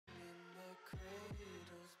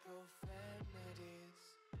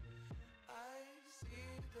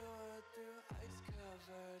the world through ice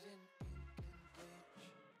covered in ink and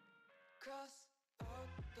bleach. Cross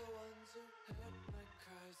out the ones who heard my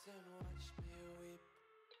cries and watched me weep.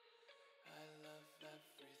 I love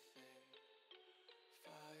everything.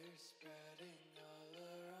 Fire spreading all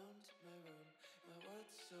around my room. My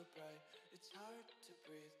world's so bright, it's hard to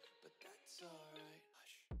breathe, but that's alright.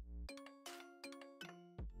 Hush.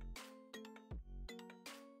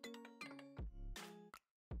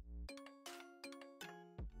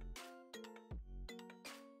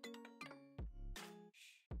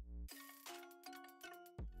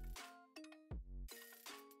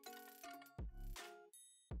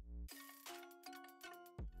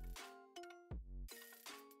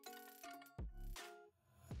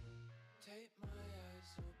 Tape my eyes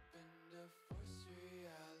open to force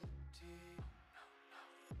reality.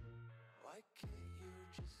 Why can't you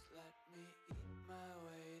just let me eat my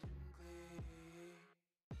weight in glee?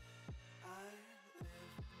 I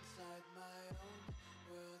live inside my own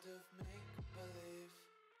world of make-believe.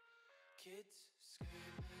 Kids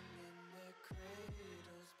screaming in their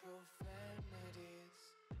cradles,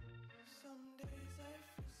 profanities. Some days I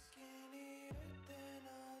feel skinnier than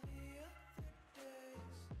all the other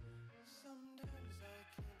days. Sometimes I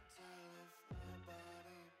can't tell if my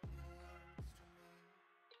body belongs to me.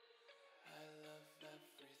 I love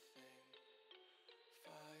everything.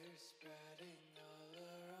 Fire spreading all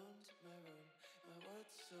around my room. My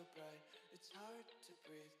world's so bright, it's hard to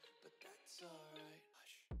breathe, but that's alright.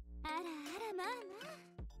 Hush. あらあらまあまあ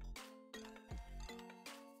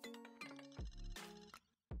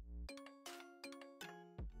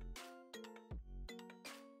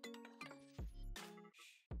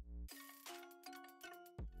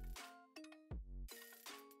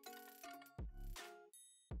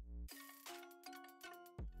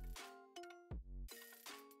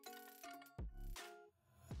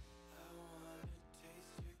I wanna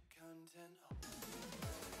taste your content.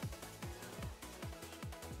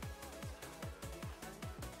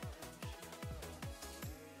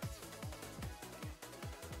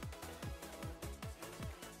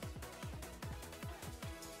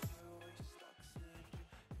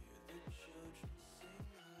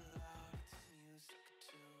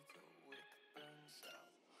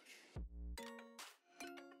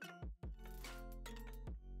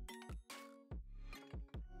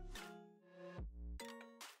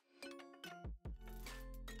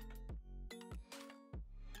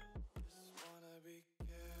 Just wanna be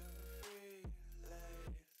carefree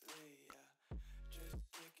lately, yeah. Just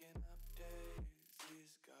kicking up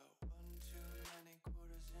daisies. Got one too many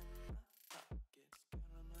quarters in my pockets.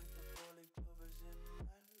 Count 'em like the four-leaf clovers in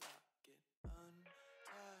my locket.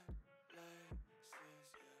 Untied laces,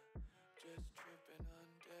 yeah. Just tripping on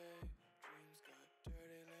daydreams. Got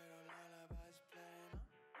dirty little lullabies playing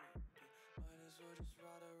on repeat. Might as well just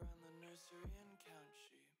ride around the nursery and count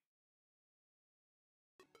sheep.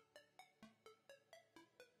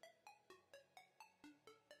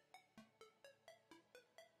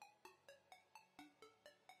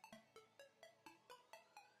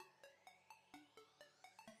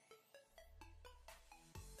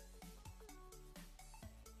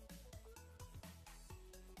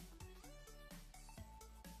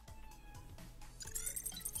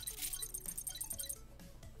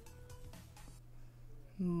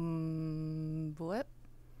 What?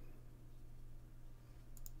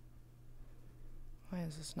 Why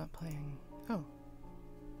is this not playing? Oh.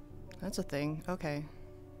 That's a thing. Okay.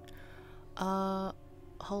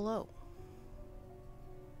 Hello.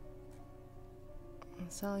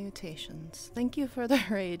 Salutations. Thank you for the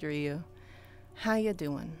raid, Ryu. How you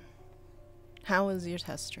doing? How was your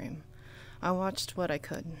test stream? I watched what I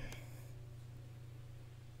could.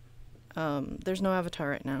 There's no avatar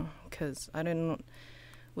right now, because I didn't...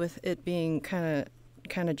 With it being kind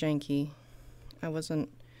of janky, I wasn't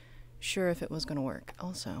sure if it was going to work.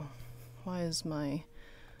 Also, why is my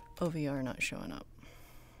OVR not showing up?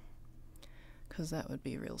 Because that would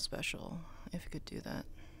be real special if it could do that.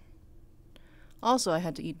 Also, I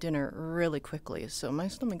had to eat dinner really quickly, so my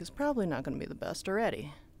stomach is probably not going to be the best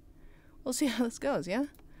already. We'll see how this goes, yeah?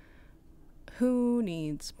 Who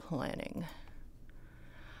needs planning?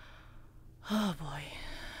 Oh boy.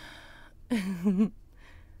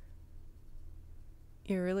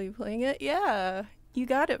 You're really playing it? Yeah. You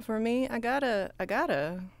got it for me. I gotta.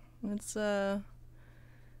 It's, I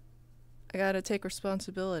gotta take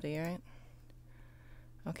responsibility, right?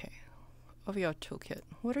 Okay. OVR toolkit.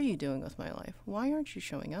 What are you doing with my life? Why aren't you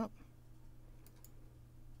showing up?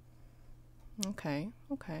 Okay.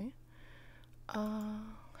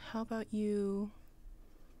 How about you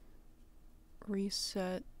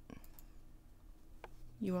reset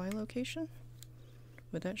UI location?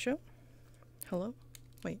 Would that show? Hello?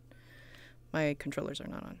 Wait. My controllers are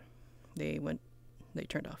not on. They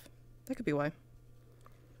turned off. That could be why.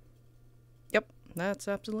 Yep, that's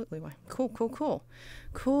absolutely why. Cool, cool, cool.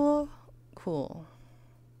 Cool, cool.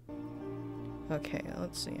 Okay,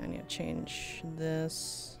 let's see. I need to change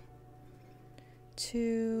this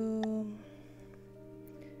to...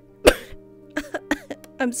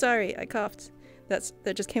 I'm sorry, I coughed. That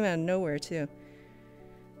just came out of nowhere, too.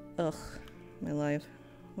 Ugh, my life.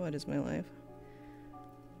 What is my life?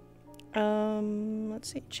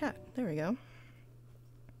 Let's see. Chat. There we go.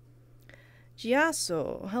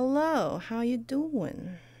 Giasso, hello. How you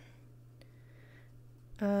doing?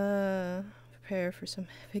 Prepare for some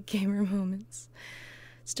epic gamer moments.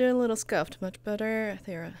 Still a little scuffed. Much better.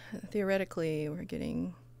 Theoretically, we're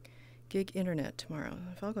getting gig internet tomorrow.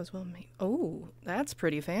 If all goes well, oh, that's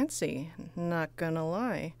pretty fancy. Not gonna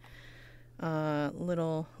lie.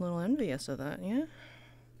 Little envious of that, yeah?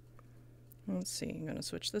 Let's see. I'm gonna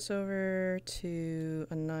switch this over to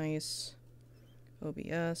a nice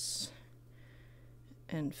OBS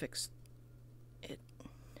and fix it.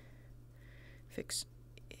 Fix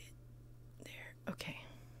it. There. Okay.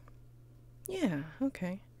 Yeah,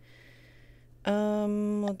 okay.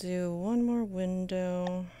 We'll do one more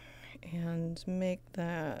window and make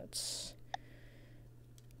that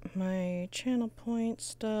my channel point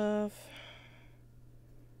stuff.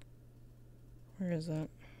 Where is that?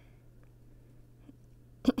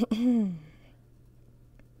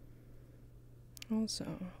 Also,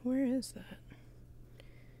 where is that?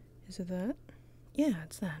 Is it that? Yeah,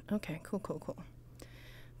 it's that. Okay, cool, cool, cool.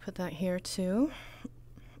 Put that here too.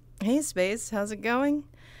 Hey, Space, how's it going?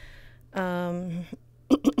 I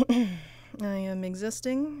am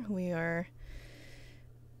existing. We are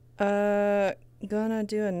gonna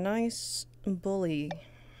do a nice bully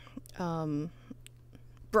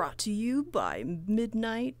brought to you by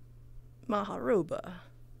Midnight Maharoba.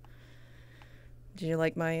 Did you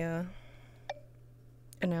like my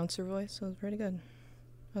announcer voice? It was pretty good.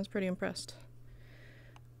 I was pretty impressed.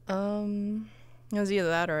 It was either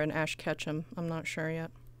that or an Ash Ketchum. I'm not sure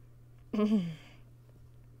yet.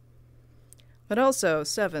 But also,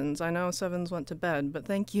 Sevens. I know Sevens went to bed, but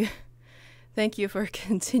thank you. Thank you for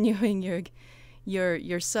continuing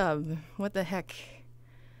your sub. What the heck?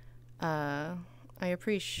 I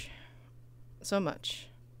appreciate so much.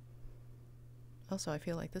 Also, I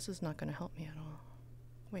feel like this is not going to help me at all.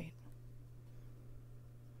 Wait.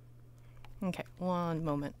 Okay, one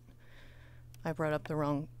moment. I brought up the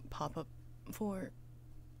wrong pop-up for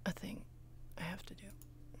a thing I have to do.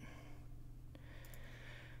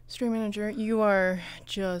 Stream Manager, you are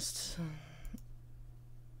just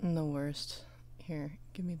the worst. Here,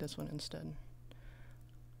 give me this one instead.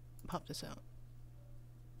 Pop this out.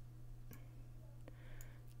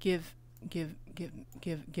 Give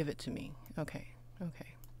it to me. Okay,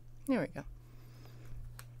 okay. There we go.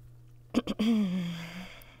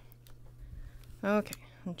 Okay,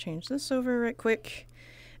 I'll change this over right quick,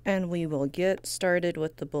 and we will get started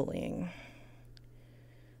with the bullying.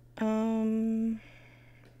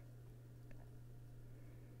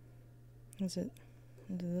 Is it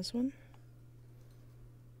this one?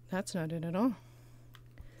 That's not it at all.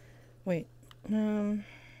 Wait, how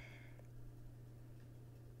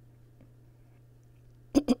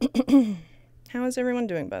is everyone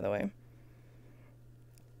doing, by the way?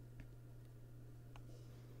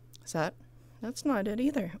 Is that? That's not it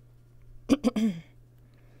either.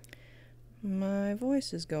 My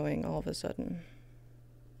voice is going all of a sudden.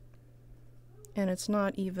 And it's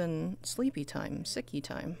not even sleepy time, sicky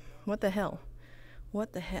time. What the hell?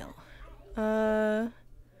 What the hell?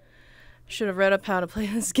 Should have read up how to play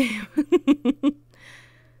this game.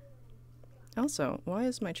 Also, why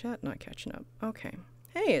is my chat not catching up? Okay.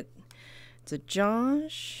 Hey, it's a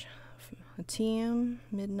Josh, a TM,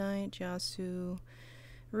 Midnight, Jasu,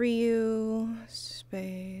 Ryu,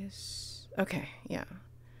 Space. Okay, yeah.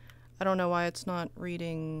 I don't know why it's not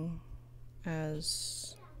reading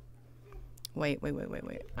as... Wait.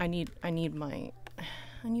 I need my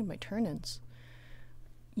turn-ins.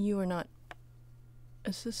 You are not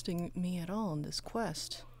assisting me at all in this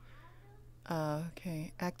quest.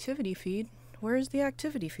 Okay. Activity feed. Where is the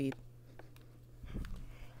activity feed?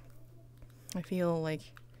 I feel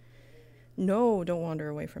like... No, don't wander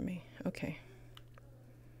away from me. Okay.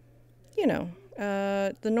 You know,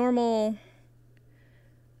 the normal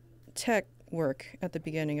tech work at the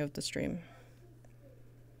beginning of the stream.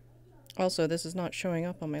 Also, this is not showing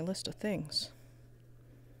up on my list of things.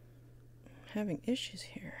 I'm having issues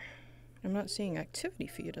here. I'm not seeing activity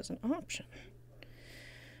feed as an option.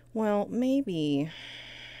 Well, maybe...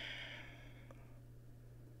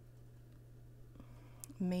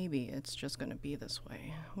 maybe it's just gonna be this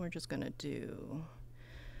way. We're just gonna do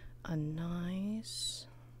a nice...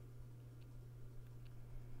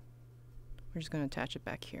 We're just gonna attach it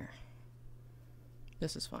back here.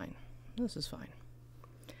 This is fine. This is fine.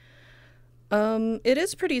 It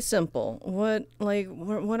is pretty simple. What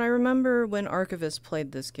I remember when Archivist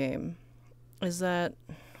played this game is that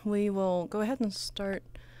we will go ahead and start.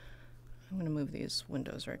 I'm gonna move these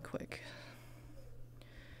windows right quick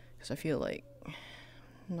because I feel like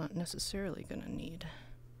I'm not necessarily gonna need.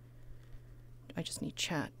 I just need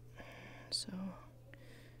chat, so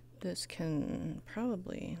this can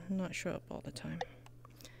probably not show up all the time.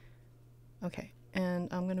 Okay,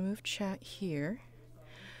 and I'm gonna move chat here.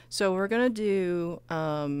 So we're gonna do,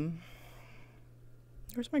 where's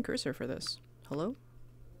my cursor for this? Hello?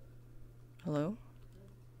 Hello?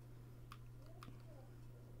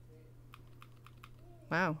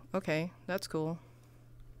 Wow, okay, that's cool.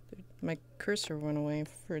 My cursor went away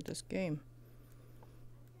for this game.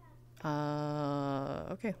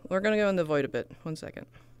 Okay, we're gonna go in the void a bit. 1 second.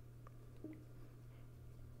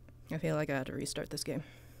 I feel like I had to restart this game.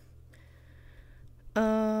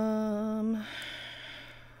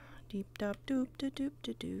 Deep dop doop da doop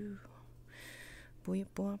da doo. Boop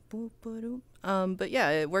boop boop boop. But yeah,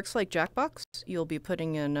 it works like Jackbox. You'll be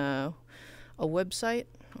putting in a website.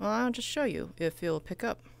 Well, I'll just show you if you'll pick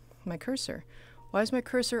up my cursor. Why is my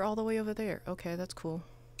cursor all the way over there? Okay, that's cool.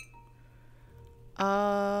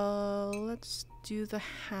 Let's do the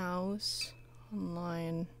house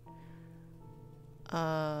online.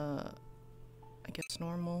 I guess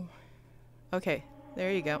normal. Okay,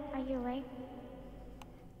 there you go. Are you awake?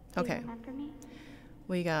 Okay. Do you remember me?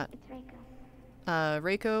 We got It's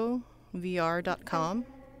Reiko. ReikoVR.com.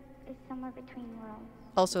 It's somewhere between worlds.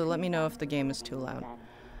 Also, let me know if the game is too loud.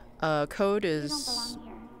 Code You don't is belong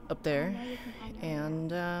here. up there, I know you can find your way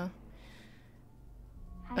and out.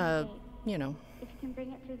 Have a date. you know, If you can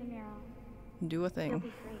bring it through the mural, do a you'll thing.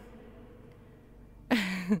 be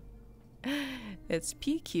free. It's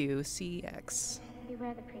PQCX.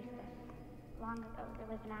 Beware the priestess. Long ago, there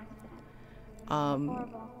was an accident.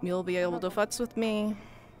 Horrible. You'll be able to futz with me,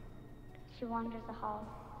 She wanders the halls,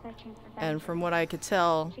 searching for and vengeance. from what I could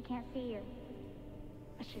tell, She can't see you,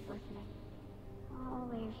 but she's listening.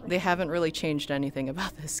 Always listening. they haven't really changed anything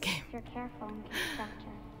about this game. If you're careful and can distract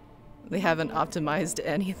her. They haven't optimized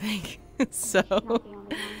anything, so She's not the only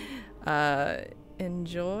one.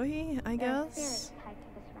 enjoy, I There are guess. spirits tied to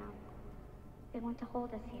this realm. They want to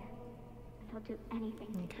hold us here, and they'll do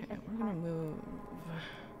anything to Okay, keep us we're gonna apart. move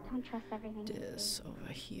Don't trust everything you this see.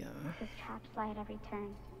 over here. There's traps lie at every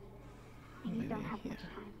turn, and you Maybe don't have here. much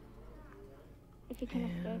time. If you can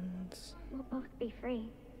escape, And we'll both be free.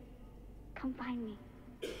 Come find me.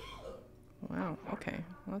 wow, okay,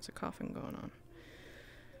 lots of coughing going on.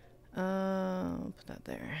 I'll put that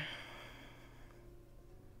there.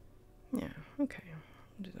 Yeah, okay,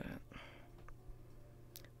 do that.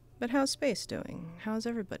 But how's space doing? How's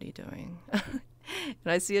everybody doing?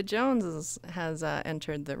 And I see a Jones has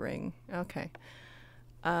entered the ring. Okay.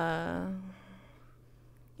 You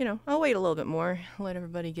know, I'll wait a little bit more. Let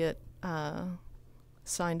everybody get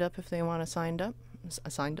signed up if they want to sign up.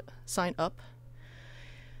 Sign up.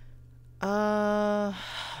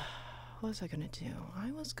 What was I gonna do?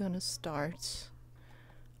 I was gonna start.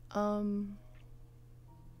 Oh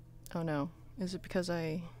no. Is it because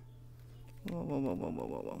I...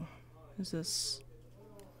 Whoa. Is this...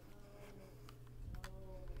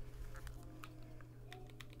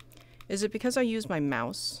 Is it because I use my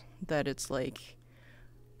mouse that it's like...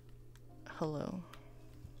 Hello?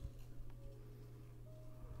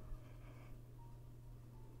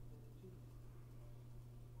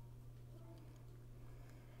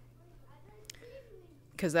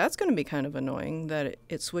 Because that's going to be kind of annoying that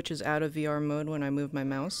it switches out of VR mode when I move my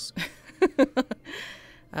mouse.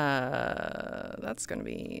 That's going to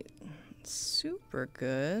be super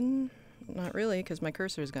good. Not really, because my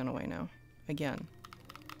cursor's gone away now. Again.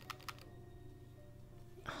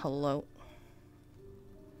 Hello.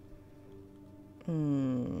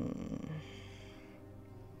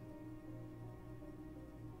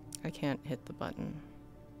 I can't hit the button.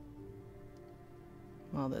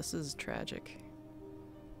 Well, this is tragic.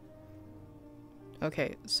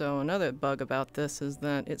 Okay, so another bug about this is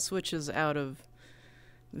that it switches out of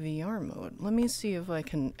VR mode. Let me see if I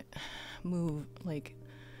can move, like,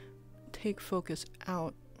 take focus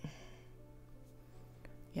out.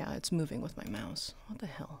 Yeah, it's moving with my mouse. What the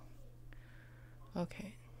hell?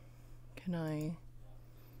 Okay. Can I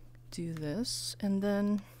do this and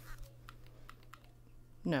then...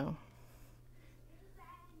 No.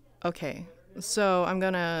 Okay, so I'm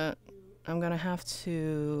gonna have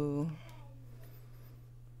to...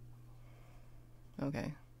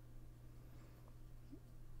 Okay.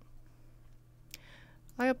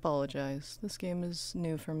 I apologize. This game is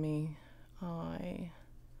new for me. I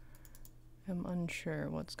am unsure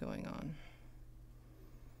what's going on.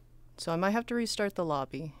 So I might have to restart the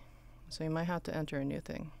lobby. So you might have to enter a new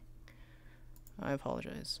thing. I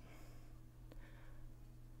apologize.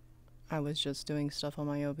 I was just doing stuff on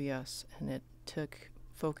my OBS and it took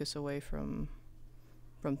focus away from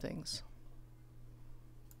things.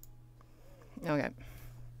 Okay.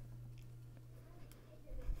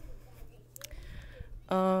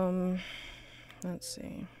 Let's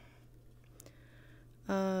see.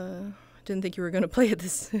 Didn't think you were gonna play it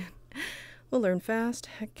this soon. We'll learn fast.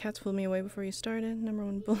 Heck, cats pulled me away before you started. Number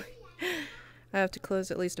one bully. I have to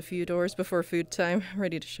close at least a few doors before food time.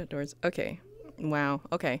 Ready to shut doors. Okay. Wow.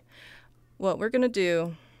 Okay. What we're gonna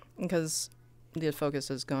do, because the focus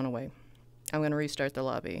has gone away, I'm gonna restart the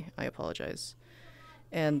lobby. I apologize.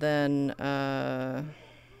 And then, I'll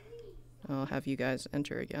have you guys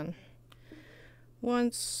enter again.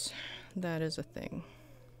 Once that is a thing.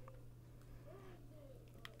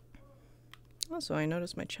 Also, I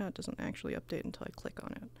noticed my chat doesn't actually update until I click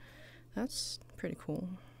on it. That's pretty cool.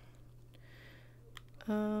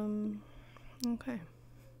 Okay.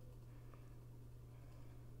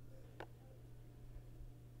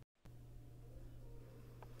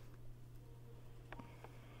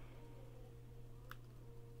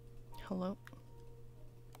 Hello?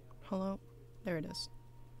 Hello? There it is.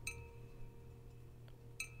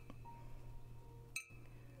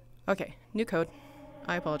 Okay, new code.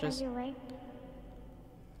 I apologize. Are you awake?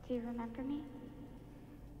 Do you remember me?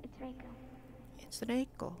 It's Reiko. It's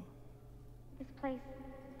Reiko. This place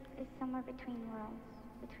is somewhere between worlds,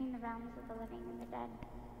 between the realms of the living and the dead.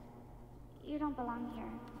 You don't belong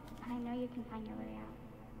here, and I know you can find your way out.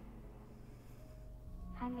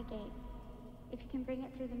 Find the gate. If you can bring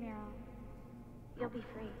it through the mural, you'll be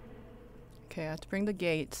free. Okay, I have to bring the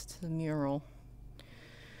gates to the mural.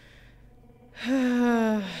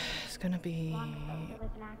 It's gonna be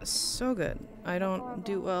so good. I don't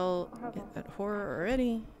do well at horror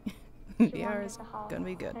already. VR is gonna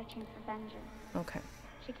be good. Searching for vengeance. Okay.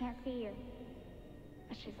 She can't see you,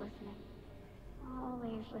 but she's listening.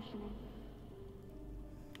 Always listening.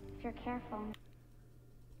 If you're careful.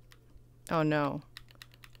 Oh no.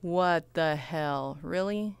 What the hell?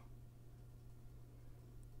 Really?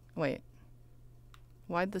 Wait.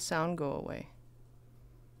 Why'd the sound go away?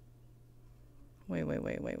 Wait.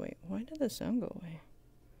 Why did the sound go away?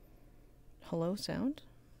 Hello, sound?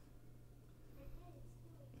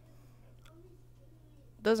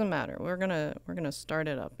 Doesn't matter. We're gonna start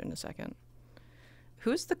it up in a second.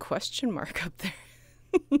 Who's the question mark up there?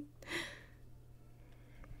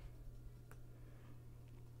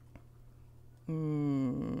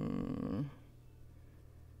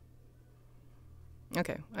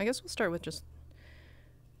 Okay, I guess we'll start with just...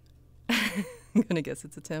 I'm gonna guess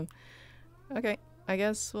it's a Tim. Okay, I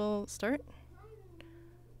guess we'll start.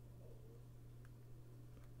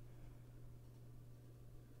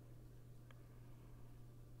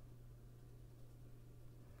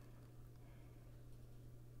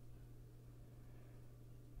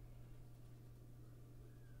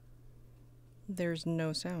 There's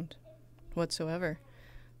no sound whatsoever.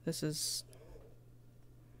 This is...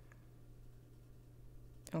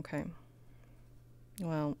 Okay.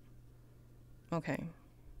 Well, okay.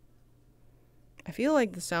 I feel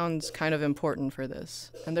like the sound's kind of important for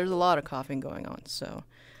this, and there's a lot of coughing going on, so...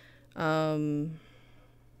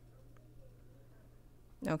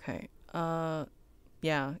 Okay.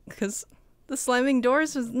 Yeah, because the slamming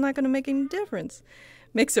doors is not gonna make any difference.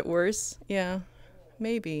 Makes it worse. Yeah.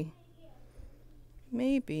 Maybe.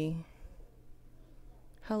 Maybe.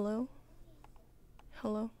 Hello?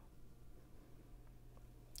 Hello?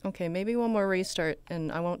 Okay, maybe one more restart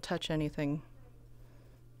and I won't touch anything.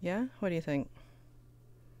 Yeah? What do you think?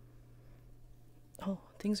 Oh,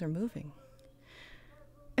 things are moving.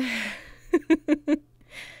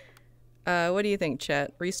 What do you think,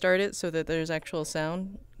 chat? Restart it so that there's actual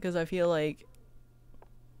sound? Because I feel like...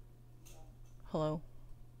 Hello?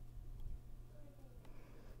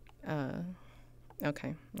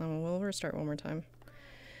 Okay. We'll restart one more time.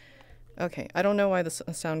 Okay, I don't know why the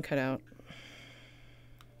sound cut out.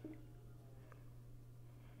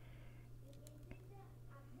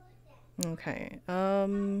 Okay,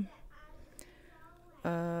 wow,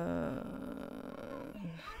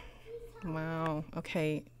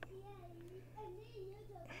 okay.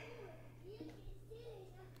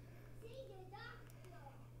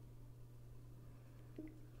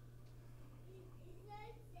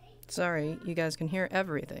 Sorry, you guys can hear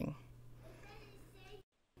everything.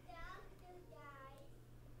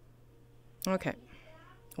 Okay.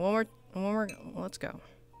 One more, let's go.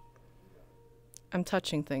 I'm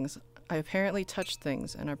touching things. I apparently touched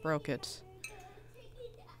things and I broke it.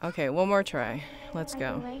 Okay, one more try. Let's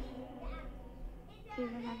go. Wait. Do you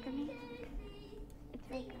remember me? It's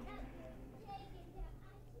Reiko.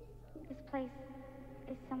 This place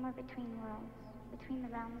is somewhere between worlds, between the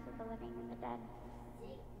realms of the living and the dead.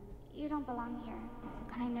 You don't belong here,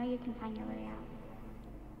 but I know you can find your way out.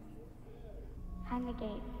 Find the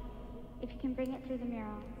gate. If you can bring it through the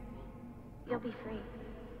mural, you'll be free.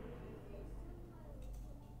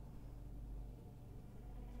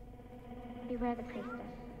 Beware the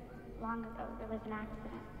priestess. Long ago, there was an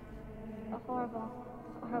accident. A horrible,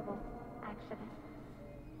 horrible accident.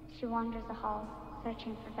 She wanders the halls,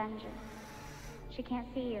 searching for vengeance. She can't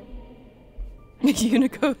see you. You gonna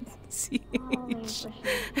go see? Always wishing.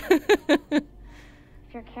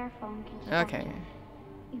 If you're careful and can distract Okay. her,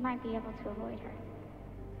 you might be able to avoid her.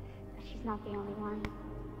 But she's not the only one.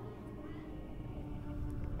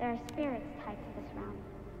 There are spirits tied to this realm.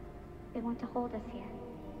 They want to hold us here.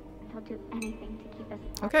 And they'll do anything to keep us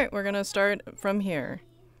apart. Okay, we're gonna start from here.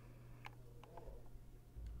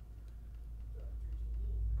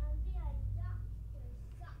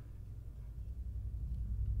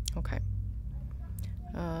 Okay.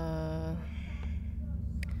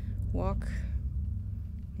 Walk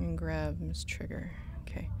and grab Miss Trigger.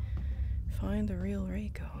 Okay. Find the real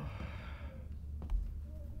Reiko.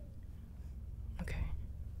 Okay.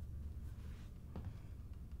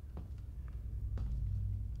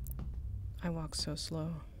 I walk so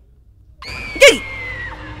slow. Yay!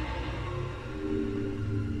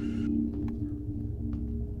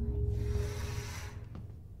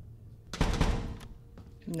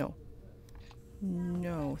 No.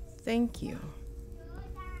 No, thank you.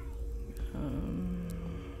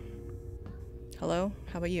 Hello?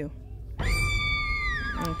 How about you?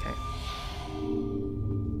 Okay.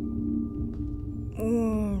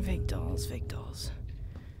 Fake dolls, fake dolls.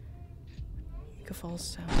 Make a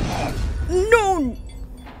false sound. No!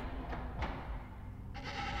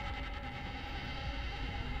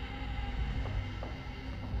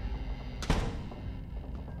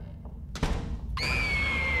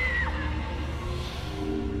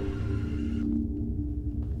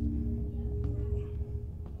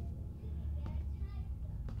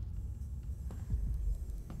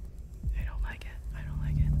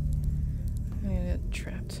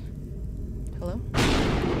 Trapped. Hello?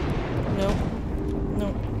 No.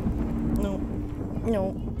 No. No.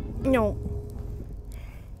 No. No.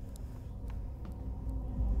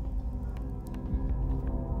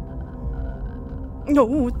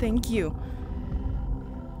 No, thank you.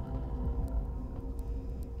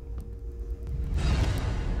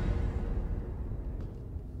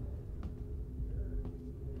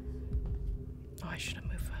 Oh, I should have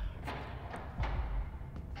moved.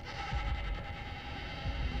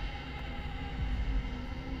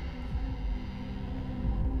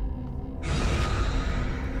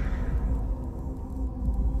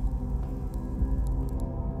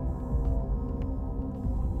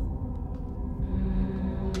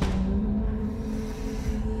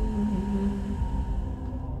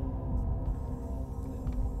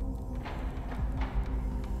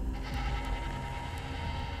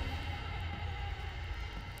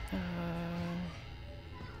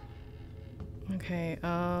 Okay,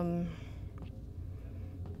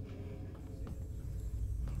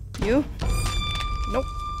 you? Nope.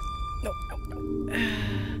 Nope, nope, nope.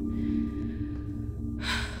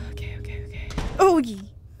 Okay, okay, okay. Oh, ye.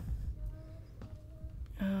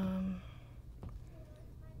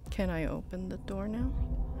 Can I open the door now?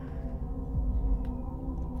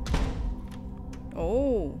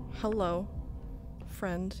 Oh, hello,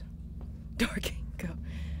 friend. Dark go.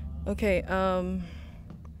 Okay,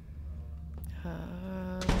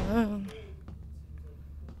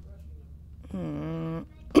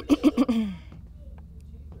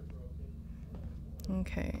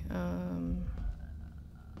 okay,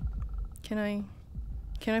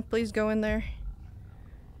 can I please go in there?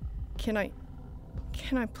 Can I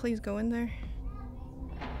please go in there?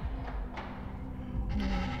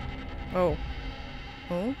 Oh.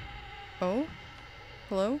 Oh? Oh?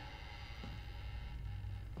 Hello?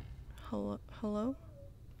 Hello? Hello?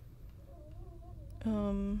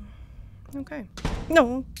 Okay.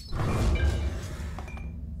 No!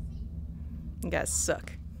 You guys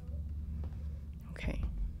suck. Okay.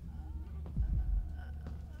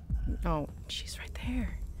 Oh, she's right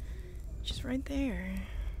there. She's right there.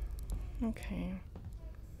 Okay.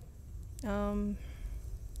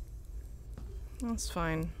 That's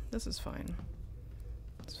fine. This is fine.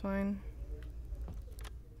 It's fine.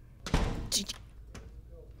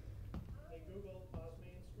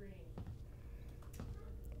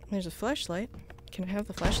 There's a flashlight. Can I have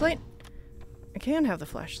the flashlight? I can have the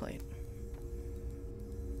flashlight.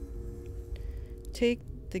 Take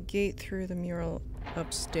the gate through the mural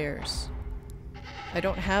upstairs. I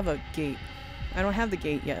don't have a gate. I don't have the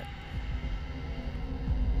gate yet.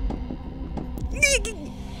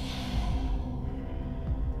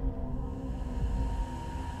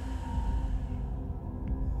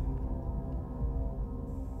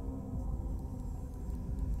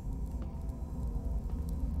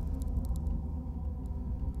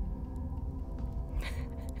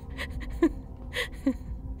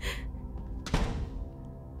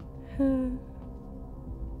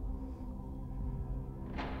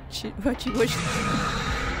 What you wish?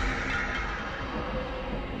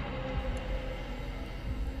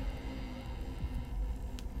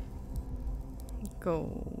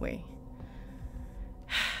 Go away.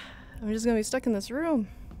 I'm just gonna be stuck in this room,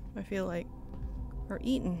 I feel like. Or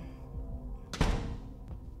eaten.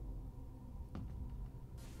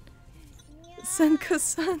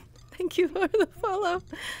 Senko-san, thank you for the follow.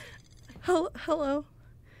 Hello.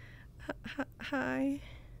 Hi.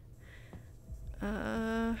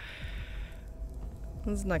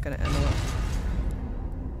 This is not gonna end well.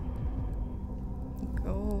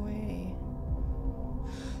 Go away.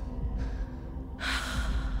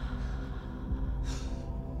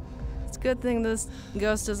 It's a good thing this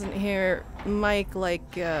ghost doesn't hear Mike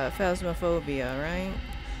like Phasmophobia, right?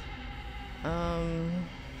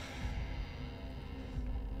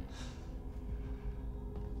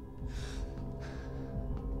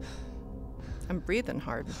 I'm breathing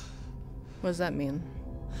hard. What does that mean?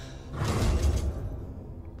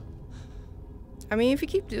 I mean, if you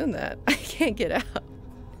keep doing that, I can't get out.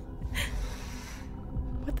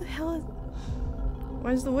 What the hell is...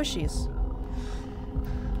 Where's the whooshies?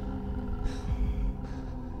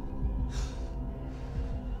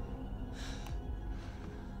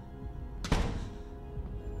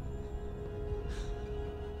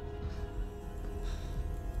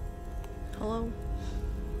 Hello?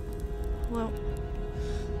 Hello?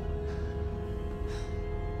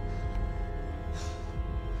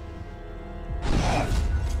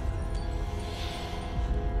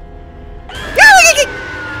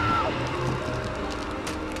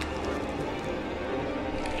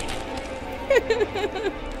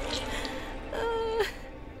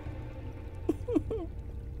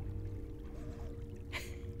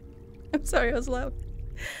 I'm sorry, I was loud.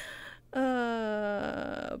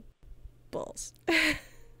 Balls.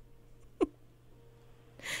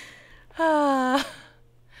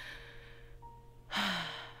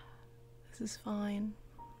 This is fine.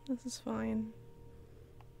 This is fine.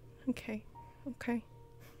 Okay. Okay.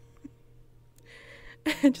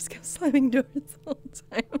 I just kept slamming doors all the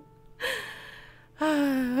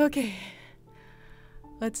time. Okay.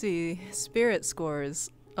 Let's see. Spirit scores.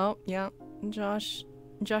 Oh, yeah. Josh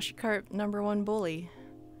Carp, #1 bully.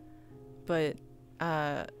 But,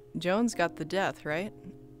 Jones got the death, right?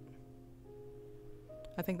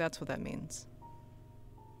 I think that's what that means.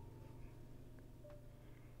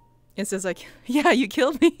 It says like, yeah, you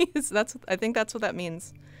killed me. So I think that's what that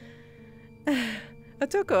means.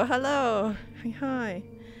 Atoko, hello. Hi.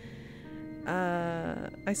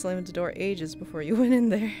 I slammed the door ages before you went in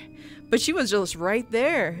there. But she was just right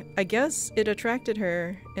there. I guess it attracted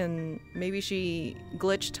her and maybe she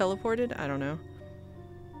glitch teleported. I don't know.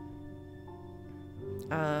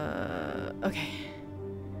 Okay.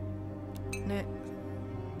 Next.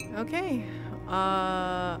 Okay.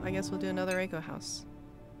 I guess we'll do another Reiko house.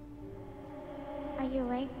 Are you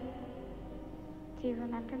awake? Do you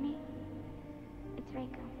remember me? It's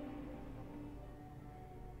Reiko.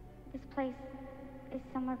 This place is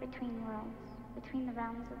somewhere between worlds, between the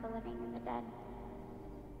realms of the living and the dead.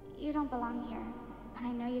 You don't belong here, but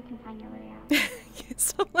I know you can find your way out.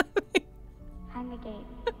 Stop laughing. Find the gate.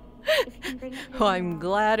 If you can bring it Oh, I'm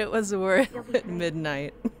glad it was worth it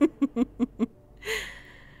midnight.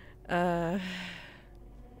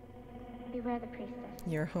 Beware the priestess.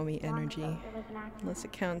 Your homie energy. Unless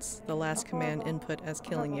it counts the last command input as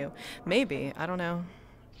killing you. Maybe. I don't know.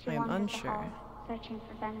 I am unsure. Searching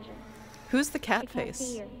for vengeance. Who's the cat She can't face?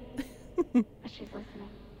 see you, but she's listening.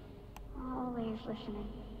 Always listening.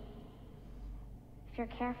 If you're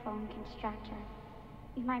careful and can distract her,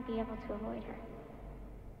 you might be able to avoid her.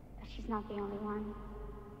 But she's not the only one.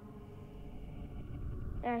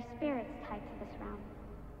 There are spirits tied to this realm.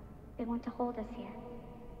 They want to hold us here,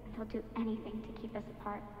 and they'll do anything to keep us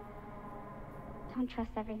apart. Don't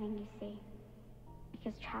trust everything you see,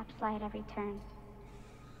 because traps lie at every turn,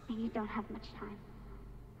 and you don't have much time.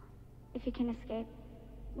 If you can escape,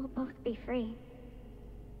 we'll both be free.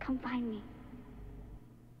 Come find me.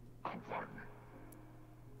 Come find me.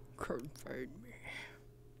 Couldn't find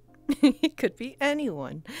me. It could be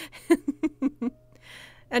anyone.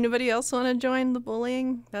 Anybody else want to join the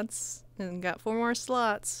bullying? That's and got 4 more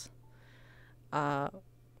slots.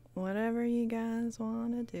 Whatever you guys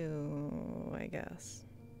want to do, I guess.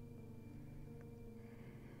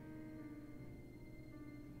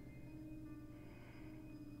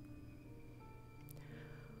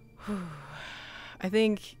 I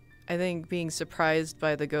think being surprised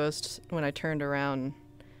by the ghost when I turned around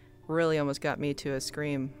really almost got me to a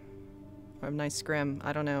scream. Or a nice scrim.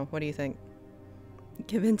 I don't know. What do you think?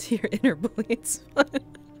 Give in to your inner bully. It's fun.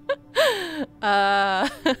 I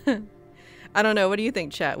don't know. What do you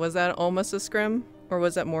think, chat? Was that almost a scrim? Or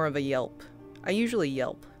was that more of a yelp? I usually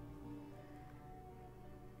yelp.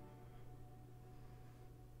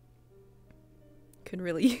 Could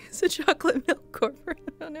really use a chocolate milk corporate.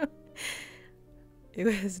 I don't know. It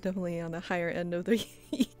was definitely on the higher end of the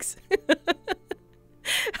yeeks. I don't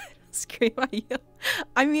scream, I yelp.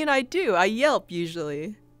 I mean, I do. I yelp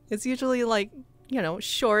usually. It's usually like, you know,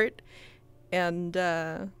 short and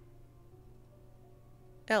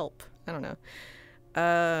elp. I don't know.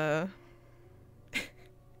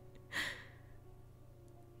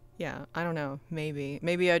 Yeah, I don't know.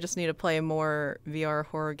 Maybe I just need to play more VR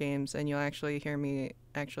horror games and you'll actually hear me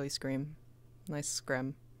actually scream. Nice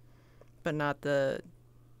scrim. But not the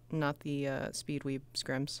Speedweeb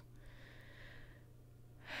scrims.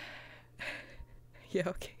 Yeah,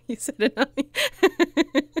 okay. You said it on me.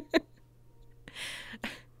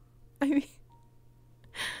 I mean,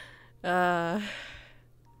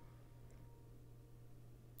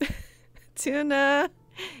 Tuna,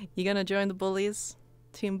 you gonna join the bullies?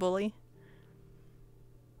 Team bully?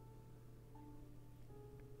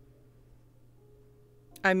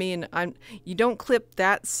 I mean, you don't clip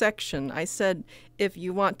that section. I said if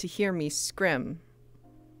you want to hear me scrim,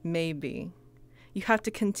 maybe. You have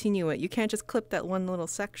to continue it. You can't just clip that one little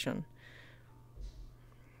section.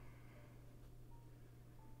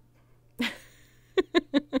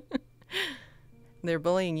 They're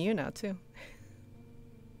bullying you now, too.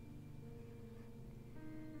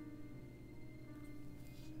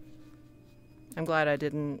 I'm glad I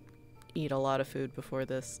didn't eat a lot of food before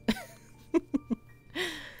this.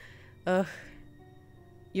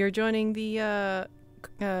 You're joining the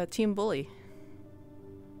Team Bully.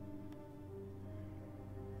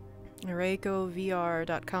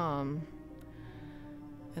 ReicoVR.com.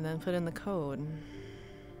 And then put in the code.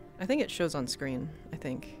 I think it shows on screen. I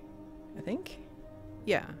think?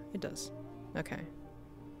 Yeah, it does. Okay.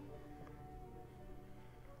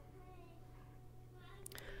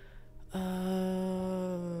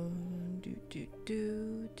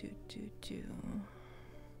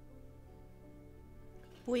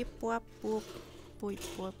 Boop, wop, boop.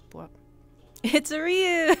 Boop, wop, wop. It's a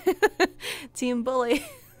Ryu! Team Bully.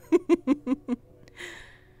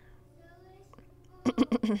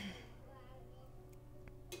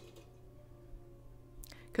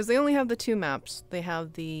 Because they only have the 2 maps. They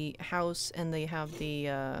have the house and they have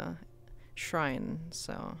the shrine,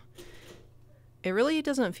 so it really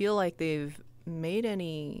doesn't feel like they've made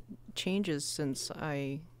any changes since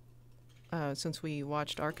we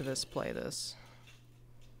watched Archivist play this.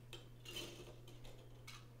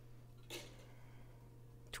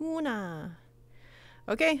 Tuna.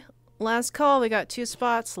 Okay, last call. We got 2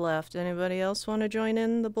 spots left. Anybody else want to join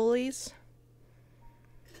in the bullies?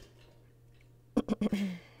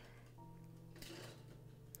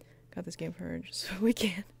 Got this game for just a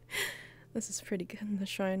weekend. This is pretty good. The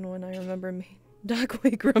shrine one I remember made Doc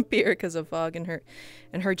way grumpier because of fog and her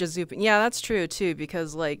just zooping. Yeah, that's true too,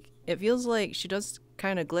 because like it feels like she does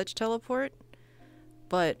kind of glitch teleport,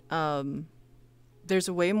 but there's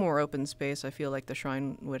a way more open space I feel like the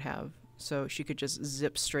shrine would have, so she could just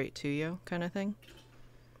zip straight to you kind of thing.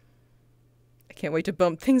 I can't wait to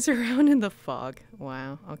bump things around in the fog.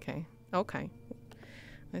 Wow. Okay. Okay.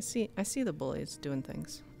 I see the bullies doing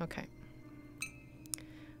things. Okay.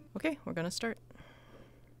 Okay, we're gonna start.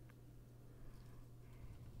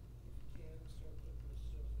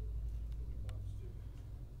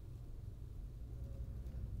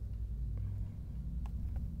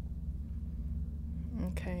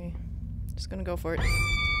 Okay. Just gonna go for it.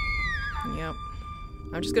 Yep.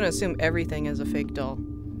 I'm just gonna assume everything is a fake doll.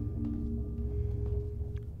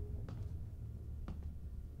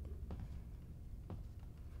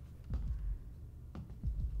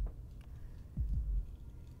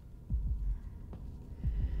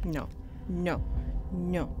 No. No.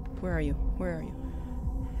 No. Where are you? Where are you?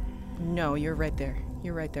 No, you're right there.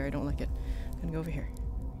 You're right there. I don't like it. I'm gonna go over here.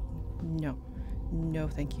 No. No,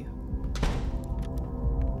 thank you.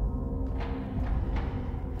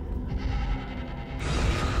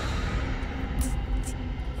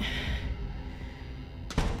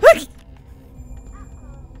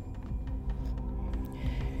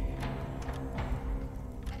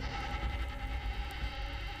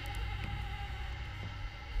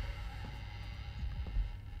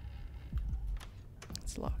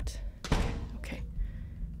 It's locked. Okay.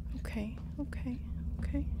 Okay. Okay.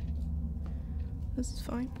 Okay. This is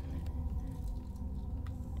fine.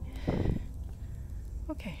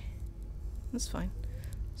 Okay. That's fine.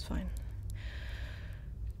 It's fine.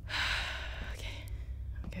 Okay.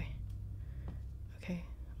 Okay. Okay.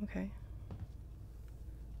 Okay.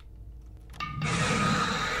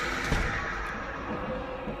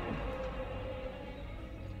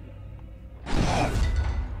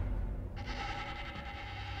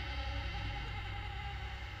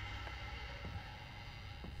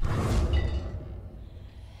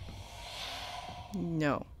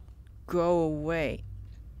 No. Go away.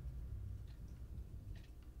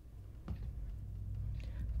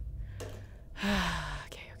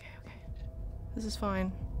 Okay. This is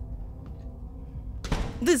fine.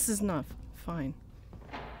 This is not fine.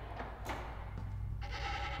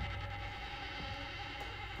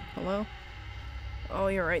 Hello? Oh,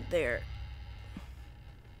 you're right there.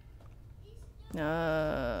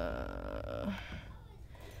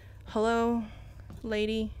 Hello,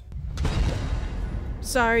 lady?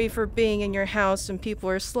 Sorry for being in your house and people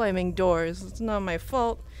are slamming doors. It's not my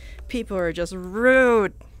fault. People are just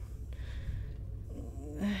rude.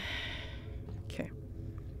 Okay.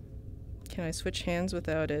 Can I switch hands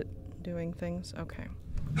without it doing things? Okay.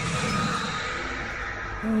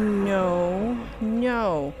 No.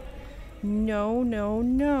 No. No, no,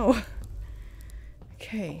 no.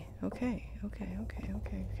 Okay.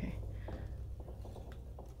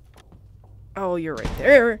 Oh, you're right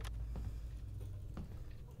there.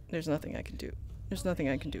 There's nothing I can do. There's nothing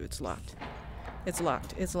I can do. It's locked. It's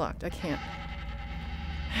locked. It's locked. I can't.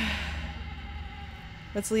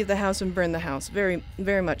 Let's leave the house and burn the house. Very,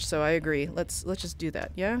 very much so. I agree. Let's just do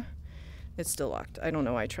that. Yeah? It's still locked. I don't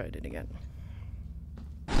know why I tried it again.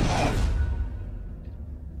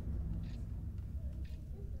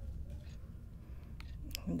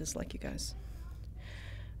 I'm just like you guys.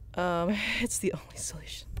 It's the only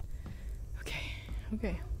solution.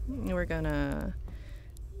 Okay. We're gonna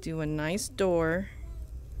do a nice door.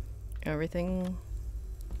 Everything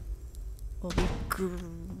will be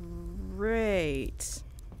great.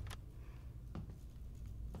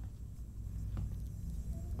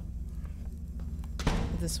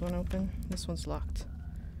 Is this one open? This one's locked.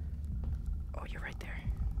 Oh, you're right there.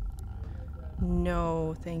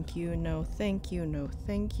 No, thank you. No, thank you. No,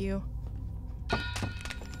 thank you.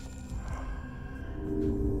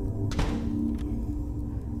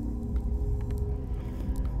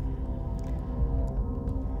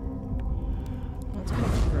 That's kind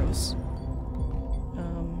of gross.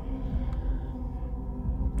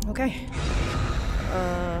 Okay.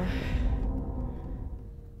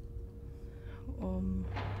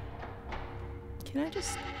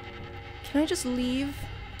 Can I just leave?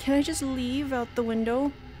 Can I just leave out the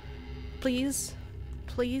window? Please?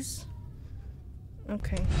 Please?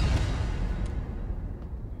 Okay.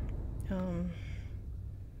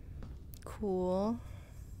 Cool.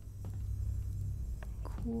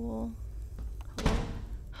 Cool.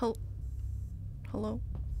 Hello? Hello?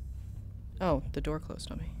 Oh, the door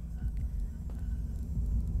closed on me.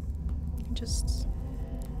 Just...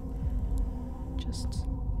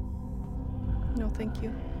 No, thank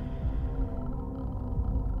you.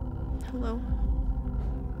 Hello?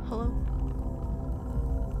 Hello?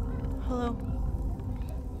 Hello?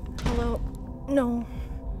 Hello? No.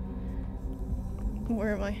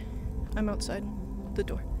 Where am I? I'm outside. The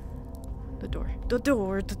door. The door. The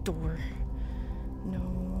door. The door. No,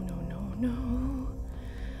 no, no, no.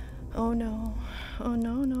 Oh no. Oh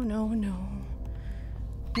no, no, no, no.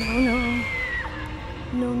 No, no.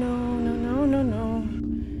 No, no, no, no, no, no.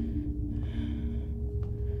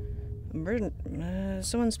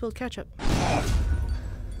 Someone spilled ketchup.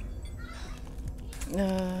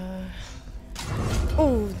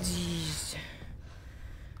 Oh, jeez.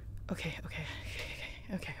 Okay.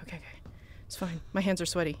 It's fine. My hands are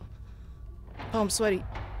sweaty. Oh, I'm sweaty.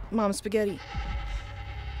 Mom, spaghetti.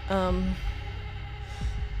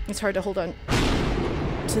 It's hard to hold on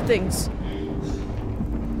to things.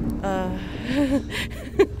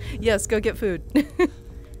 Yes, go get food.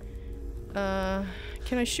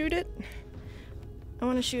 Can I shoot it? I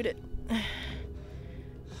want to shoot it.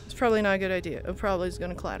 It's probably not a good idea. It probably is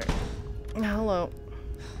gonna clatter. Hello.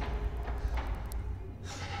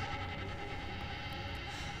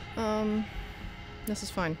 This is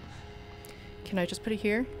fine. Can I just put it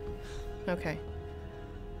here? Okay.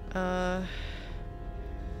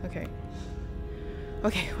 Okay.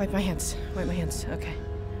 Okay, wipe my hands. Wipe my hands. Okay.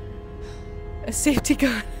 A safety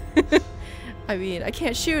gun. I mean, I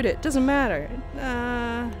can't shoot it. Doesn't matter.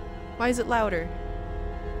 Why is it louder?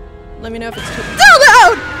 Let me know if it's too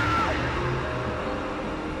loud!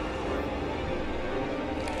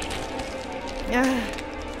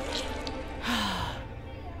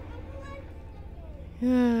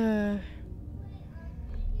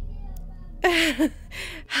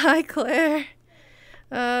 Hi, Claire.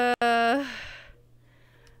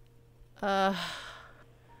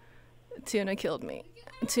 Tuna killed me.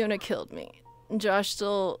 Tuna killed me. Josh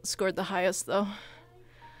still scored the highest, though.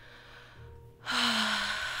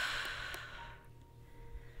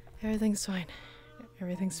 Everything's fine.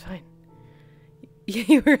 Everything's fine.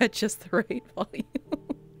 You were at just the right volume.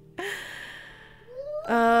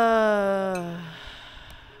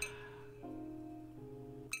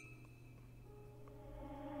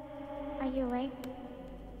 Are you awake?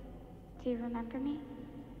 Do you remember me?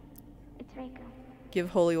 It's Reiko. Give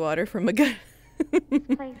holy water from a gun. This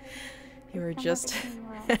place You were is just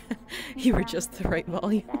somewhere between worlds. you were just the right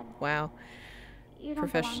volume. Said, Wow. you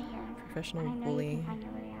don't belong here, Professional and I know bully. you can find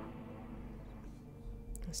your way out.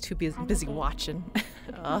 I was too busy, I'm busy okay. watching. If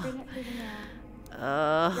you can bring it through the mirror,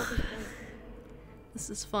 you'll be free. This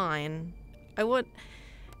is fine.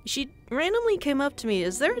 She randomly came up to me.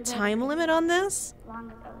 Is there a time limit on this? Long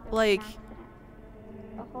ago, there was Like, an accident.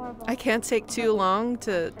 A horrible, I can't take too long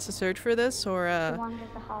to search for this, She or wanders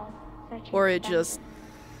the halls, searching or for it just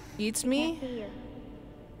vengeance. eats She can't me? see you.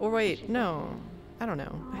 Or wait, no. I don't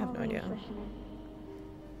know. I have no Always idea. listening.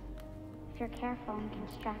 If you're careful and can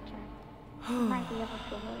distract her, you might be able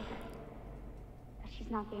to avoid her. But she's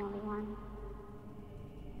not the only one.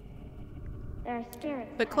 There are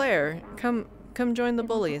spirits. But hiding Claire, around. come join the They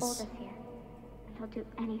want to hold bullies. us here, and they'll do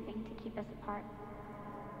anything to keep us apart.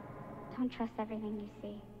 Don't trust everything you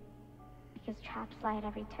see, because traps lie at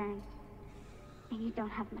every turn, and you don't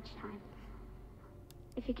have much time.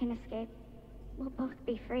 If you can escape, we'll both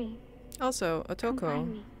be free. Also, Come Otoko,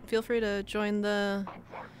 find me. feel free to join the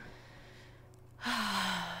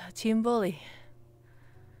Team Bully.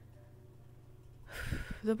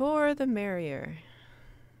 The more, the merrier.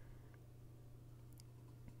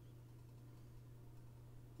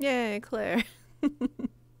 Yay, Claire.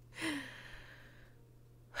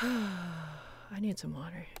 I need some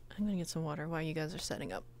water. I'm gonna get some water while you guys are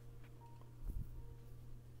setting up.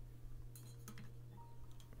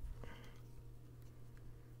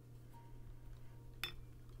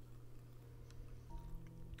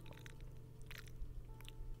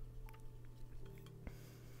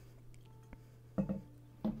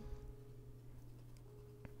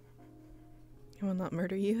 I will not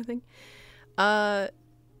murder you, I think.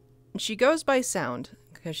 She goes by sound,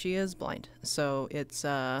 because she is blind. So it's,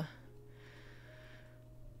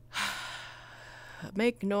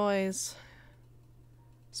 make noise,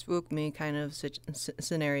 spook me kind of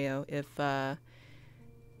scenario. If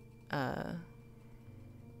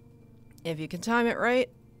you can time it right,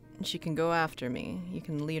 she can go after me. You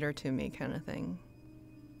can lead her to me kind of thing.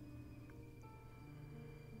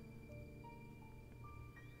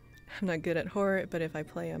 I'm not good at horror, but if I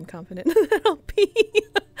play, I'm confident that I'll be.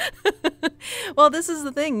 Well, this is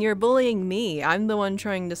the thing. You're bullying me. I'm the one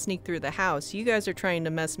trying to sneak through the house. You guys are trying to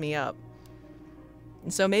mess me up.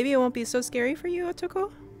 And so maybe it won't be so scary for you,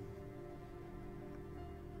 Otoko?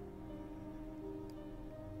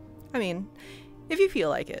 I mean, if you feel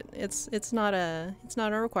like it. It's not a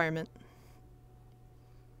requirement.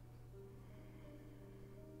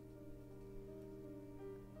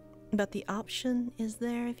 But the option is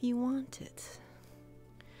there if you want it.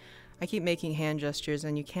 I keep making hand gestures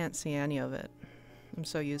and you can't see any of it. I'm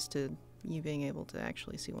so used to you being able to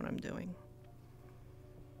actually see what I'm doing.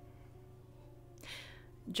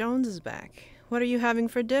 Jones is back. What are you having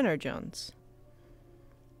for dinner, Jones?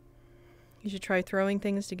 You should try throwing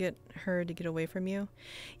things to get her to get away from you.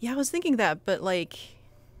 Yeah, I was thinking that, but like...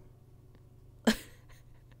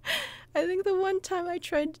 I think the one time I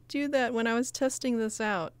tried to do that when I was testing this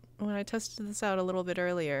out, when I tested this out a little bit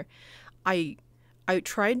earlier, I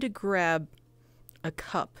tried to grab a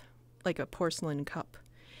cup, like a porcelain cup,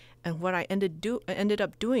 and what I ended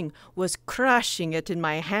up doing was crushing it in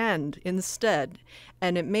my hand instead,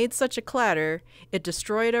 and it made such a clatter, it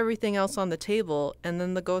destroyed everything else on the table, and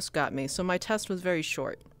then the ghost got me, so my test was very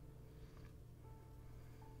short.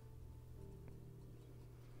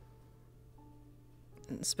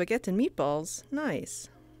 Spaghetti and meatballs, nice.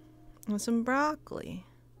 And some broccoli.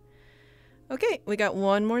 Okay, we got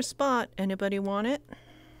one more spot. Anybody want it?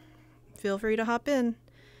 Feel free to hop in.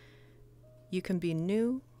 You can be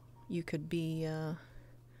new. You could be,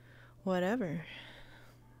 whatever.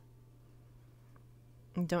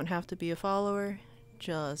 You don't have to be a follower.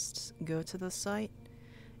 Just go to the site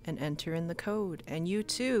and enter in the code. And you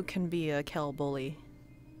too can be a Kel bully.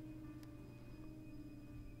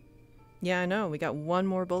 Yeah, I know. We got one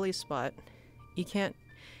more bully spot. You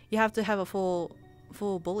have to have a full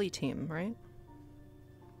bully team, right?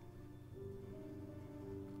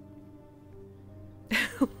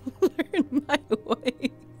 learn my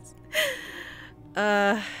ways.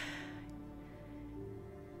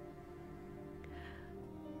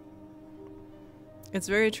 It's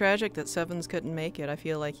very tragic that Sevens couldn't make it. I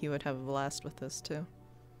feel like he would have a blast with this too.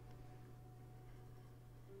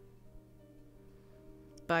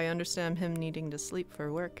 But I understand him needing to sleep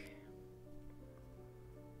for work.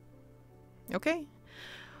 Okay.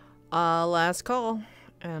 Last call.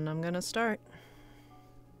 And I'm gonna start.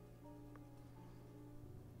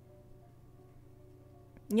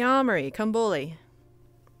 Yamari, Kumbuli.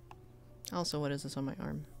 Also, what is this on my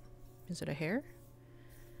arm? Is it a hair?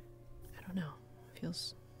 I don't know.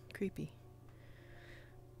 Feels creepy.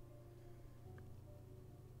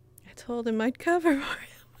 I told him I'd cover for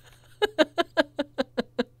him.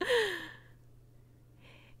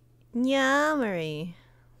 Yamari.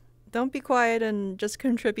 Don't be quiet and just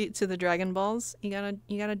contribute to the Dragon Balls. You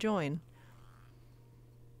gotta join.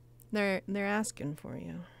 They're asking for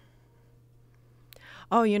you.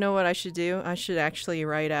 Oh, you know what I should do? I should actually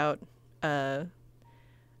write out a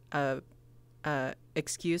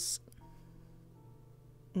excuse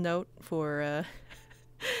note for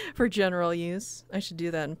for general use. I should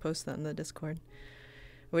do that and post that in the Discord.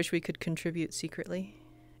 I wish we could contribute secretly.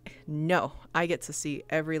 No, I get to see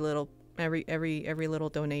every little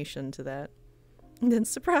donation to that. And then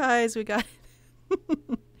surprise, we got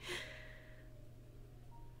it.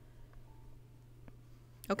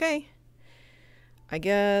 Okay. I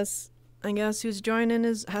guess who's joining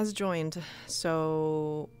has joined.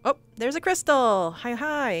 So, oh, there's a Crystal.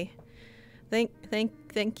 Hi.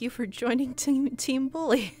 Thank you for joining Team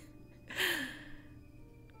Bully.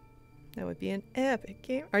 That would be an epic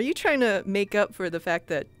game. Are you trying to make up for the fact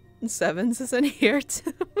that Sevens isn't here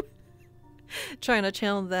too? Trying to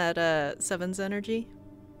channel that Sevens energy?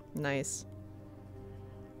 Nice.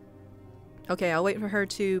 Okay, I'll wait for her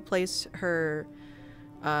to place her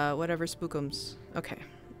whatever spookums. Okay.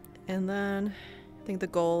 And then I think the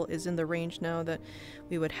goal is in the range now that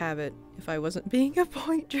we would have it if I wasn't being a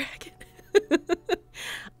point dragon.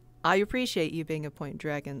 I appreciate you being a point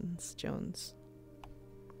dragons, Jones.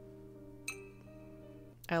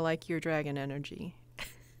 I like your dragon energy.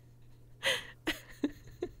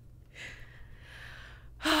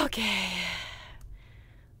 Okay.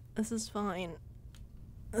 This is fine.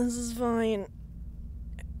 This is fine.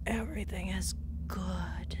 Everything is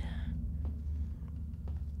good.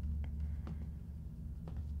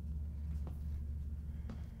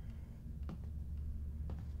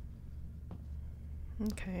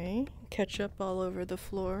 Okay. Ketchup all over the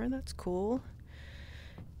floor. That's cool.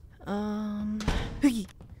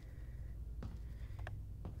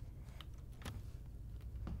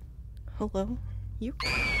 Hello? You?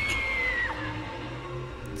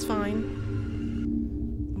 It's fine.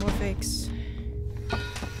 More fakes.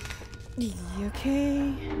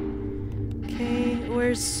 Okay. Okay,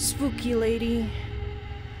 where's Spooky Lady?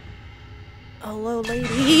 Hello,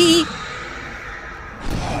 lady.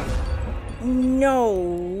 No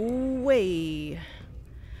way.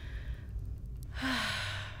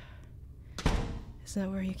 Is that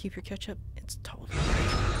where you keep your ketchup? It's totally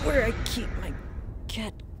where I keep my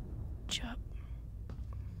ketchup.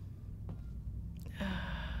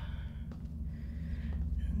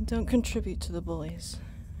 Don't contribute to the bullies.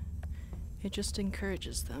 It just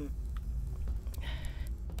encourages them.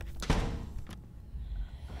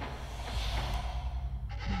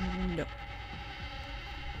 No.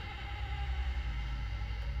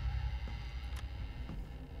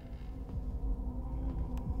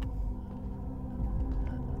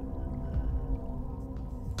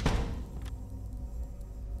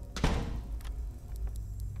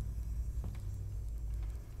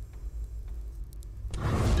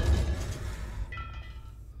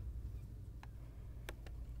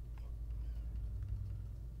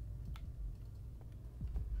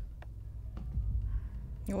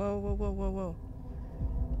 Whoa.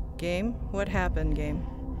 Game? What happened, game?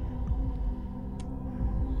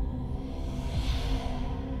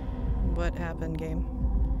 What happened, game?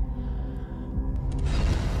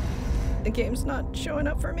 The game's not showing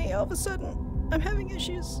up for me all of a sudden. I'm having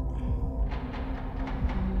issues.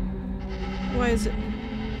 Why is it?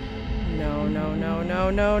 No.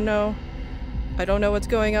 I don't know what's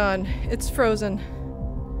going on. It's frozen.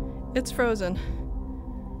 It's frozen.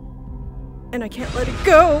 And I can't let it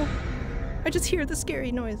go! I just hear the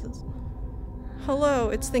scary noises. Hello,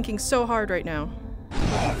 it's thinking so hard right now.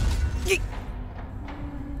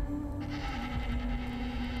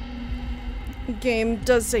 Game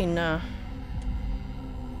does say nah.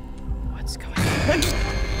 What's going on?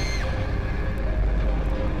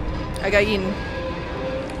 I got eaten.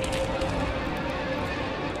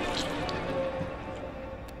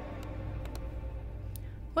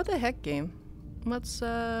 the heck, game? What's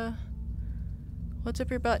up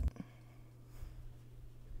your butt?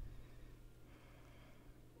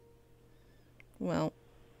 Well,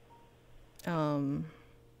 so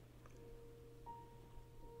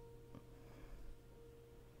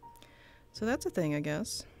that's a thing, I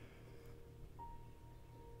guess.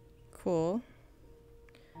 Cool.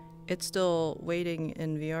 It's still waiting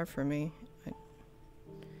in VR for me.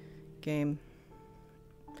 Game.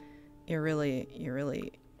 You're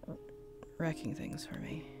really wrecking things for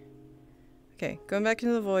me. Okay, going back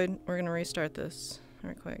into the void. We're gonna restart this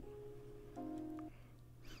right quick.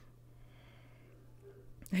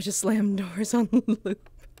 I just slammed doors on loop.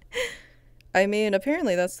 I mean,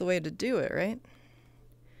 apparently that's the way to do it, right?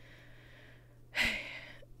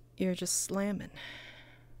 You're just slamming.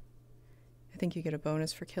 I think you get a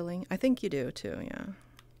bonus for killing. I think you do too, yeah.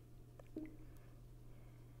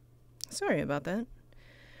 Sorry about that.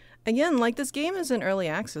 Again, like, this game is in early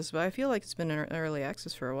access, but I feel like it's been in early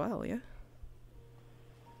access for a while, yeah?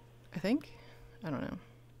 I think? I don't know.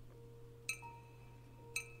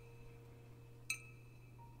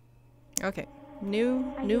 Okay,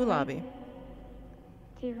 new lobby.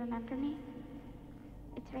 Do you remember me?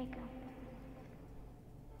 It's Reiko.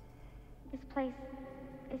 This place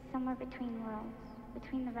is somewhere between worlds,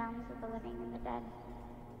 between the realms of the living and the dead.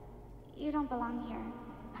 You don't belong here,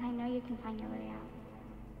 but I know you can find your way out.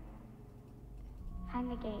 Find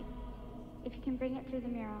the gate. If you can bring it through the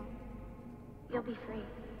mural, you'll be free.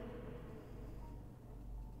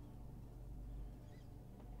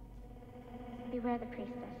 Beware the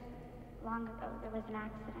priestess. Long ago, there was an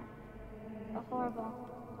accident. A horrible,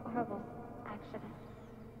 horrible accident.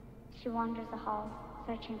 She wanders the halls,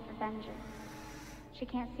 searching for vengeance. She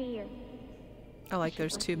can't see you. I like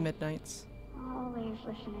there's two midnights. Always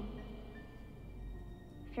listening.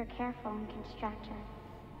 If you're careful and can distract her,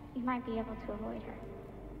 you might be able to avoid her.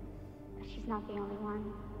 But she's not the only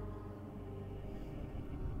one.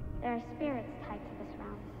 There are spirits tied to this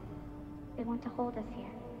realm. They want to hold us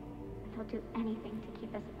here, and they'll do anything to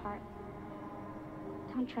keep us apart.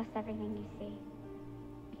 Don't trust everything you see,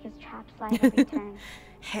 because traps lie at every turn.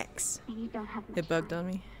 Hex. And you don't have much It bugged time. on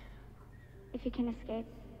me. If you can escape,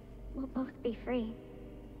 we'll both be free.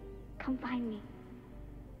 Come find me.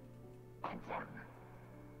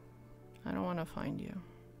 I don't want to find you.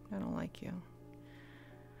 I don't like you.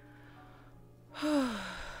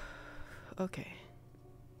 Okay.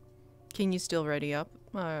 Can you still ready up?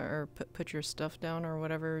 Or put your stuff down or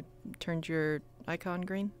whatever turned your icon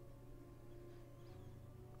green?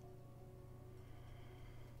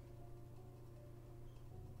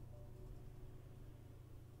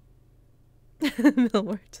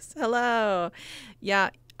 Millward just hello.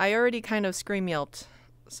 Yeah, I already kind of scream yelped.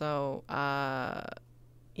 So,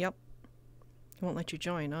 yep. It won't let you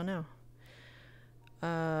join. Oh no.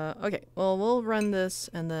 Okay. Well, we'll run this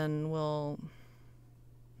and then we'll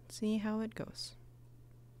see how it goes.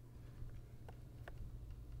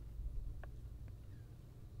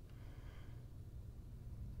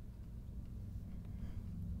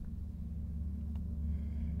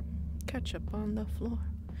 Ketchup on the floor.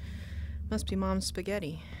 Must be Mom's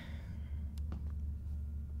spaghetti.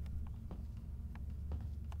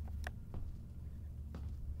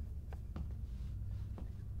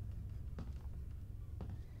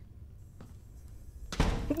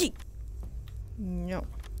 Yeet. No.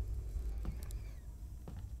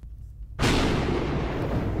 How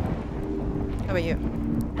about you?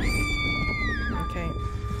 Okay.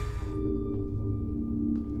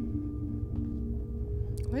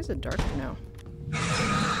 Why is it darker now?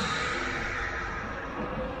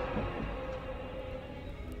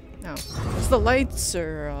 Oh, because the lights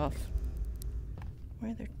are off.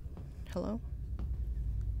 Why are there? Hello?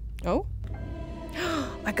 Oh?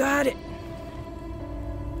 I got it!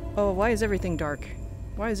 Oh, why is everything dark?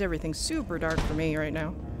 Why is everything super dark for me right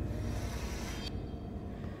now?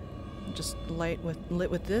 Just lit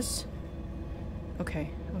with this?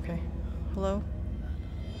 Okay, okay. Hello?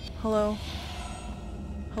 Hello?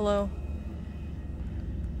 Hello?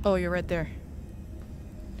 Oh, you're right there.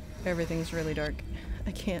 Everything's really dark.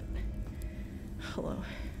 I can't. Hello.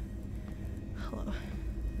 Hello.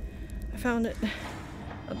 I found it.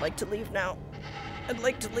 I'd like to leave now. I'd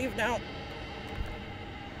like to leave now.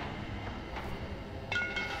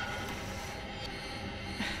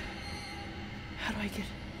 How do I get...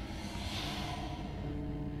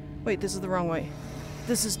 Wait, this is the wrong way.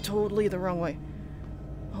 This is totally the wrong way.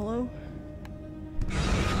 Hello?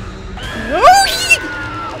 No!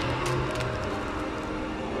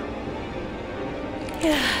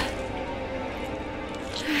 Yeah.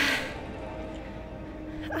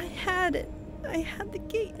 I had it. I had the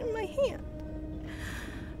gate in my hand.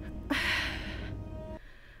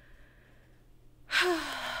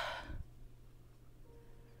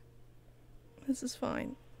 This is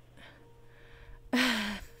fine.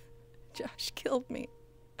 Josh killed me.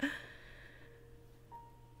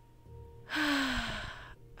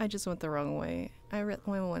 I just went the wrong way. I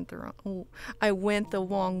went the wrong. Oh, I went the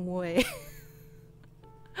wrong way.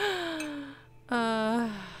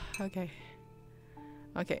 Okay.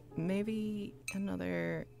 Okay, maybe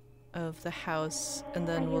another of the house, and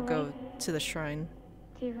then we'll go to the shrine.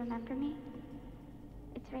 Do you remember me?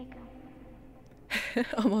 It's Reiko.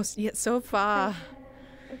 Almost yet so far.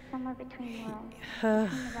 It's somewhere between worlds, between the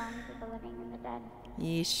realms of the living and the dead.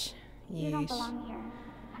 Yeesh. You don't Yeesh. belong here,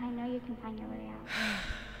 and I know you can find your way out.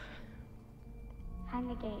 Find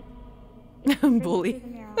the gate. It's free Bully. through the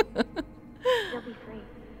mural. You'll be free.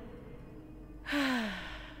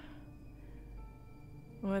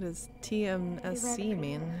 What does TMSC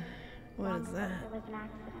mean? What is that? There was an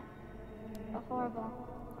accident. A horrible,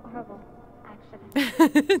 horrible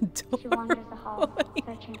accident. She wanders the halls,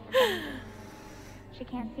 searching for vengeance. She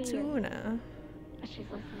can't see you, Tuna. but she's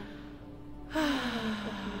listening.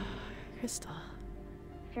 Crystal.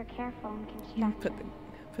 If you're careful and can You distract her,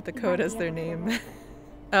 put the you code might as be their able to name. avoid it.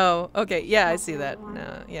 Oh, okay. Yeah, I Not see the that. only one.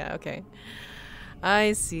 No, yeah, okay.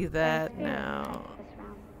 I see that There's now. spirits inside this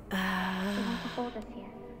realm. They want to hold us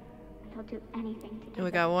here, and they'll do anything to keep We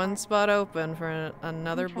us got one apart. spot open for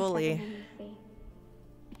another Don't trust bully. everything you see,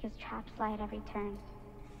 because traps lie at every turn,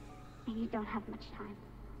 and you don't have much time.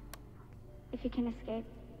 If you can escape,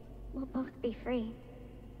 we'll both be free.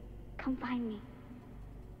 Come find me.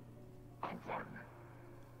 Come find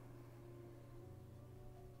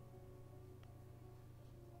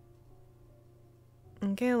me.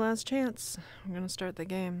 Okay, last chance. I'm gonna start the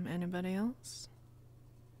game. Anybody else?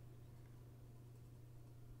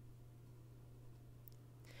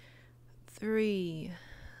 Three,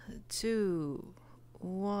 2,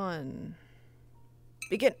 1.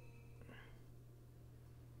 Begin.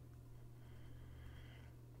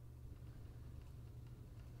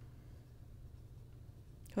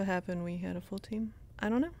 What happened? We had a full team? I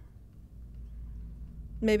don't know.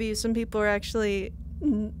 Maybe some people are actually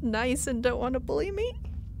nice and don't want to bully me?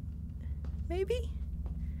 Maybe?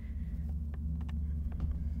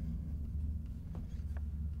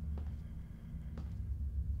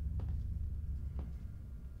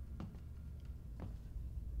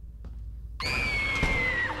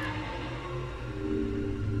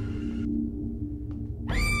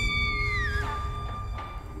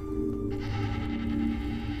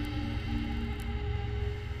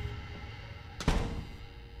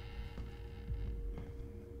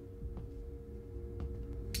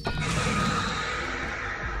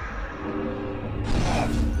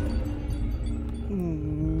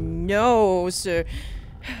 No, sir.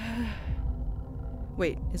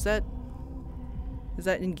 Wait, is that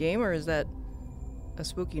in game or is that a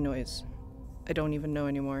spooky noise? I don't even know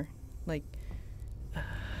anymore. Like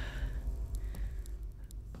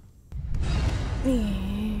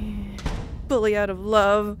bully out of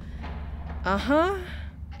love. Uh-huh.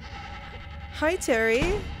 Hi,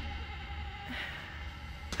 Terry.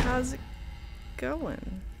 How's it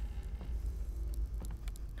going?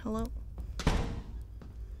 Hello?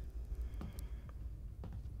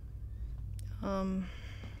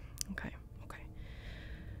 Okay.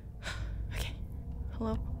 Okay.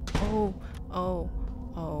 Hello?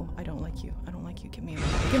 Oh, I don't like you. I don't like you. Get me away.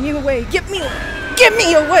 Get me away! Get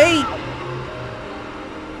me away!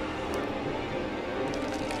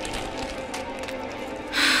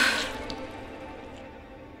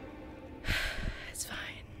 It's fine.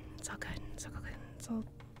 It's all good. It's all good. It's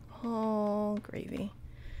all gravy.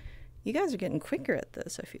 You guys are getting quicker at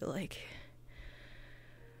this, I feel like.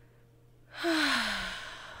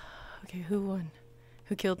 Okay, who won?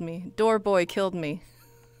 Who killed me? Door boy killed me.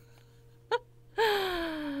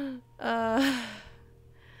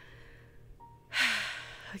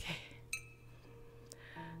 Okay.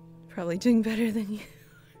 Probably doing better than you.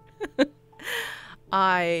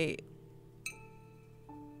 I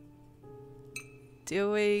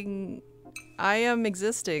am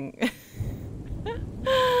existing.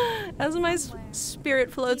 As my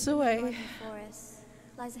spirit floats away. Forest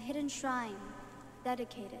lies a hidden shrine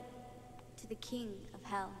dedicated to the king of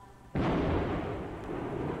hell. In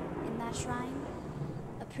that shrine,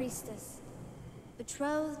 a priestess,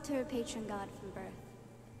 betrothed to her patron god from birth.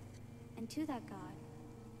 And to that god,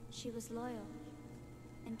 she was loyal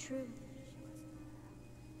and true.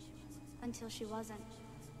 Until she wasn't.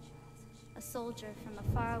 A soldier from a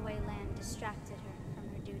faraway land distracted her from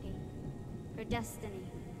her duty, her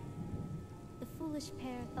destiny. The foolish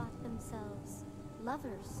pair thought themselves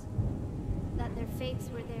lovers, that their fates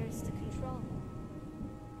were theirs to control,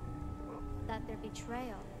 that their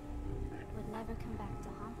betrayal would never come back to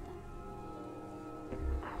haunt them.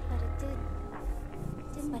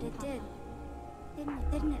 But it did.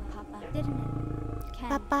 Didn't it, Papa? Didn't it? Ken.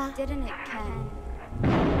 Papa. Didn't it, Ken?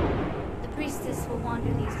 The priestess will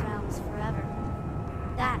wander these realms forever.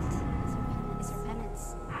 That is her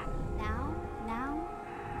penance. Now,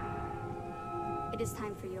 it is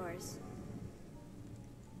time for yours.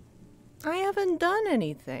 I haven't done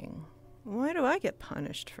anything. Why do I get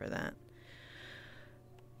punished for that?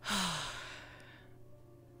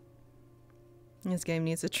 This game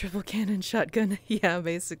needs a triple cannon shotgun. Yeah,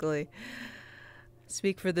 basically.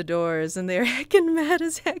 Speak for the doors, and they're heckin' mad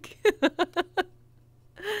as heck.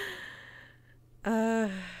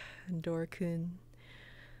 Dorkun.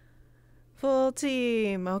 Full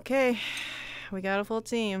team. Okay. We got a full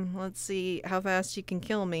team. Let's see how fast you can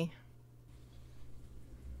kill me.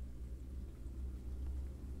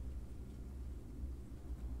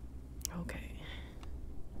 Okay.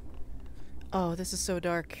 Oh, this is so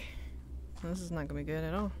dark. This is not gonna be good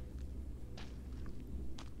at all.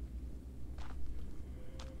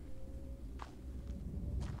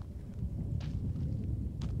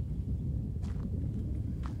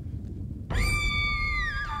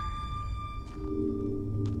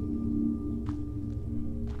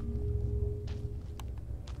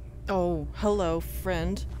 Oh, hello,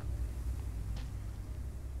 friend.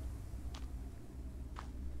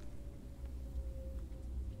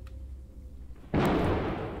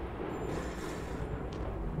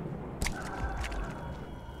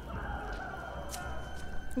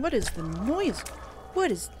 What is the noise?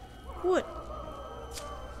 What?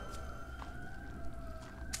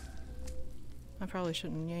 I probably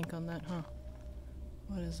shouldn't yank on that, huh?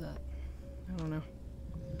 What is that? I don't know.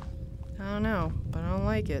 I don't know, but I don't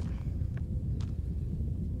like it.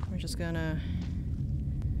 We're just gonna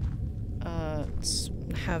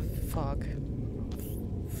have fog.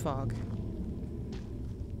 Fog.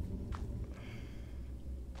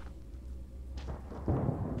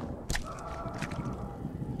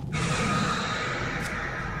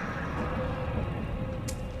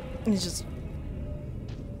 It's just...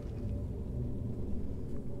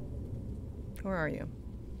 Where are you?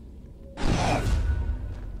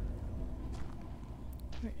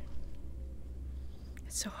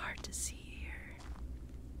 It's so hard to see here.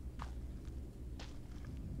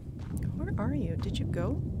 Where are you? Did you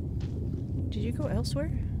go? Did you go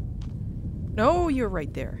elsewhere? No, you're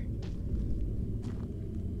right there.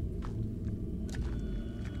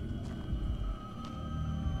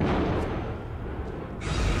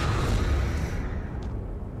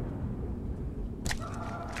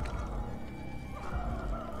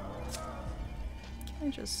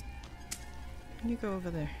 You go over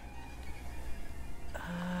there.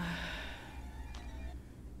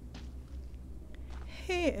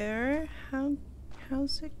 Hey, Air.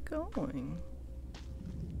 How's it going?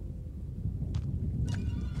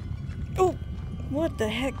 Oh, what the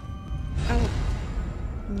heck? Oh,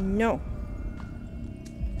 no.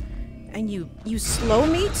 And you slow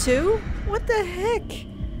me too? What the heck?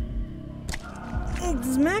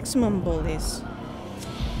 These maximum bullies.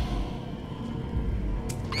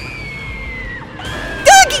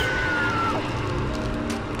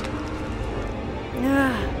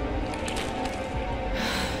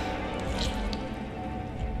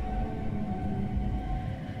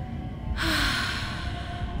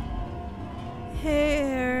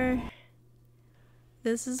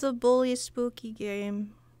 This is a bully spooky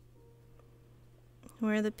game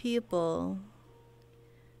where the people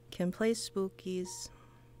can play spookies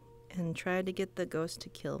and try to get the ghost to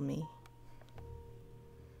kill me.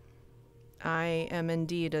 I am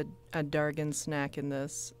indeed a Dargan snack in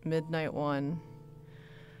this. Midnight 1.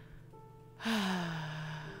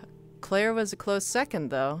 Claire was a close second,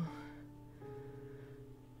 though.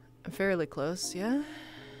 Fairly close, yeah?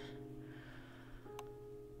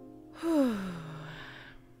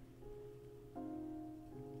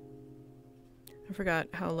 I forgot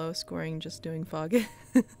how low scoring just doing fog is.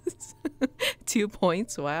 2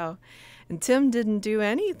 points, wow. And Tim didn't do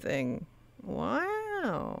anything.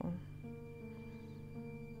 Wow.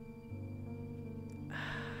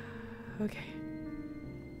 Okay.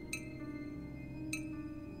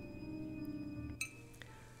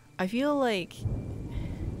 I feel like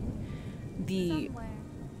the somewhere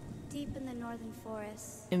deep in the northern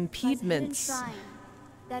forest impediments lies a hidden shrine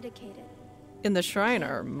dedicated in the shrine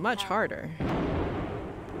are much harder. In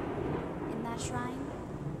that shrine,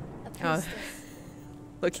 a priestess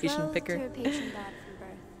Location betrothed picker. to her patron god from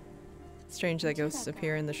birth. Strange that And to ghosts that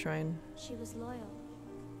appear god, in the shrine. She was loyal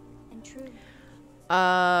and true.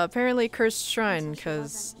 Apparently cursed shrine, Until she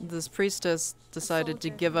because wasn't. this priestess decided to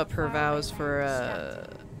soldier give from a up her faraway vows land for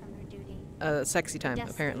distracted from her duty. sexy time,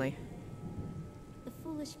 Destiny. apparently. The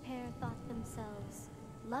foolish pair thought themselves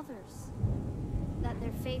lovers. That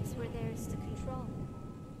their fates were theirs to control.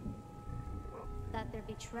 That their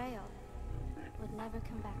betrayal would never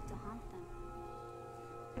come back to haunt them.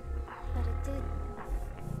 But it did.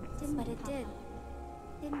 But it did.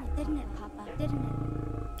 Didn't it, Papa? Didn't it?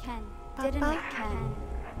 Ken. Papa? Didn't it, Ken?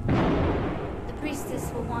 The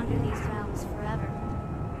priestess will wander these realms forever.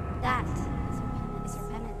 That is her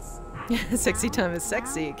penance. Sexy time is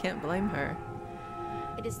sexy. Can't blame her.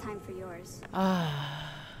 It is time for yours.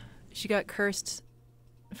 Ah, she got cursed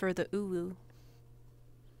for the uwu.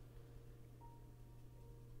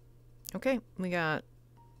 Okay, we got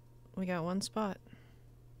one spot.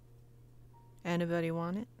 Anybody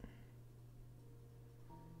want it?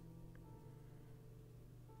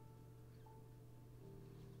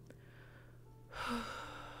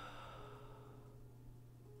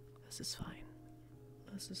 This is fine.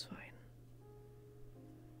 This is fine.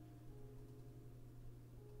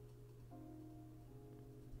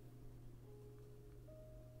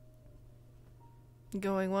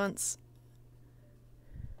 Going once.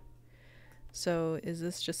 So is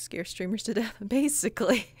this just scare streamers to death?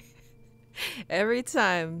 Basically. Every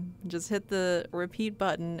time, just hit the repeat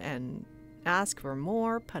button and ask for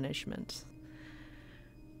more punishment.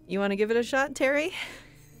 You want to give it a shot, Terry?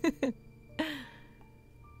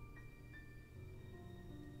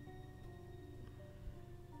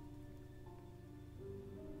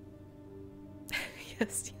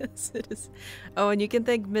 Yes, it is. Oh, and you can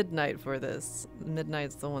thank Midnight for this.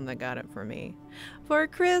 Midnight's the one that got it for me. For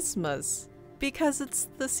Christmas. Because it's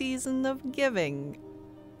the season of giving.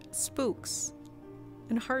 Spooks.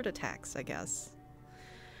 And heart attacks, I guess.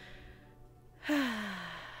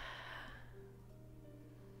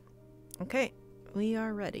 Okay, we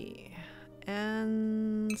are ready.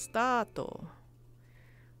 And stato.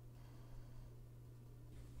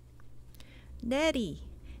 Neri,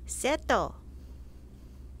 seto.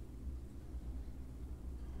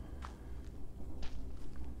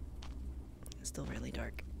 It's still really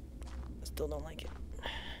dark. Still don't like it.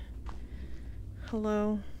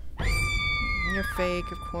 Hello. You're fake,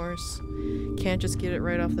 of course. Can't just get it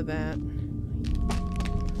right off the bat.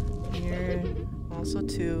 Here. Also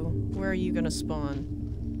two. Where are you gonna spawn?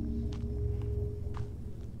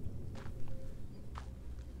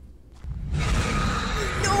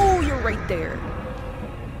 No, you're right there.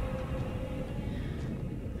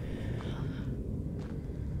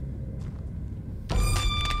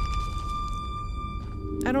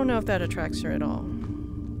 I don't know if that attracts her at all.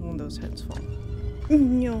 When those heads fall.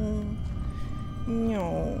 No.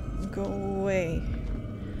 No. Go away.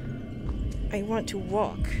 I want to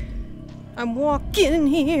walk. I'm walking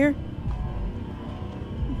here.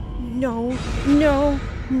 No. No.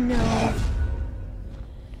 No.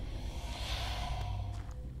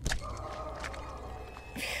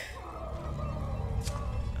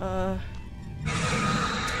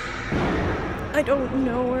 I don't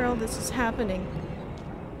know where all this is happening.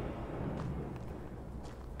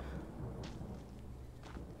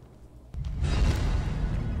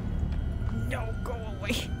 No, go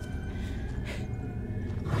away.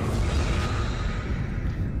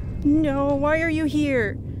 No, why are you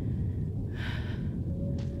here?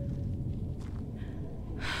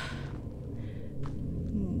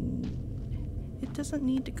 It doesn't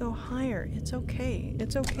need to go higher. It's okay.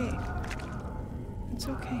 It's okay. It's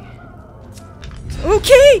okay. It's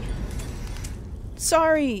okay!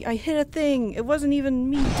 Sorry, I hit a thing. It wasn't even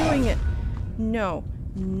me doing it. No.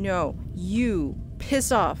 No. You.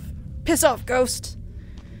 Piss off. Piss off, ghost!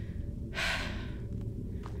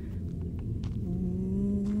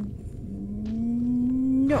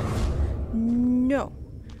 No. No.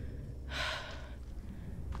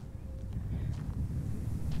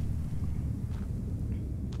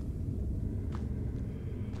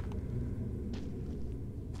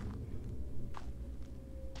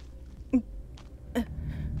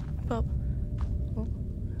 Bob. Oh.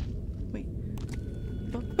 Wait.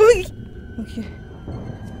 Bob. Okay.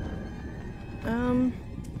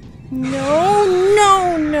 No,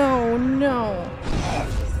 no, no, no.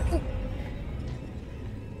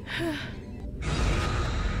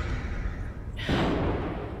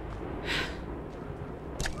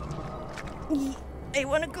 I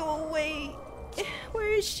want to go away.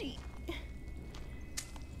 Where is she?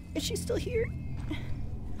 Is she still here?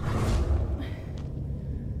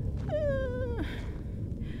 Are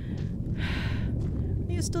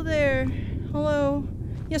you still there? Hello?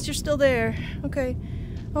 Yes, you're still there. Okay.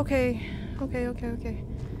 Okay. Okay, okay, okay.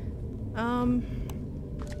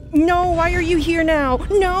 No, why are you here now?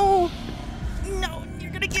 No! No,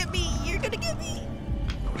 you're gonna get me! You're gonna get me!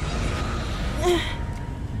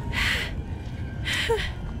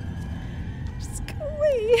 Just go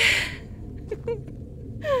away.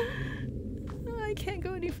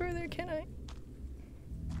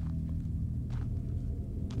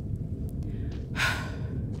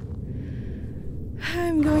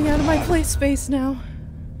 coming out of my play space now.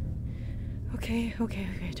 Okay,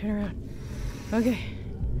 turn around. Okay.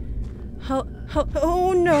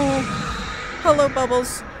 Oh no! Hello,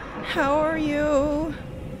 Bubbles. How are you?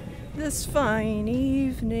 This fine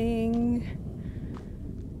evening.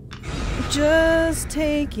 Just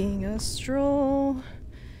taking a stroll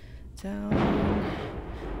down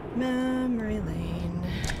memory lane.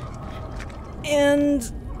 And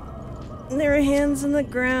there are hands in the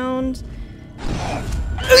ground.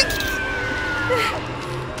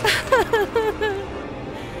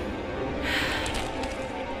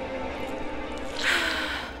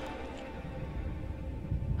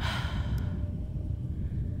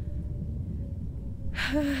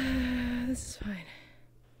 This is fine.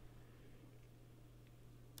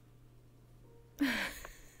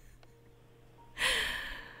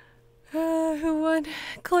 Who won?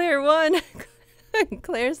 Claire won.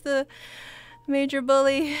 Claire's the major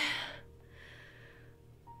bully.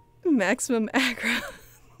 Maximum aggro.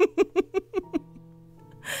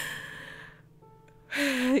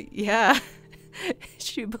 Yeah.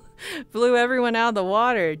 She blew everyone out of the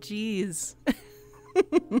water. Jeez.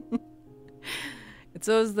 It's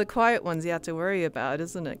those the quiet ones you have to worry about,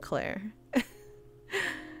 isn't it, Claire?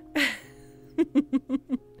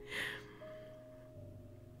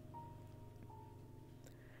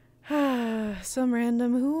 Some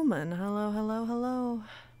random human. Hello.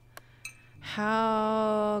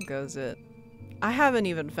 How goes it? I haven't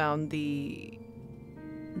even found the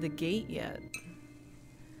gate yet.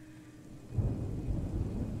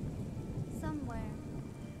 Somewhere,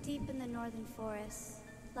 deep in the northern forest,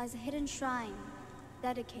 lies a hidden shrine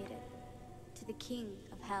dedicated to the king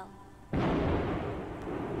of hell.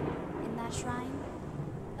 In that shrine,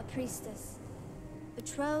 a priestess,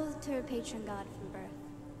 betrothed to her patron god from birth.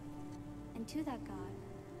 And to that god,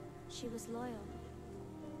 she was loyal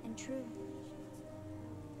and true.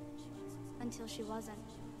 Until she wasn't.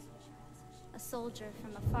 A soldier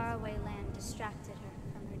from a faraway land distracted her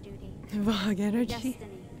from her duty. Vague energy.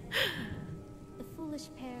 Destiny. The foolish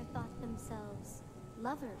pair thought themselves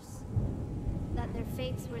lovers. That their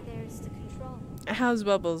fates were theirs to control. How's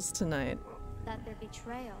Bubbles tonight? That their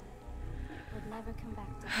betrayal would never come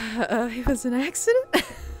back to them. It was an accident?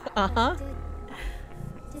 Uh-huh.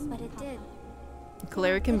 But it did.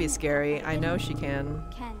 Claire can be scary. I know she can.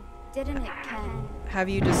 Ken, didn't it, Ken? Have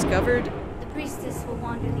you discovered? The priestess will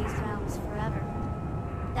wander these realms forever.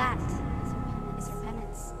 That is her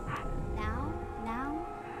penance. Now,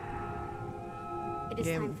 it is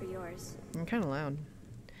time for yours. I'm kind of loud.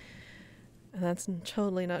 And that's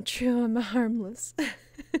totally not true. I'm harmless.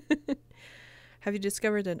 Have you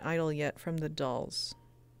discovered an idol yet from the dolls?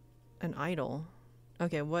 An idol?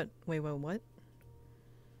 Okay, what? Wait, what?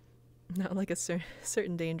 Not like a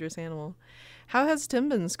certain dangerous animal. How has Tim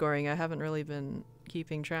been scoring? I haven't really been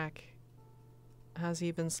keeping track. Has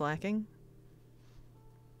he been slacking?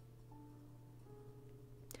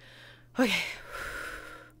 Okay.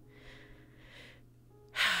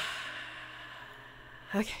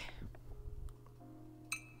 Okay.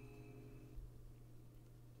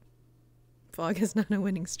 Fog is not a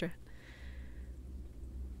winning strat.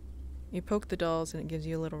 You poke the dolls and it gives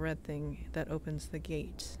you a little red thing that opens the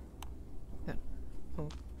gate. Oh.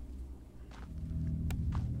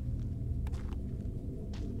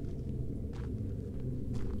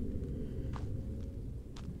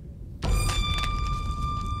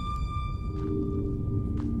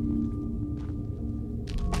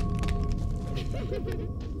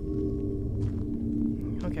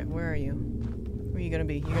 Okay, where are you? Where are you gonna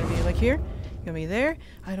be? You gonna be like here? You gonna be there?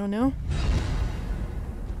 I don't know.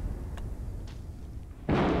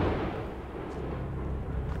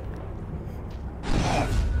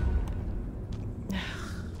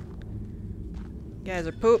 You guys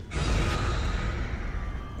are poop.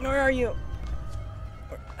 Where are you?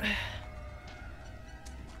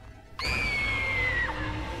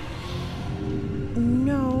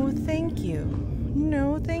 No, thank you.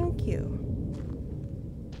 No, thank you.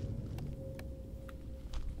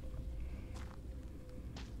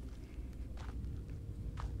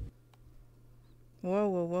 Whoa,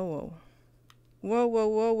 whoa, whoa, whoa. Whoa, whoa,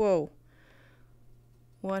 whoa, whoa.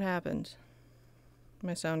 What happened?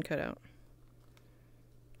 My sound cut out.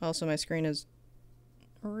 Also, my screen is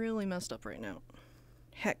really messed up right now.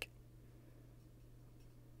 Heck.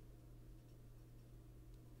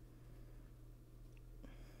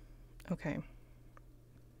 Okay.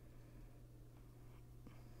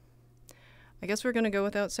 I guess we're gonna go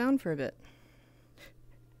without sound for a bit.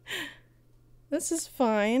 This is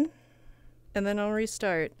fine. And then I'll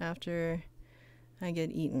restart after I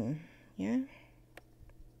get eaten. Yeah?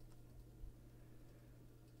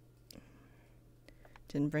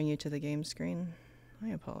 Didn't bring you to the game screen. I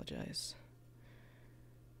apologize.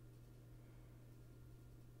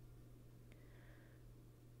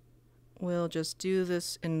 We'll just do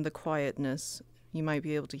this in the quietness. You might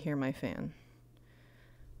be able to hear my fan.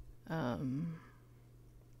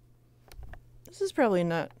 This is probably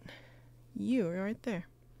not you right there.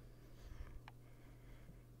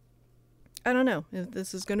 I don't know if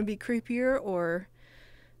this is going to be creepier or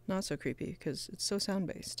not so creepy because it's so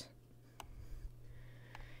sound-based.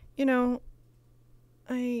 You know,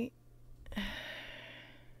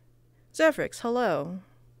 Zephrix, hello.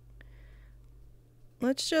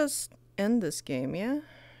 Let's just end this game, yeah?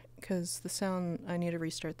 Because the sound, I need to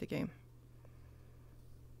restart the game.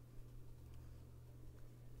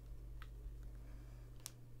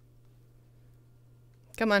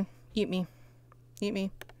 Come on, eat me. Eat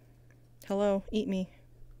me. Hello, eat me.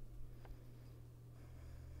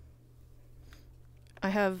 I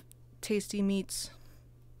have tasty meats.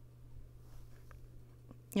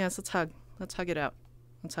 Yes, let's hug. Let's hug it out.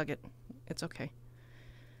 Let's hug it. It's okay.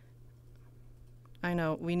 I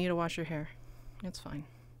know, we need to wash your hair. It's fine.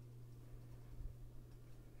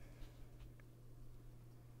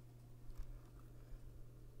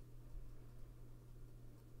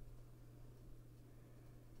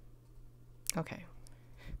 Okay.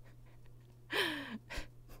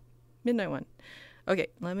 Midnight one. Okay,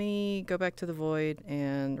 let me go back to the void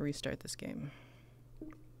and restart this game.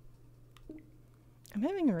 I'm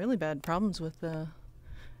having really bad problems with the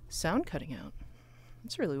sound cutting out.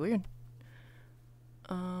 It's really weird.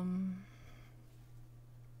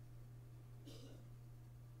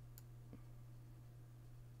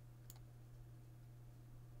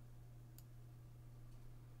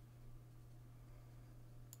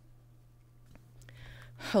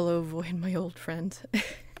 Hello, Void, my old friend.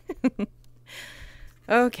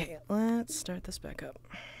 Okay, let's start this back up.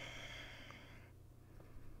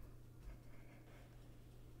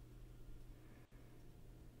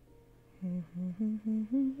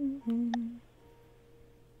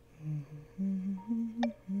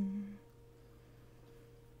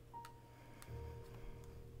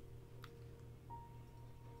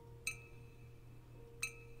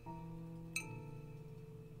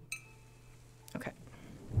 Okay.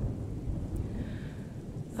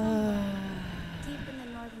 Deep in the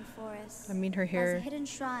northern forest, I mean, her lies a hair, hidden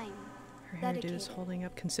shrine her hairdo is dedicated holding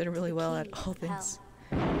up considerably to the well at king all of hell. things.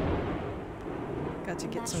 Got to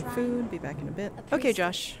get That some shrine, food, be back in a bit. a Okay, priestess,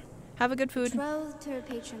 Josh. Have a good food. betrothed to her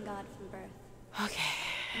patron god from birth. Okay.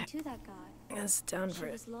 And to that god, I'm gonna sit down she for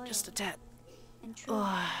it. was loyal Just a tad. and true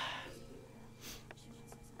Ugh.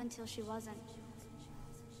 until she wasn't.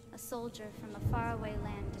 A soldier from a faraway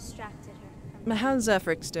land distracted her from But how's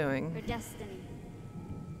Zephrix doing? her destiny.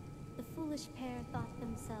 The foolish pair thought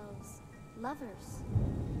themselves lovers,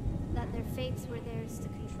 that their fates were theirs to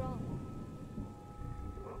control,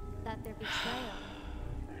 that their betrayal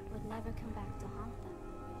would never come back to haunt them.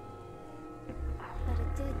 But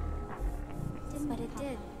it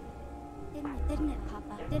did. Didn't it,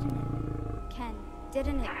 Papa? Didn't it, Ken?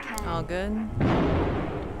 Didn't it, Ken? All good?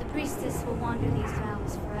 The priestess will wander these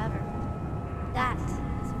realms forever. That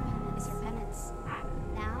is her penance.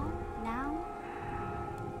 Now,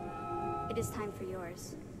 it is time for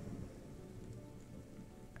yours.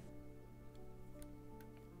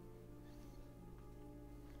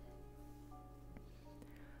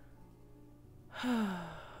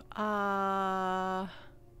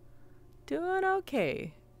 Doing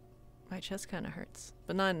okay. My chest kind of hurts,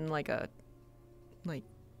 but not in like a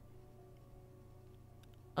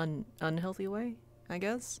unhealthy way, I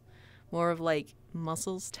guess. More of like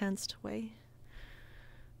muscles tensed way.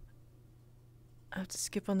 I have to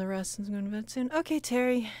skip on the rest since I'm going to bed soon. Okay,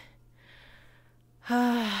 Terry.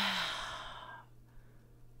 Hope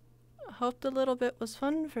the little bit was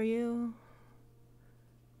fun for you.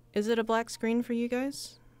 Is it a black screen for you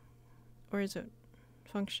guys? Or is it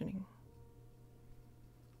functioning?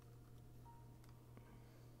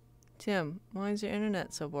 Tim, why is your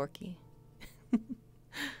internet so borky?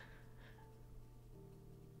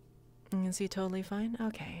 Is he totally fine?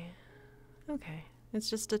 Okay. Okay. It's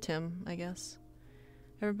just a Tim, I guess.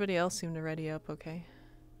 Everybody else seemed to ready up okay.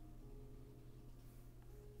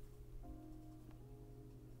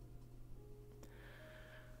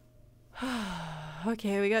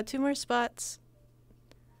 Okay, we got 2 more spots.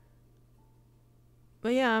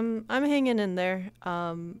 But yeah, I'm hanging in there.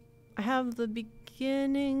 I have the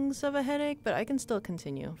beginnings of a headache, but I can still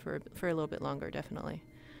continue for a little bit longer, definitely.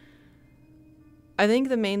 I think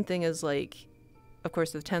the main thing is like, of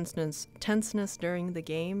course, the tenseness during the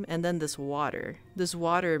game, and then this water. This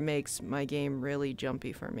water makes my game really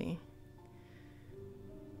jumpy for me.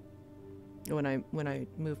 when I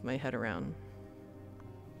move my head around.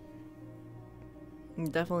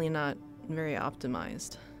 Definitely not very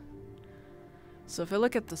optimized. So if I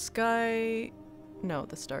look at the sky, no,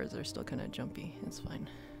 the stars are still kind of jumpy. It's fine.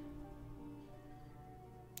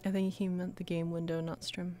 I think he meant the game window, not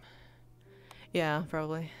stream. Yeah,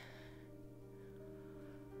 probably.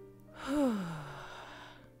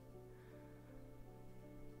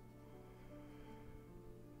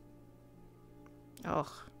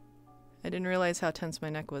 Oh, I didn't realize how tense my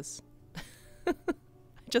neck was. I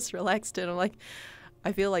just relaxed it. I'm like,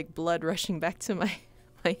 I feel like blood rushing back to my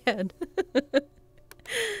head.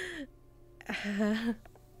 I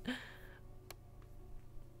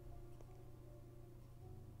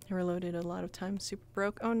reloaded a lot of times, super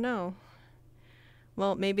broke. Oh no.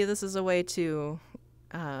 Well, maybe this is a way to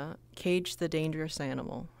cage the dangerous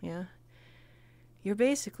animal, yeah? You're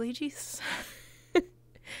basically Jesus.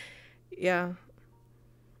 Yeah.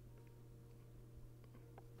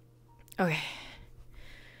 Okay.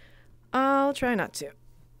 I'll try not to.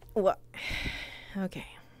 What? Okay.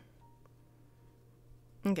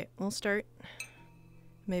 Okay, we'll start.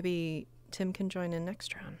 Maybe Tim can join in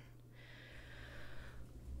next round.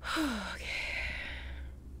 Okay.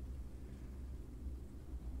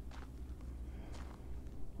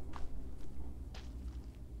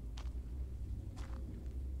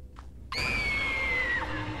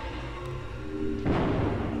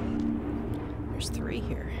 There's 3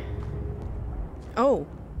 here. Oh,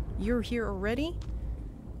 you're here already?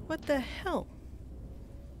 What the hell?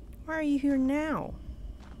 Why are you here now?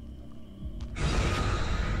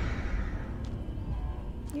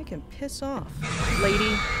 You can piss off,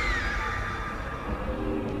 lady.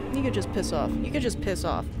 You could just piss off. You could just piss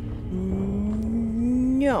off.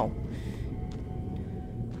 No.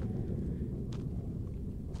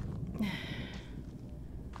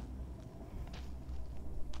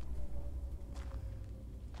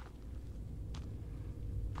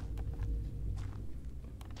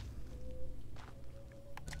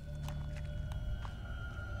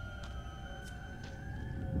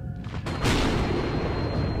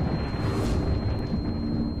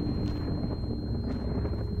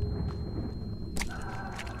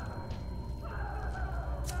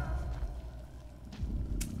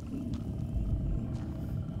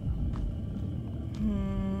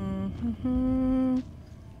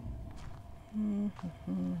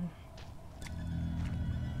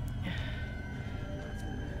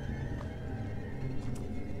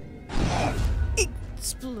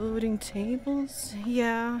 Exploding tables?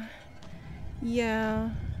 Yeah.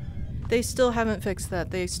 Yeah. They still haven't fixed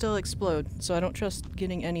that. They still explode, so I don't trust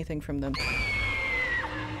getting anything from them.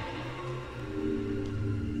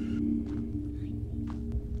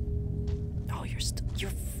 Oh, you're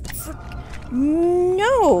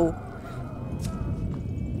no!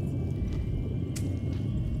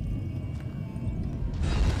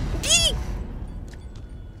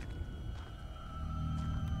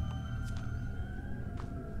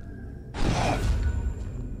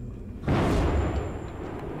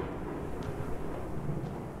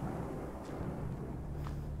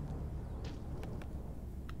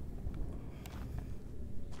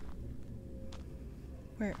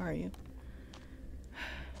 Where are you?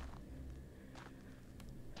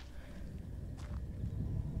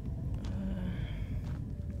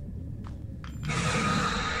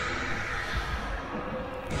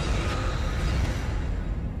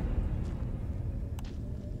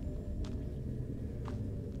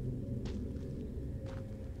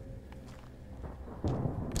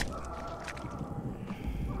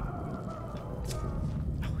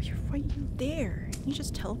 Oh, why are you there? You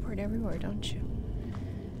just teleport everywhere, don't you?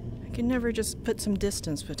 I can never just put some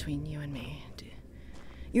distance between you and me.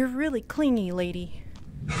 You're really clingy, lady.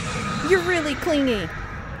 You're really clingy.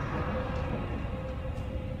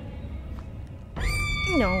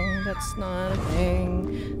 No, that's not a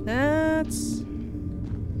thing.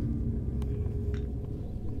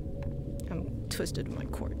 I'm twisted in my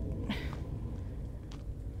cord.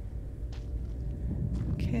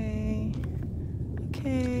 Okay.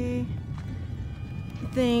 Okay.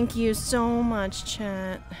 Thank you so much,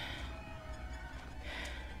 chat.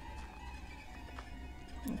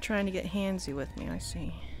 I'm trying to get handsy with me, I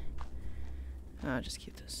see. I'll just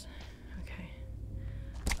keep this. Okay.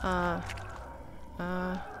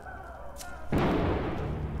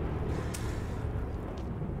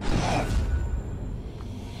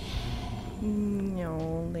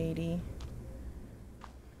 No, lady.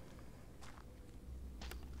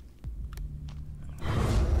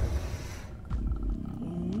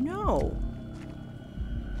 No.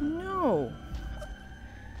 No.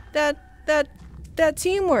 That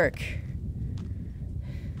teamwork.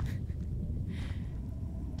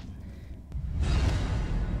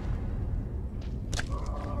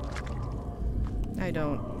 I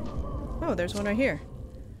don't... Oh, there's one right here.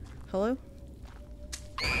 Hello?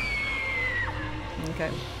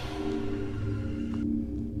 Okay.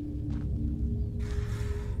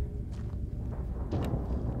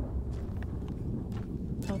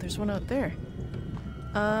 Oh, there's one out there.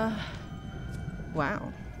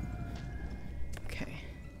 Wow. Okay.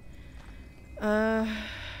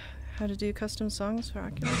 How to do custom songs for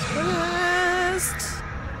Oculus Quest?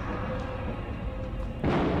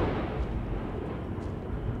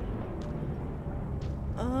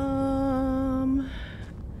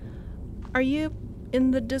 Are you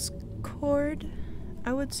in the Discord?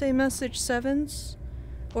 I would say message sevens.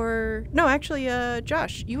 Or, no, actually,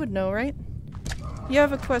 Josh, you would know, right? You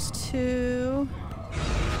have a quest too.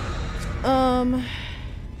 Well,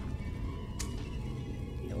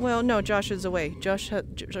 no, Josh is away. Josh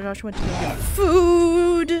went to go get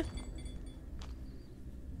food!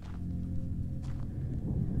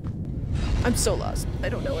 I'm so lost. I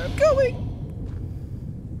don't know where I'm going.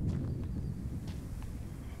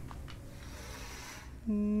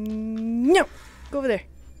 No! Go over there.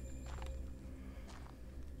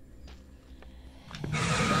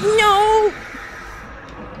 No!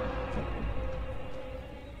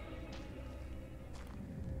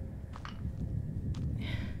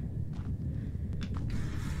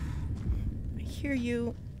 I hear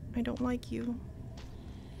you. I don't like you.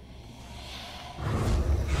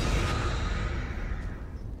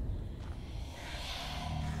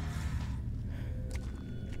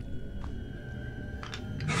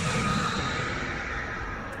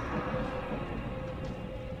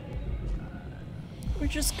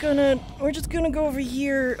 We're just gonna go over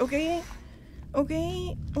here, okay?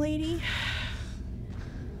 Okay, lady?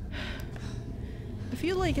 I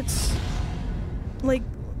feel like it's like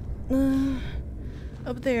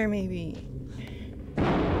up there maybe.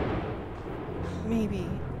 Maybe.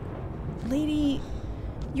 Lady,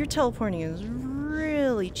 your teleporting is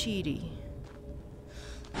really cheaty.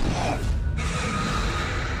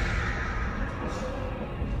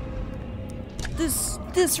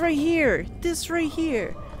 This right here. This right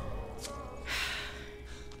here.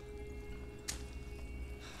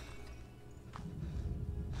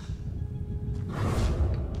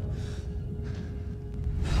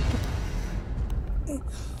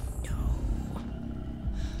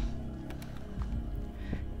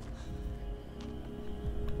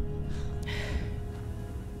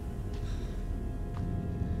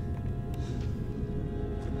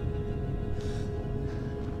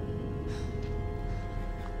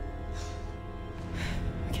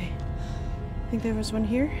 I think there was one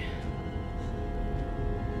here.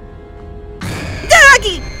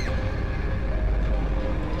 Doggy!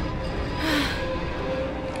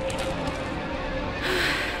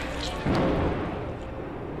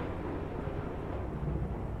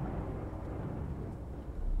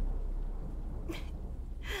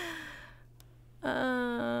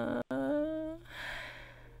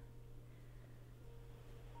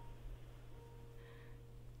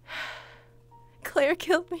 Claire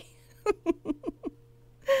killed me.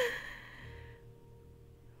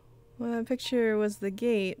 Well, that picture was the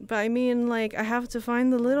gate, but I mean, like, I have to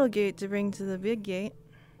find the little gate to bring to the big gate.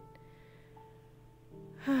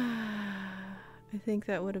 I think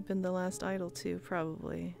that would have been the last idol too,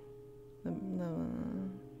 probably.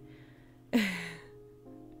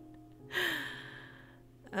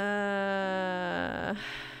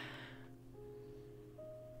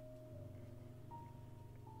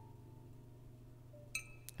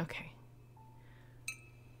 Okay.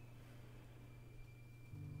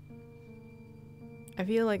 I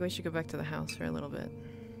feel like we should go back to the house for a little bit.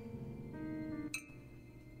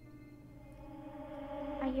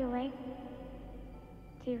 Are you awake?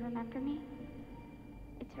 Do you remember me?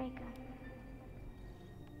 It's Reiko.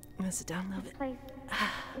 I'm gonna sit down a little This bit. place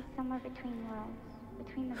is somewhere between worlds,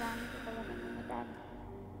 between the realms of the living and the dead.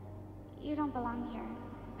 You don't belong here,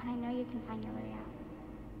 but I know you can find your way out.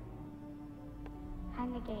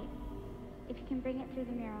 Find the gate. If you can bring it through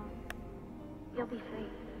the mural, you'll be free.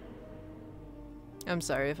 I'm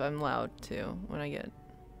sorry if I'm loud too when I get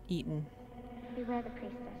eaten. Beware the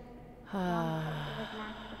priestess. Long ago, there was an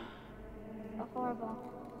accident. A horrible,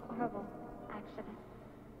 horrible accident.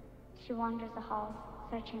 She wanders the halls,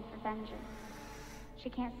 searching for vengeance.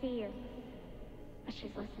 She can't see you, but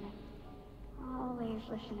she's listening. Always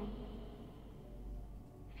listening.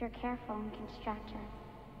 If you're careful and can distract her,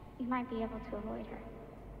 you might be able to avoid her.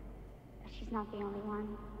 But she's not the only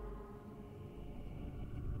one.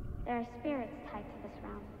 There are spirits tied to this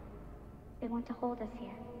realm. They want to hold us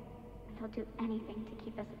here, and they'll do anything to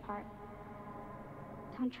keep us apart.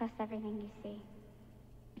 Don't trust everything you see,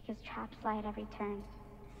 because traps lie at every turn.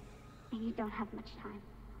 And you don't have much time.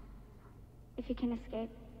 If you can escape,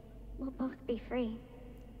 we'll both be free.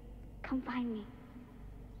 Come find me.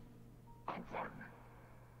 Come find me.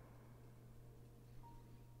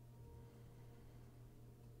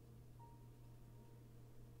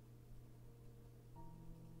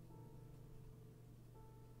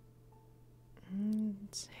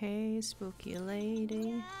 Hey, spooky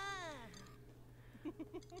lady.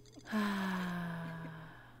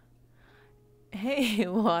 Hey,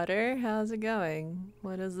 Water, how's it going?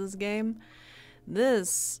 What is this game?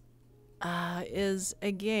 This is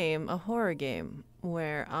a game, a horror game,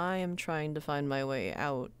 where I am trying to find my way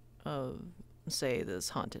out of, say, this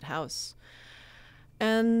haunted house.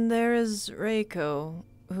 And there is Reiko,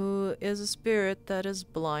 who is a spirit that is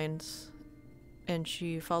blind, and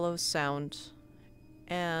she follows sound.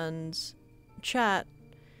 And chat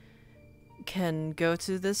can go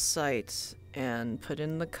to this site and put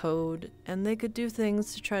in the code, and they could do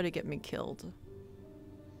things to try to get me killed.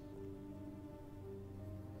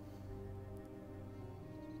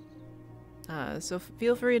 So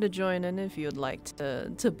feel free to join in if you'd like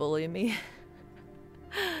to bully me.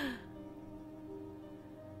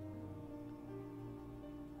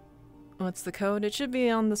 What's the code? It should be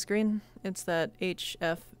on the screen. It's that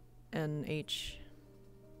HFNH.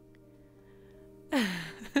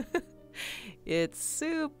 It's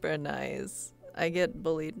super nice. I get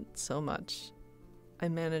bullied so much. I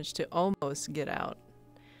managed to almost get out.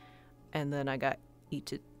 And then I got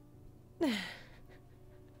eaten.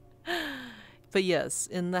 But yes,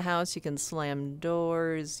 in the house you can slam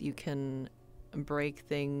doors, you can break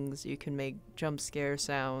things, you can make jump scare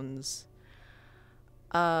sounds.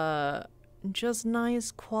 Just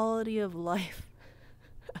nice quality of life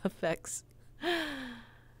effects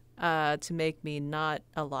to make me not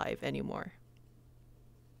alive anymore.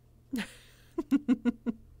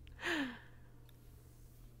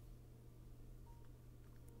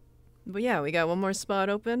 But yeah, we got one more spot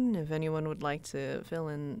open if anyone would like to fill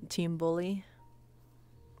in Team Bully.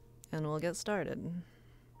 And we'll get started.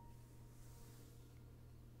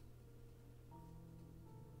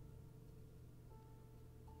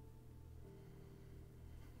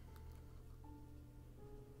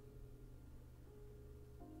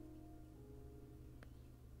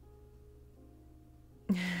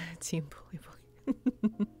 Team Bully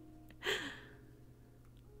Bully.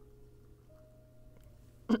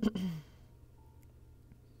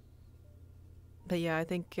 But yeah, I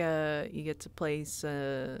think you get to place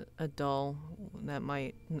a doll that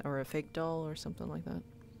might, or a fake doll or something like that,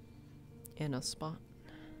 in a spot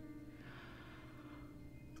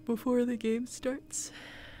before the game starts.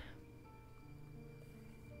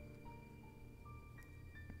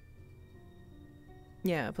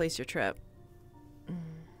 Yeah, place your trap.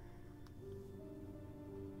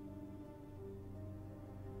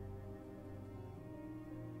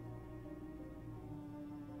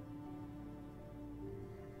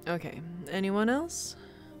 Okay, anyone else?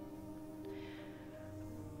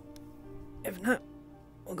 If not,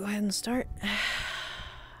 we'll go ahead and start.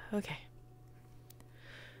 Okay.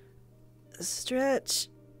 Stretch.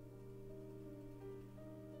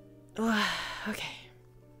 Okay.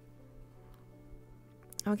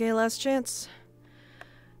 Okay, last chance.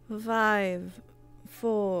 5,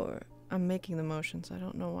 4. I'm making the motions. I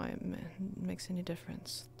don't know why it makes any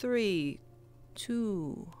difference. 3,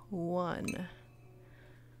 2, 1.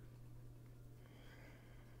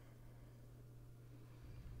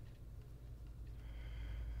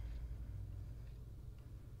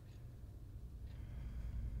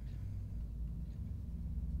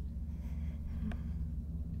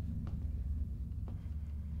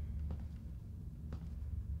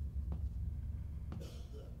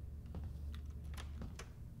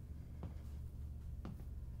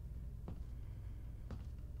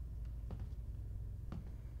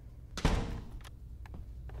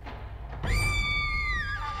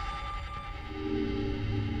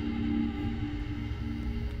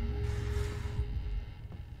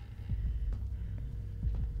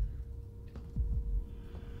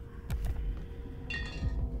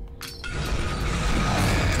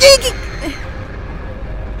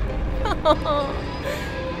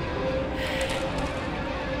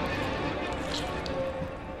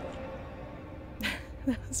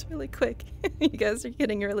 That was really quick. You guys are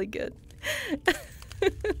getting really good.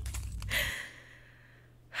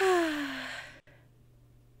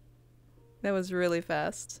 That was really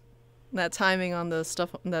fast. That timing on the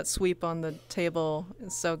stuff, that sweep on the table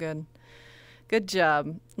is so good. Good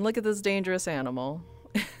job. Look at this dangerous animal.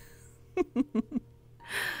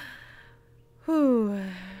 Whew.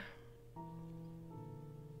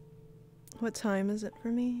 What time is it for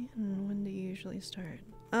me? And when do you usually start?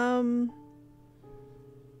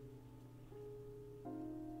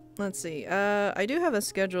 Let's see. I do have a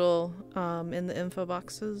schedule in the info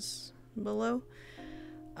boxes below.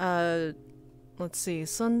 Let's see.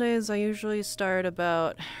 Sundays I usually start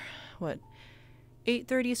about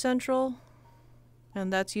 8:30 Central,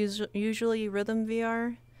 and that's usually Rhythm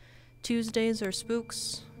VR. Tuesdays are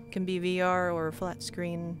Spooks, can be VR or flat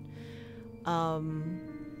screen.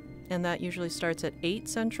 And that usually starts at 8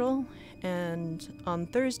 Central, and on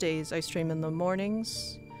Thursdays I stream in the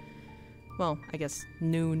mornings. Well, I guess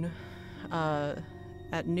noon,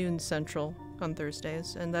 at noon Central on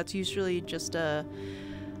Thursdays, and that's usually just a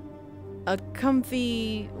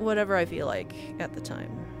comfy whatever I feel like at the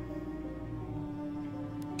time.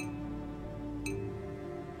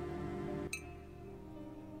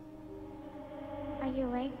 Are you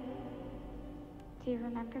awake? Do you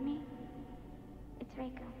remember me? It's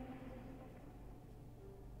Reiko.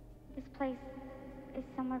 This place is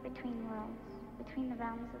somewhere between worlds, between the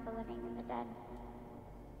realms of the living and the dead.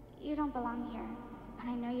 You don't belong here, but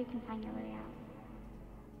I know you can find your way out.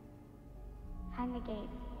 Find the gate.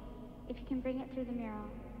 If you can bring it through the mural,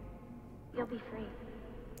 you'll be free.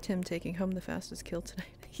 Tim taking home the fastest kill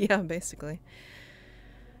tonight. Yeah, basically.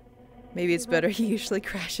 Maybe it's better he usually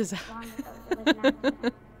crashes out. Long ago, there was an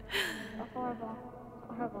accident. A horrible,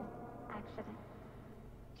 horrible accident.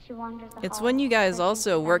 She wanders the It's hall, when you guys searching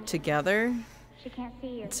also for work vengeance. together She can't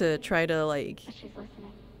see you, to try to, like, but she's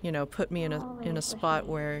listening. you know, put me in a Always spot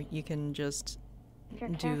listening. where you can just If you're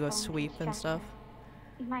do careful a and sweep and distract stuff.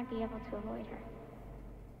 her, you might be able to avoid her.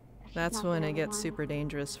 But she's That's not the when it only gets one. super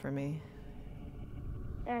dangerous for me.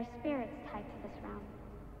 There are spirits tied to this realm.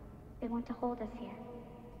 They want to hold us here,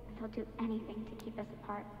 and they'll do anything to keep us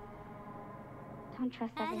apart. Don't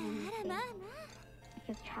trust everyone you see,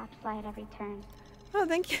 because traps lie at every turn, Oh,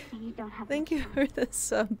 thank you. and you don't have Thank much you time. for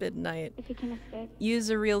this midnight. If you can escape, Use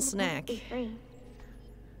a real you'll both snack. be free.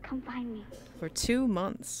 Come find me. For 2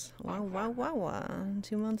 months. Wow, wow, wow, wow.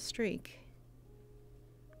 2-month streak.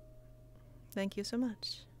 Thank you so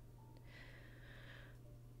much.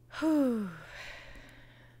 Whew.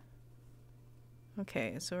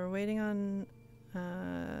 Okay, so we're waiting on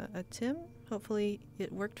a Tim. Hopefully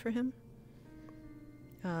it worked for him.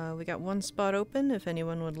 We got one spot open if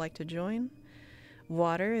anyone would like to join.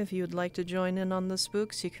 Water, if you would like to join in on the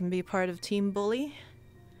spooks, you can be part of Team Bully.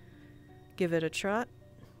 Give it a trot.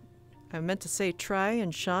 I meant to say try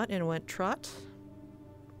and shot and went trot.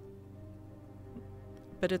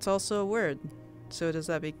 But it's also a word. So does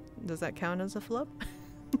that count as a flub?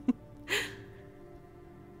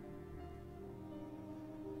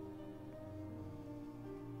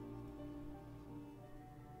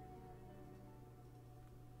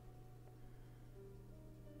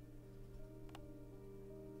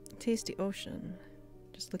 Tasty ocean.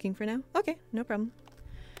 Just looking for now? Okay, no problem.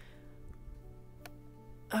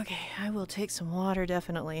 Okay, I will take some water,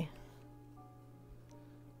 definitely.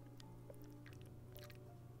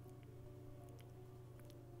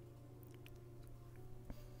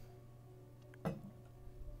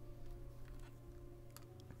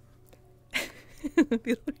 Feel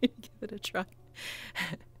free to give it a try.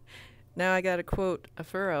 Now I gotta quote a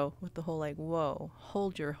furrow with the whole like, whoa,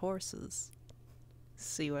 hold your horses.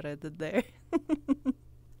 See what I did there?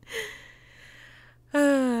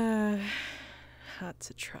 Hot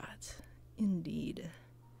to trot. Indeed.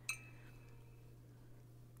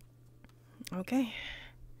 Okay.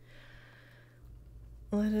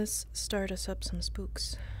 Let us start us up some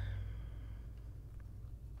spooks.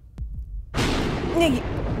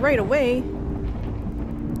 Right away.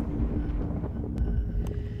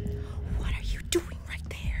 What are you doing right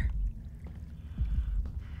there?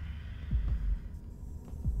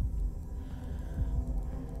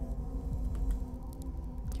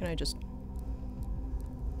 Can I just...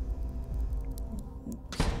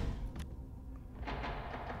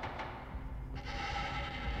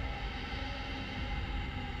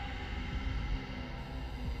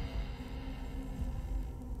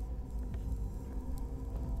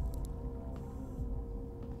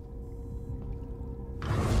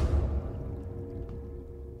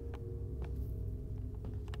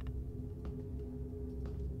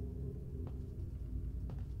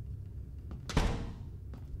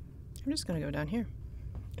 I'm just gonna go down here.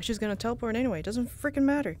 She's gonna teleport anyway. It doesn't freaking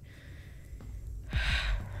matter.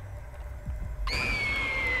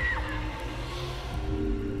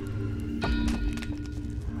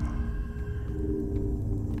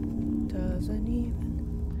 Doesn't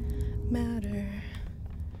even matter.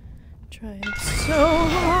 Trying so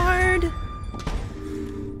hard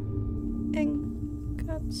and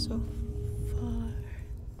got so far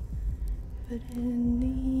But in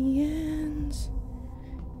the end,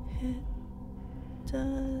 it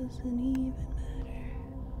doesn't even matter.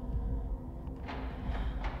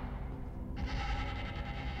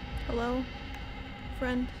 Hello,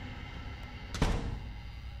 friend?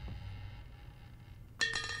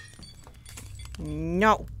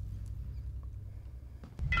 No!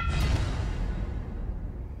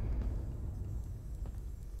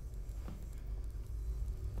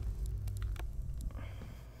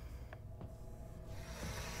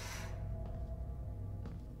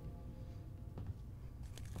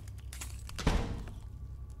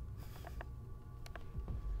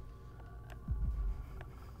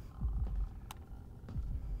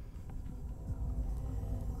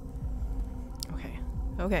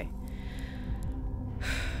 Okay.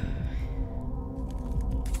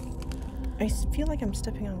 I feel like I'm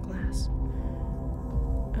stepping on glass.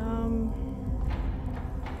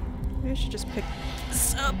 Maybe I should just pick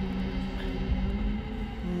this up.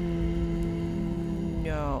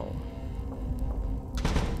 No.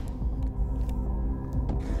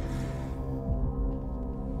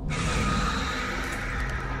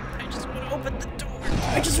 I just want to open the door.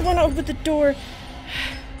 I just want to open the door.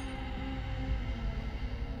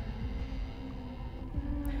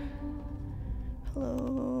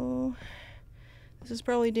 Hello. This is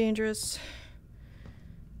probably dangerous.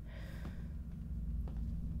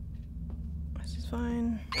 This is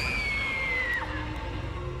fine.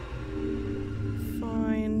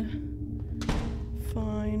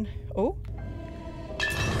 Fine. Oh?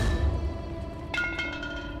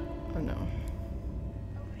 Oh no.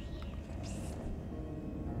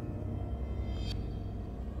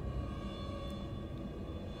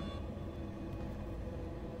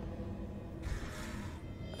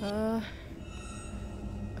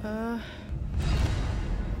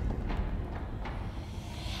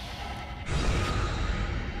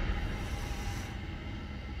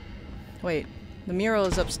 Wait, the mural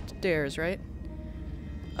is upstairs, right?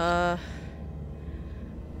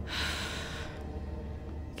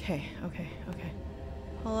 Okay.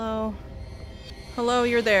 Hello,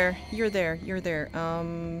 you're there.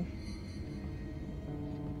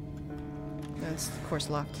 That's, of course,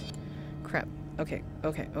 locked. Crap. Okay.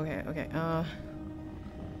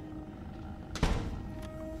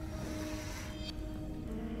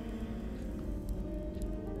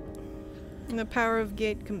 The power of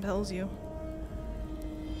gate compels you.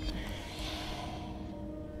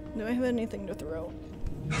 Do I have anything to throw?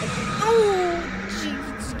 Oh!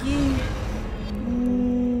 Jeez.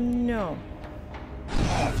 No.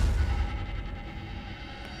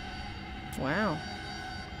 Wow.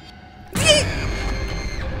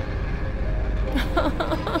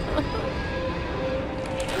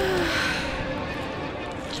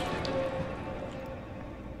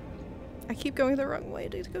 I keep going the wrong way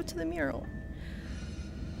to go to the mural.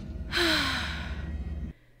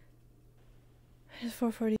 It's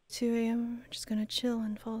 4:42 a.m. We're just gonna chill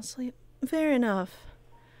and fall asleep. Fair enough.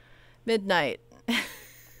 Midnight.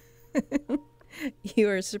 You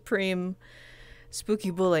are supreme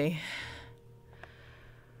spooky bully.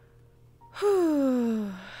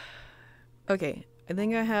 Okay, I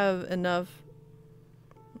think I have enough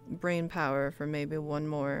brain power for maybe one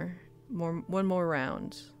more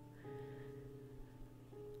round.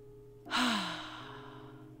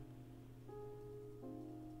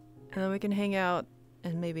 And then we can hang out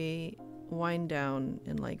and maybe wind down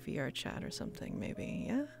in like VR chat or something, maybe,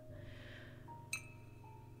 yeah?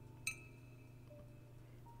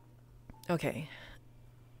 Okay.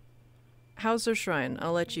 House or shrine?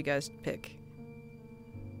 I'll let you guys pick.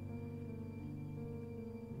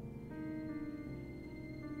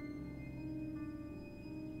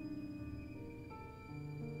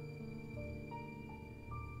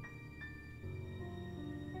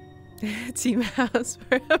 Team house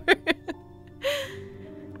forever.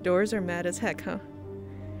 Doors are mad as heck, huh?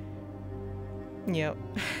 Yep.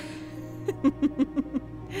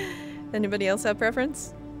 Anybody else have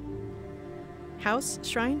preference? House?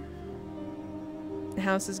 Shrine? The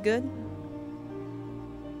house is good?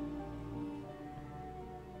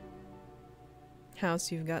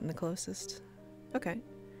 House you've gotten the closest. Okay.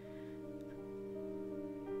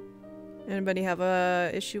 Anybody have a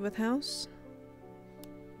issue with house?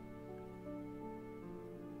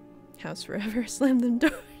 House forever. Slam them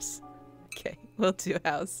doors. Okay, we'll do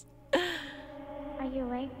house. Are you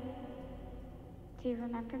awake? Do you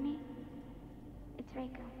remember me? It's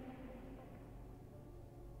Reiko.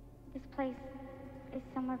 This place is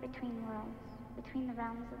somewhere between worlds, between the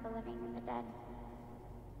realms of the living and the dead.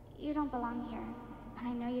 You don't belong here, but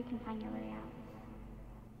I know you can find your way out.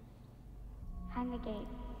 Find the gate.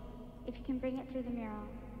 If you can bring it through the mural,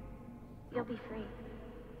 You'll be free.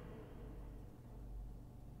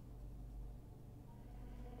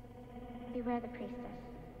 Beware the priestess.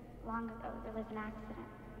 Long ago, there was an accident.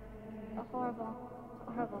 A horrible,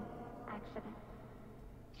 horrible accident.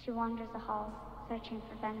 She wanders the halls, searching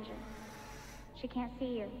for vengeance. She can't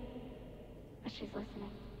see you, but she's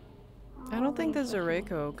listening. I don't think Always there's a listening.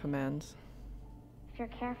 Reiko command. If you're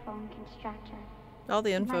careful and can distract her, All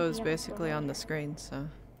the you might info be is able to basically on avoid the her. screen, so.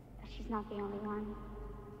 But she's not the only one.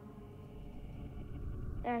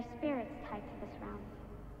 There are spirits tied to this realm.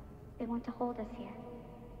 They want to hold us here,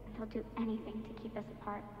 and they'll do anything to keep us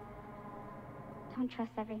apart. Don't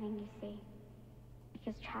trust everything you see,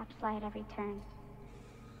 because traps lie at every turn,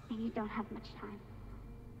 and you don't have much time.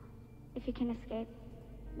 If you can escape,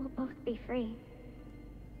 we'll both be free.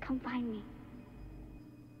 Come find me.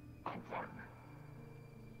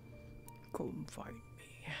 Come find me.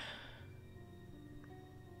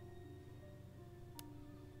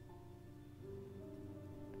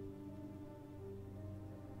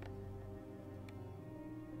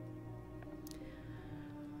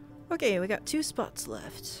 Okay, we got 2 spots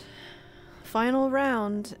left. Final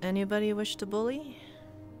round. Anybody wish to bully?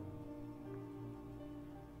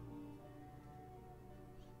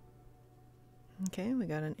 Okay, we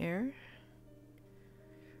got an error.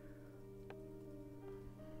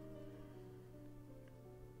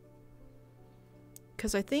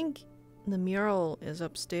 Because I think the mural is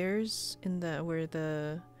upstairs in the where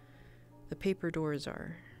the paper doors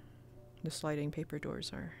are. The sliding paper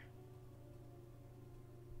doors are.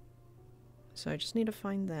 So I just need to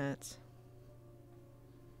find that.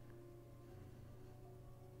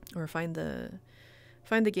 Or find the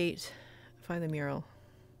gate, find the mural.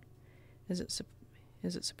 Is it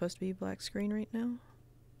supposed to be black screen right now?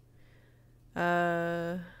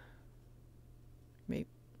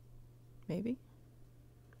 Maybe.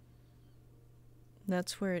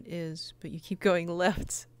 That's where it is, but you keep going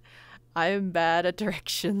left. I am bad at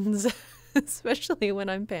directions, especially when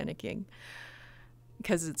I'm panicking.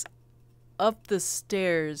 Because it's up the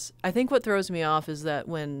stairs. I think what throws me off is that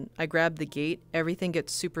when I grab the gate, everything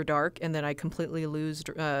gets super dark, and then I completely lose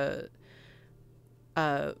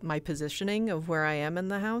my positioning of where I am in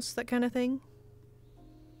the house, that kind of thing.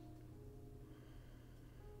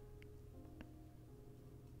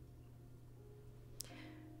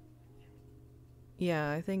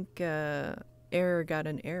 Yeah, I think error got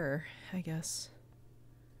an error, I guess.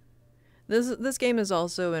 This game is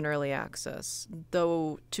also in early access,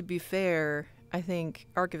 though to be fair, I think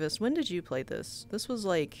Archivist, when did you play this? This was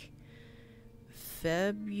like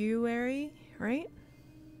February, right?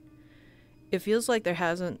 It feels like there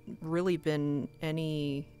hasn't really been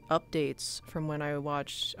any updates from when I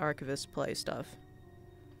watched Archivist play stuff.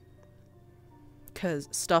 Because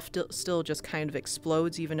stuff still just kind of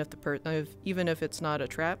explodes, even if it's not a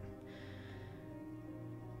trap.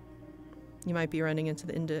 You might be running into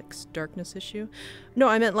the index darkness issue. No,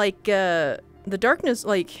 I meant like the darkness.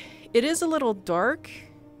 Like it is a little dark,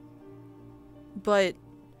 but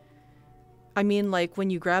I mean like when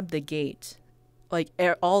you grab the gate, like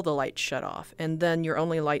all the lights shut off, and then your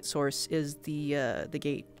only light source is the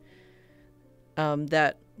gate.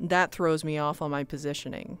 That throws me off on my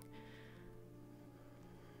positioning.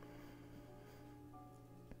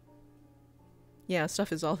 Yeah,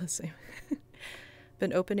 stuff is all the same.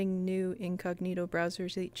 Been opening new incognito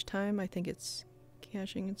browsers each time. I think it's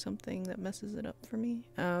caching in something that messes it up for me.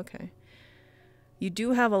 Oh, okay. You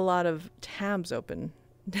do have a lot of tabs open,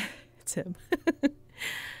 Tim.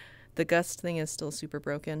 The gust thing is still super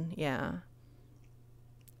broken. Yeah.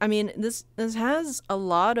 I mean, this has a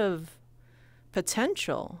lot of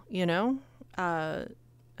potential, you know,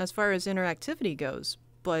 as far as interactivity goes,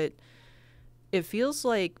 but it feels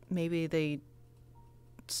like maybe they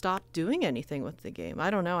stopped doing anything with the game. I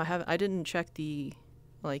don't know. I didn't check the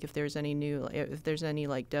like if there's any new if there's any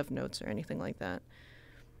like dev notes or anything like that.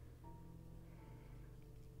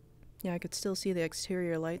 Yeah, I could still see the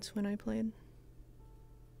exterior lights when I played.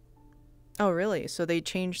 Oh, really? So they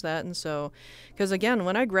changed that, and so because again,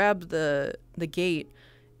 when I grabbed the gate,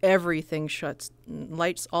 everything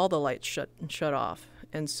all the lights shut off,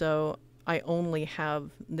 and so I only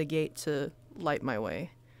have the gate to light my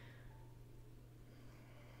way.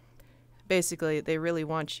 Basically, they really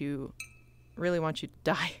want you to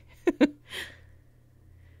die.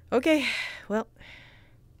 Okay, well,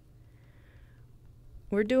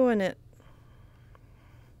 we're doing it.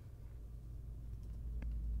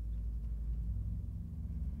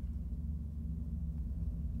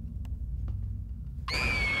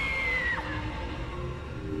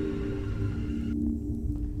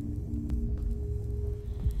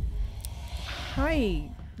 Hi,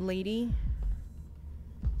 lady.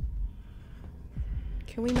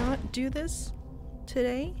 Can we not do this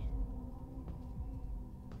today?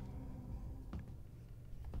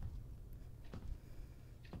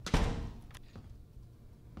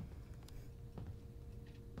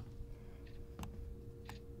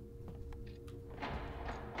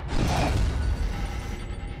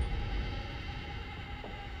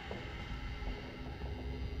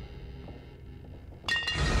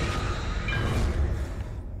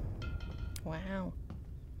 Wow.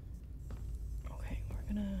 Okay,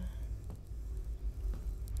 we're gonna...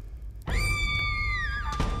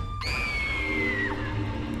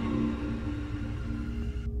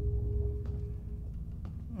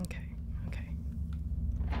 Okay, okay.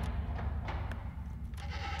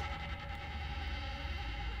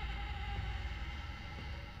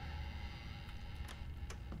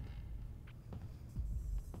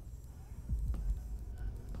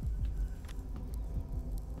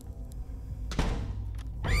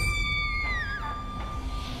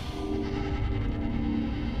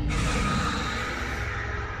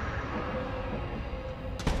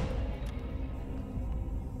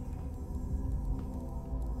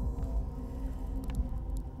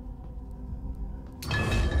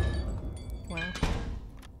 Wow.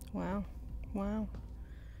 Wow. Wow.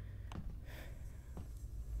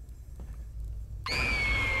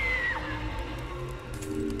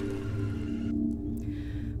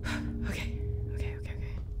 Okay. Okay, okay,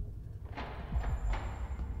 okay.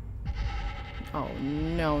 Oh,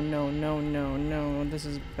 no, no, no, no, no. This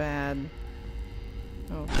is bad.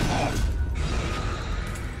 Oh.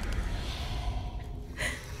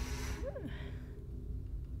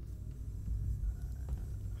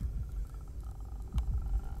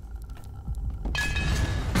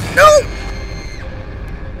 No!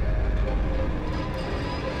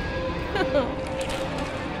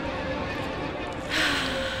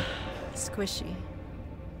 Squishy.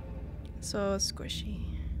 So squishy.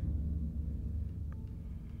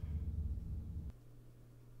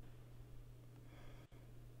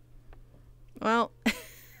 Well,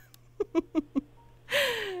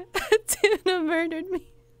 Tuna murdered me.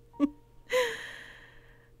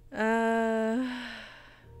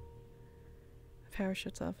 Power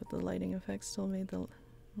shuts off, but the lighting effect still made the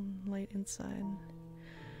light inside.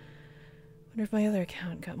 Wonder if my other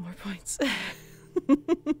account got more points.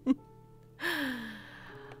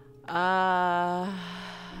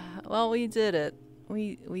 Well, we did it.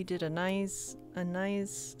 We did a nice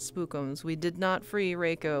spookums. We did not free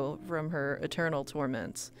Reiko from her eternal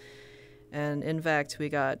torments. And in fact, we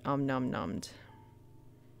got nom-nommed.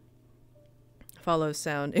 Follow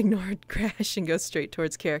sound, ignored crash, and go straight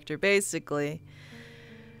towards character. Basically,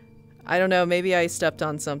 I don't know, maybe I stepped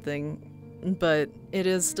on something, but it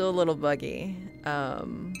is still a little buggy. Ah,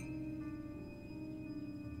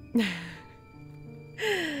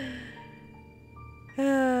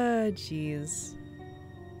 jeez.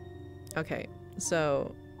 Okay,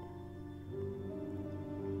 so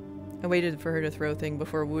I waited for her to throw thing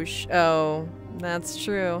before whoosh. Oh, that's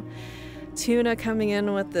true. Tuna coming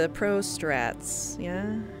in with the pro strats,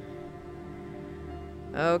 yeah?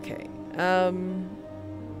 Okay.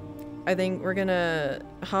 I think we're gonna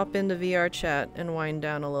hop into VR chat and wind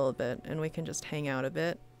down a little bit, and we can just hang out a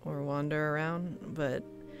bit or wander around, but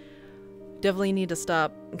definitely need to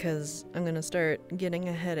stop because I'm gonna start getting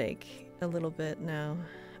a headache a little bit now.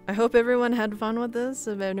 I hope everyone had fun with this.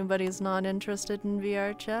 If anybody's not interested in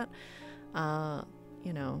VR chat,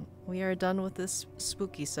 you know, we are done with this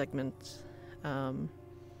spooky segment. Doesn't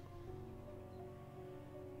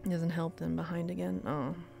help them behind again.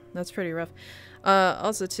 Oh, that's pretty rough.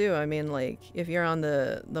 Also too, I mean, like, if you're on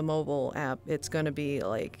the mobile app, it's gonna be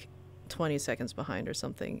like 20 seconds behind or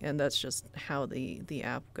something, and that's just how the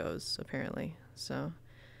app goes, apparently. So,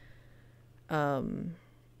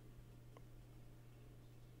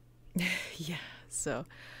 yeah, so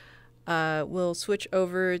we'll switch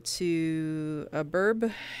over to a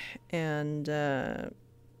burb, and I'll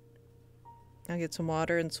get some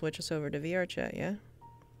water and switch us over to VR chat, yeah?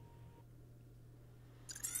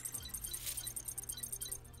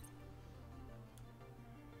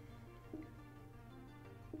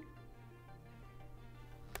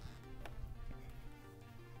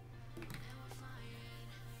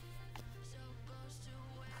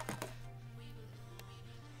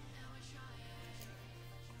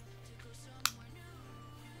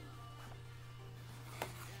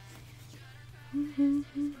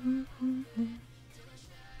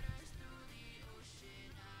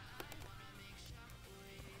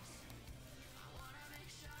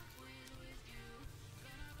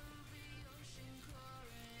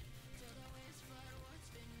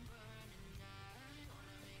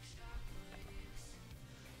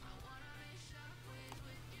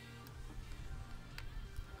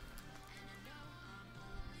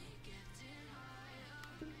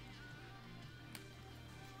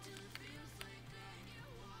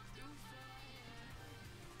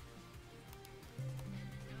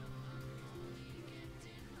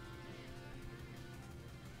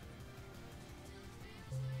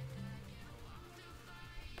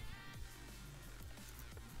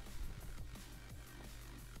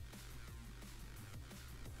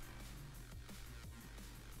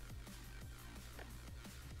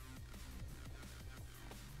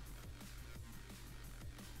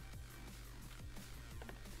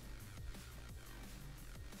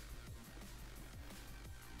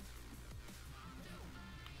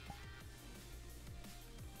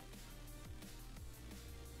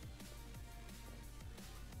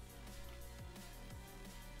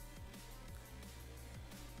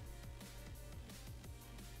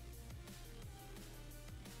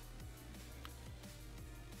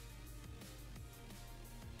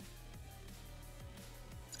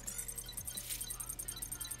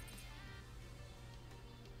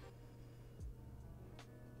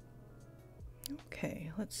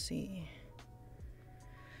 let's see.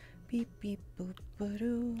 Beep beep boop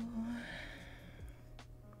ba-doo.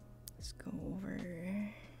 Let's go over,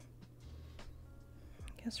 I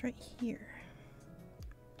guess right here.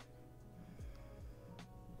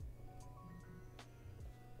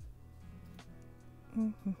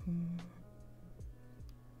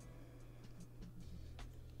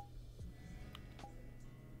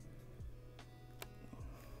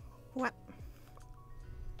 What?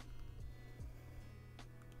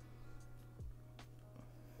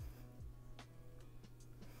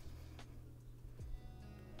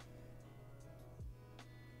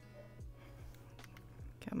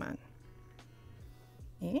 Come on.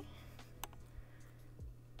 Eh?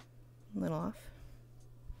 A little off.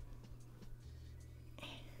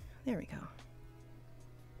 There we go.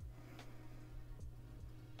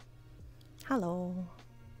 Hello.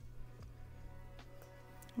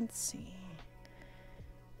 Let's see.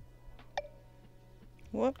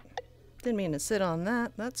 Whoop. Didn't mean to sit on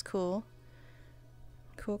that. That's cool.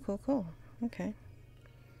 Cool, cool, cool. Okay.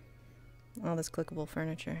 All this clickable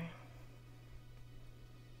furniture.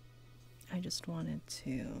 I just wanted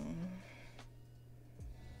to...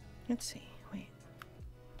 Let's see. Wait.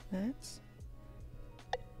 That's...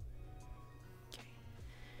 Okay.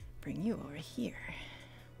 Bring you over here.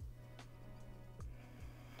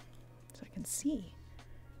 So I can see.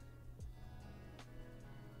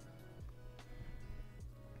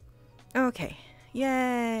 Okay.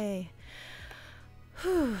 Yay!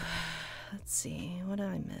 Whew. Let's see. What did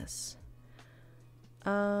I miss?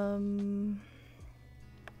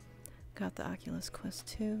 Got the Oculus Quest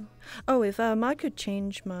 2. Oh, if I could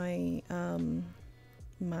change my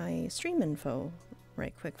my stream info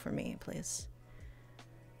right quick for me, please.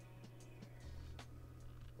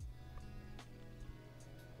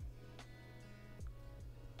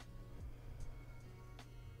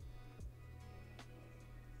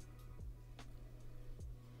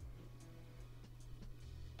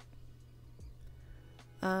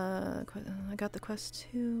 I got the Quest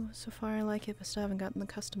 2 so far. I like it, but still haven't gotten the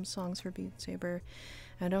custom songs for Beat Saber.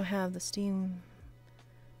 I don't have the Steam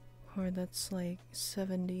cord. That's like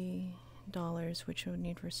 $70, which I would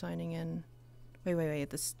need for signing in. Wait.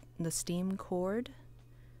 The Steam cord?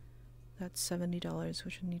 That's $70,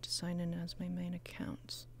 which I need to sign in as my main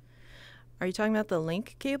account. Are you talking about the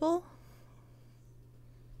link cable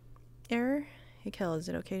error? Hey Kel, is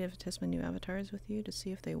it okay to test my new avatars with you to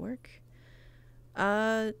see if they work?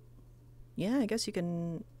 Yeah, I guess you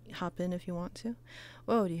can hop in if you want to.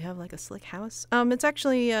 Whoa, do you have like a slick house? It's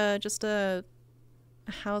actually just a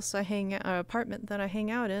house apartment that I hang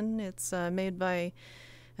out in. It's made by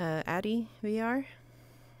Addy VR.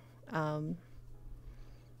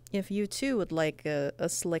 If you too would like a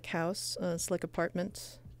slick house, a slick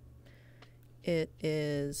apartment, that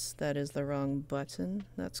is the wrong button.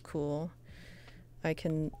 That's cool. I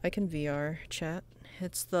can VR chat.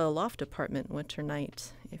 It's the Loft Apartment Winter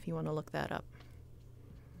Night, if you want to look that up.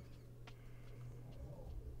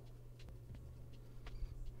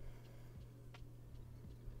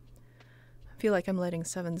 I feel like I'm letting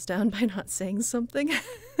Sevens down by not saying something.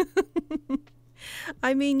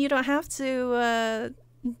 I mean, you don't have to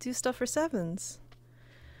do stuff for Sevens.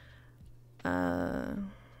 Thank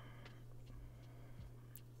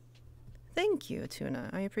you, Tuna.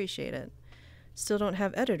 I appreciate it. Still don't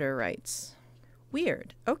have editor rights.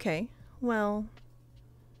 Weird. Okay. Well.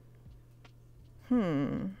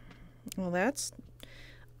 Well, that's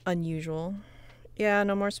unusual. Yeah,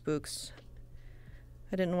 no more spooks.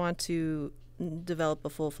 I didn't want to develop a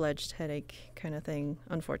full-fledged headache kind of thing,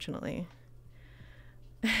 unfortunately.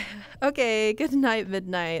 Okay, good night,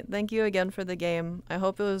 Midnight. Thank you again for the game. I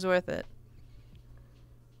hope it was worth it.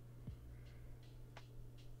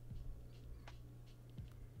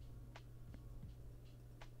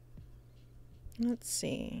 Let's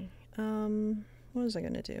see. What was I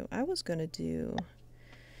gonna do? I was gonna do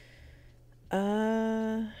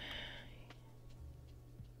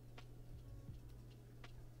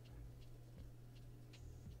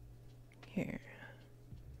here.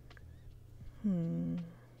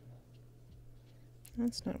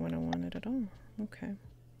 That's not what I wanted at all. Okay.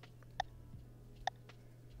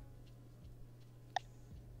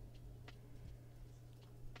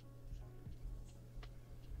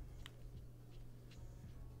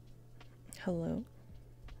 Hello.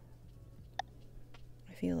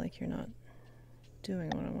 I feel like you're not doing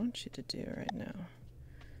what I want you to do right now.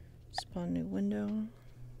 Spawn new window.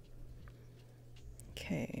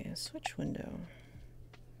 Okay, switch window.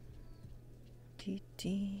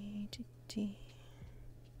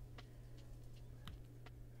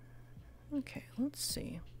 Okay, let's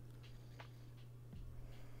see.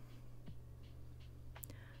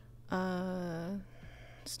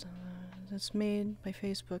 It's made by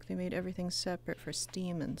Facebook. They made everything separate for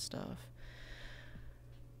Steam and stuff.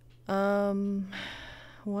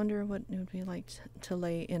 Wonder what it would be like to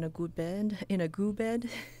lay in a good bed. In a goo bed.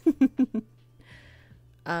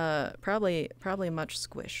 Probably much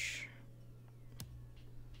squish.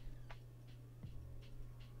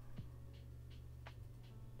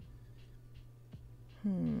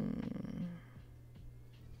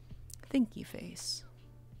 Thinky face.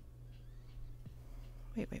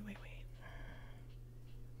 Wait.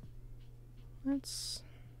 Let's...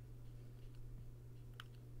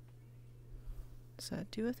 Does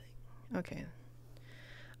that do a thing? Okay.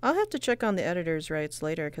 I'll have to check on the editor's rights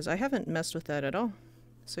later, because I haven't messed with that at all.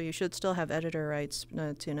 So you should still have editor rights,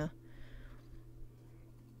 Tuna.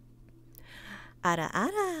 Ara.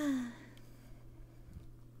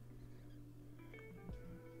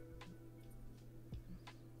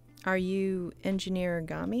 Are you Engineer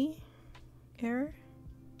Gami? Error?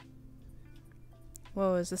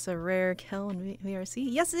 Whoa, is this a rare kill in VRC?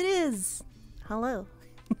 Yes, it is! Hello.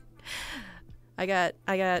 I got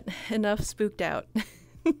enough spooked out.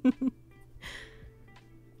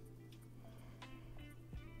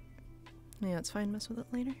 Yeah, it's fine. Mess with it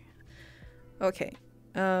later. Okay.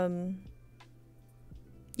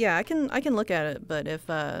 Yeah, I can look at it, but if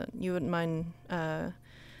you wouldn't mind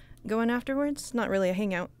going afterwards, not really a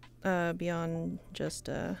hangout beyond just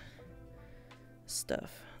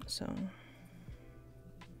stuff. So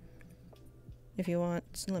if you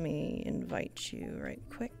want, let me invite you right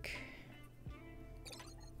quick.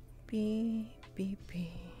 B.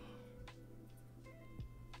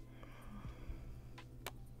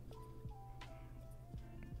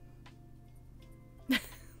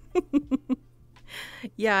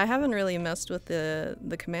 Yeah, I haven't really messed with the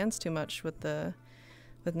commands too much with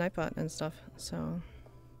Nightbot and stuff, so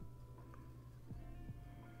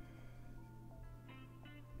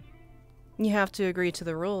you have to agree to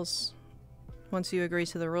the rules. Once you agree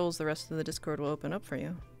to the rules, the rest of the Discord will open up for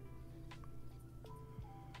you.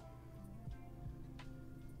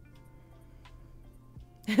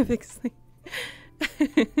 Fixing.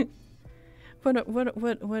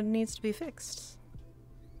 What needs to be fixed?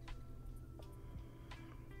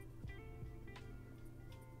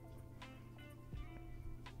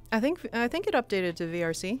 I think it updated to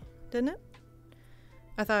VRC, didn't it?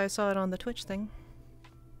 I thought I saw it on the Twitch thing.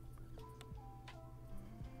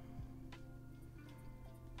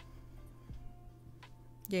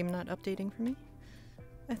 Game not updating for me?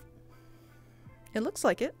 It looks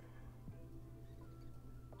like it.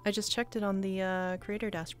 I just checked it on the creator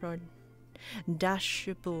dashboard. But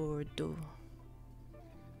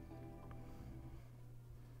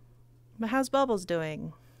how's Bubbles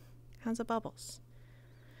doing? How's the Bubbles?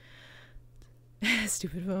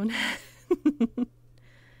 Stupid phone.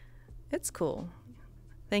 It's cool.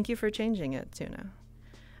 Thank you for changing it, Tuna.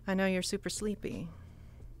 I know you're super sleepy.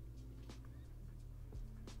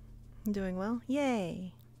 Doing well?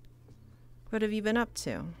 Yay! What have you been up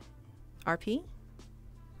to? RP?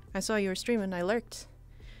 I saw you were streaming. I lurked.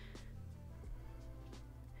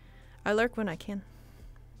 I lurk when I can.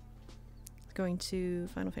 Going to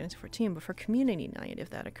Final Fantasy XIV before community night if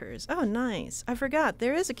that occurs. Oh, nice. I forgot.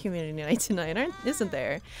 There is a community night tonight, isn't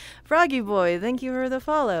there? Froggy Boy, thank you for the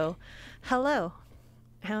follow. Hello.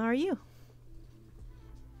 How are you?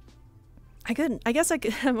 I guess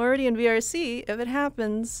I'm already in VRC. If it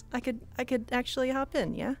happens, I could actually hop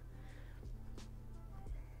in, yeah?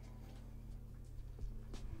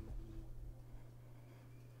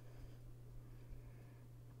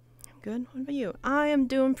 Good. What about you? I am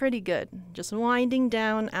doing pretty good. Just winding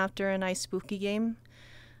down after a nice spooky game.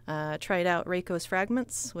 Tried out Reiko's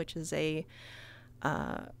Fragments, which is a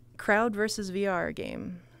crowd versus VR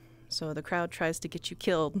game. So the crowd tries to get you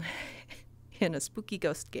killed in a spooky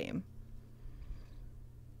ghost game.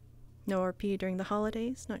 No RP during the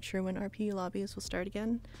holidays. Not sure when RP lobbies will start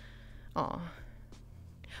again. Aw.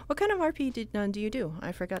 What kind of RP do you do?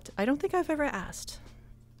 I forgot. I don't think I've ever asked.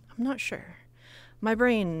 I'm not sure. My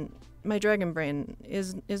brain, my dragon brain,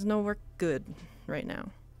 is no work good right now.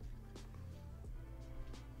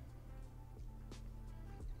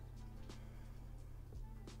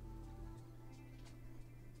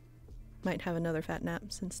 Might have another fat nap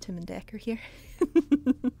since Tim and Dak are here.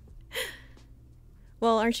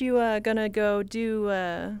 Well, aren't you gonna go do?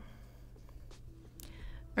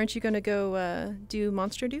 Aren't you gonna go do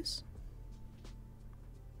Monster Deuce?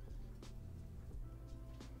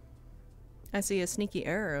 I see a sneaky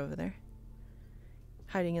error over there,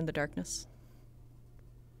 hiding in the darkness.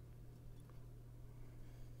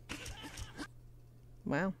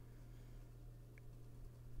 Wow.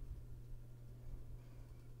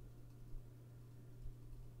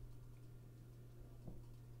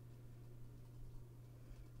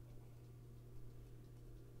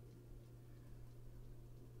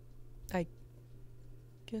 I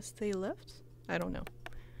guess they left? I don't know.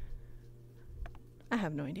 I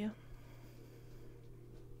have no idea.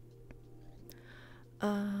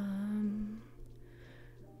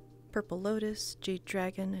 Purple Lotus, Jade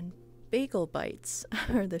Dragon, and Bagel Bites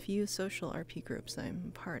are the few social RP groups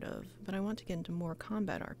I'm part of, but I want to get into more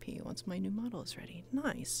combat RP once my new model is ready.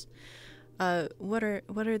 Nice. What are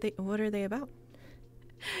they about?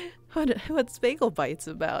 What's Bagel Bites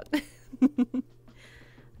about?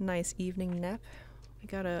 Nice evening nap. We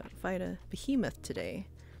gotta fight a behemoth today.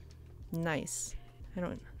 Nice. I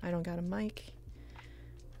don't got a mic.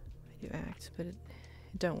 I do act, but it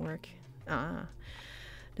don't work.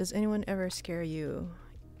 Does anyone ever scare you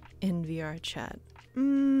in VR chat?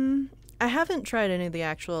 I haven't tried any of the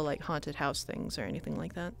actual like haunted house things or anything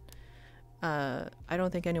like that. I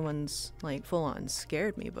don't think anyone's like full on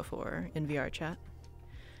scared me before in VR chat.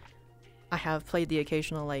 I have played the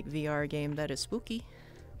occasional like VR game that is spooky.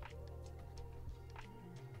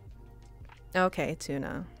 Okay,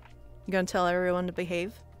 Tuna. You gonna tell everyone to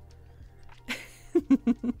behave?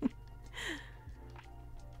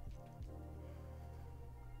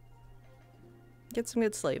 Get some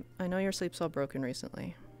good sleep. I know your sleep's all broken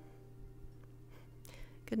recently.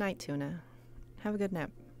 Good night, Tuna. Have a good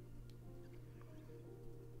nap.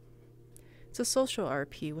 It's a social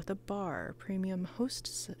RP with a bar, premium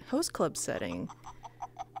host club setting.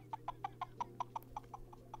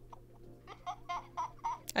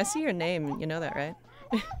 I see your name, you know that, right?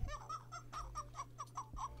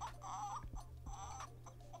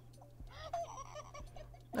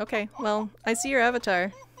 Okay, well, I see your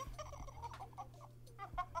avatar.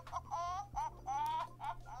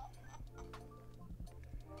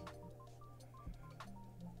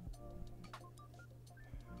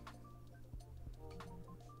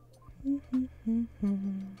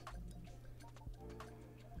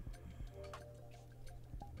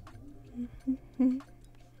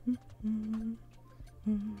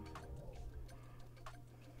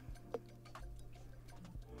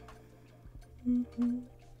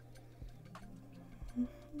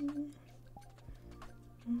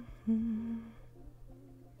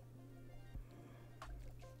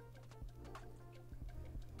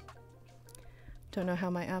 Don't know how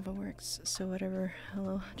my Ava works, so whatever.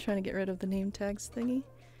 Hello, trying to get rid of the name tags thingy.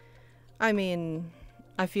 I mean,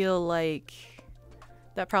 I feel like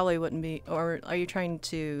that probably wouldn't be, or are you trying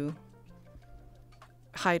to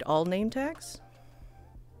hide all name tags?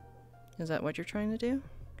 Is that what you're trying to do?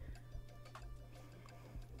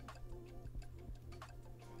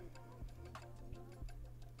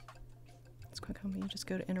 It's quick home, you just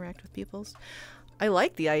go to interact with peoples. I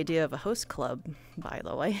like the idea of a host club, by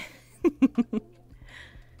the way.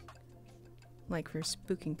 Like for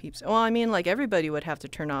spooking peeps. Well, I mean, like everybody would have to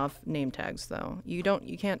turn off name tags, though. You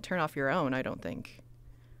can't turn off your own, I don't think.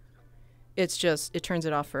 It's just, it turns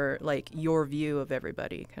it off for like your view of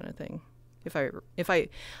everybody kind of thing.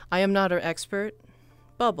 I am not an expert.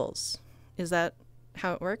 Bubbles. Is that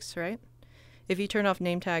how it works, right? If you turn off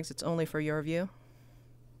name tags, it's only for your view?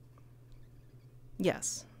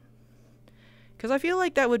 Yes. Because I feel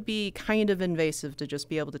like that would be kind of invasive to just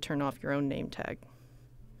be able to turn off your own name tag.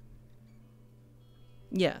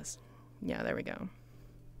 Yes. Yeah, there we go.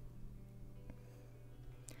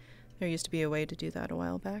 There used to be a way to do that a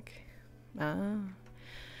while back.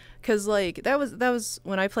 Because, like, that was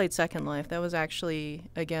when I played Second Life. That was actually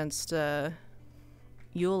against Eula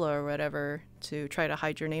or whatever to try to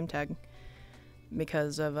hide your name tag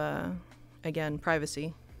because of, again,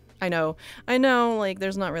 privacy. I know, like,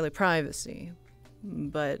 there's not really privacy,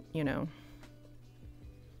 but, you know.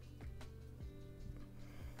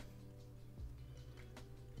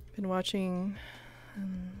 Been watching,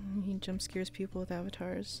 he jump scares people with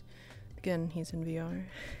avatars. Again, he's in VR.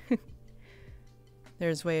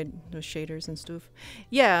 There's way those shaders and stuff.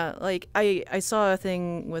 Yeah, like I saw a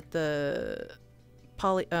thing with the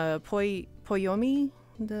Poyomi,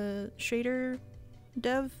 the shader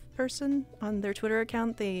dev person on their Twitter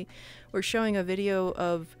account. They were showing a video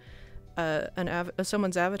of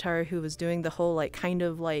someone's avatar who was doing the whole like kind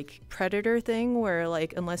of like predator thing where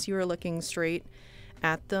like unless you were looking straight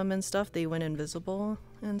at them and stuff, they went invisible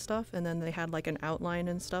and stuff, and then they had like an outline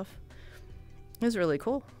and stuff. It was really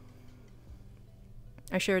cool.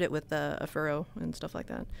 I shared it with a furrow and stuff like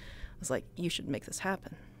that. I was like, you should make this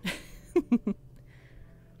happen.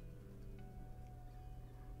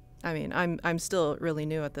 I mean, I'm still really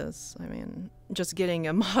new at this. I mean, just getting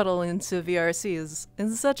a model into VRC is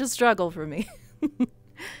such a struggle for me.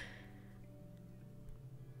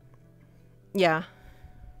 Yeah.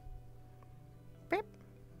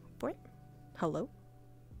 Hello?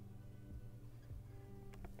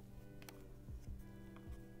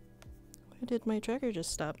 Or did my tracker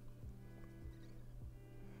just stop?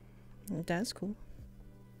 That's cool.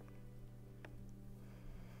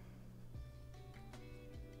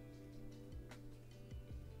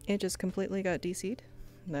 It just completely got DC'd?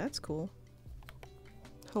 That's cool.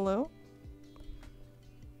 Hello?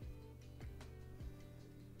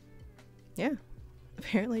 Yeah.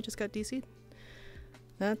 Apparently it just got DC'd.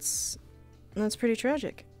 That's pretty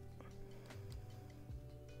tragic.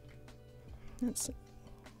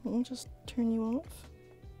 I'll just turn you off.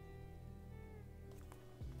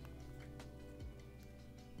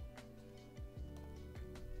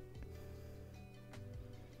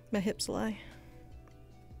 My hips lie.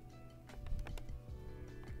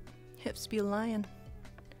 Hips be lying.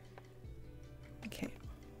 Okay.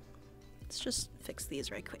 Let's just fix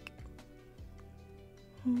these right quick.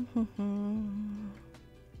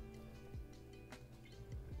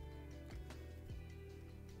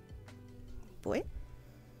 Boy?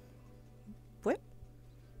 Boy?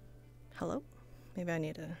 Hello? Maybe I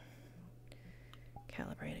need to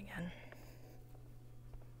calibrate again.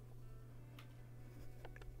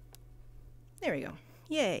 There we go.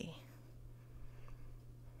 Yay.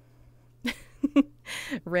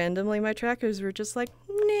 Randomly, my trackers were just like,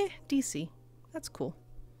 nah, DC. That's cool.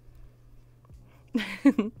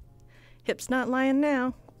 Hips not lying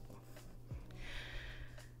now.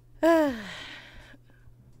 It'd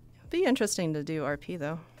be interesting to do RP,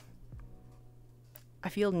 though. I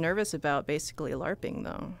feel nervous about basically LARPing,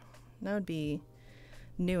 though. That would be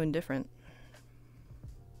new and different.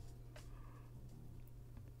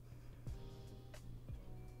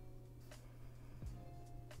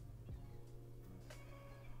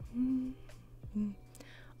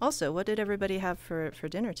 Also, what did everybody have for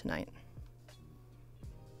dinner tonight?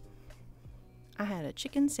 I had a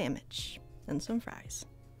chicken sandwich and some fries.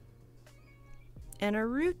 And a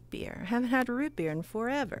root beer. I haven't had a root beer in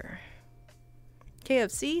forever.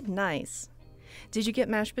 KFC? Nice. Did you get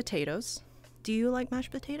mashed potatoes? Do you like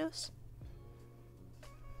mashed potatoes?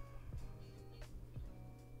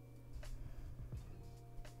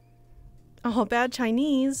 Oh, bad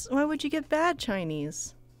Chinese? Why would you get bad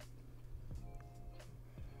Chinese?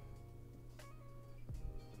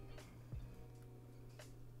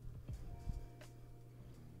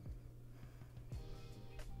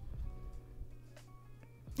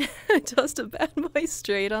 I tossed a bad boy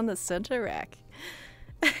straight on the center rack.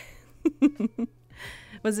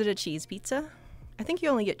 Was it a cheese pizza? I think you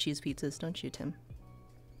only get cheese pizzas, don't you, Tim?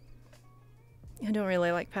 I don't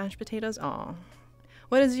really like mashed potatoes? Aw.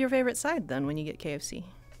 What is your favorite side, then, when you get KFC?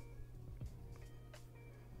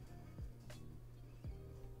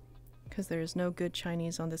 Because there's no good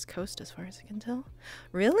Chinese on this coast, as far as I can tell.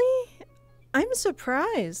 Really? I'm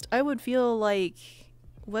surprised. I would feel like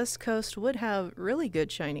West Coast would have really good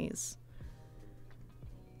Chinese.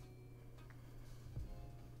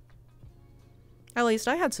 At least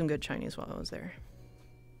I had some good Chinese while I was there.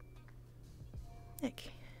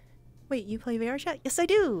 Nick. Wait, you play VR chat? Yes, I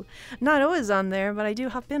do! Not always on there, but I do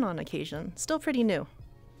hop in on occasion. Still pretty new.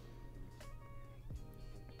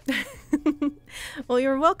 Well,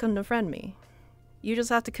 you're welcome to friend me. You just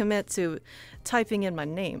have to commit to typing in my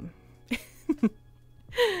name.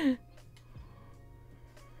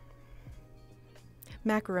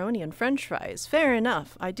 Macaroni and french fries. Fair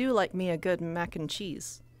enough. I do like me a good mac and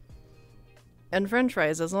cheese. And french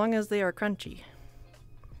fries, as long as they are crunchy.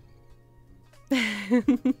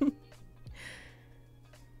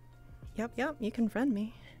 Yep, you can friend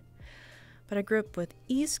me. But I grew up with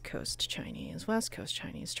East Coast Chinese. West Coast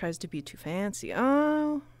Chinese tries to be too fancy.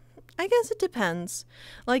 Oh, I guess it depends.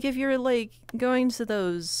 Like, if you're, like, going to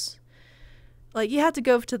those... Like, you have to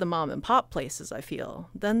go to the mom and pop places, I feel.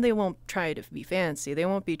 Then they won't try to be fancy. They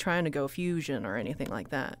won't be trying to go fusion or anything like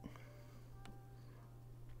that.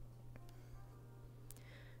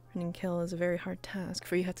 Running Kill is a very hard task,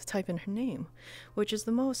 for you have to type in her name, which is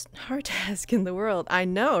the most hard task in the world. I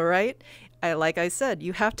know, right? Like I said,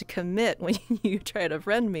 you have to commit when you try to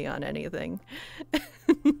friend me on anything.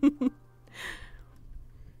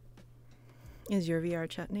 Is your VR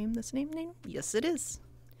chat name the same name? Yes, it is.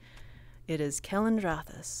 It is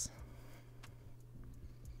Khellendrathas.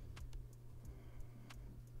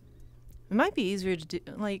 It might be easier to do,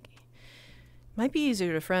 like... Might be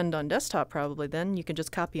easier to friend on desktop, probably, then. You can just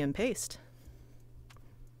copy and paste.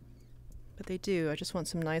 But they do. I just want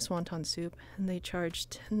some nice wonton soup, and they charge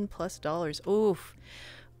 $10+. Oof.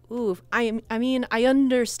 Oof. I mean, I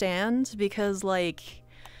understand, because, like,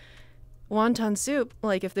 wonton soup,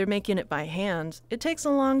 like, if they're making it by hand, it takes a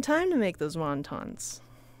long time to make those wontons.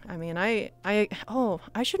 I mean, I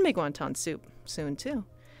should make wonton soup soon, too.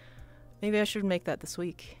 Maybe I should make that this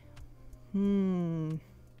week.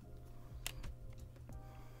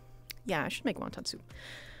 Yeah, I should make wonton soup.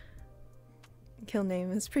 Kill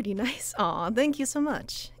name is pretty nice. Aw, thank you so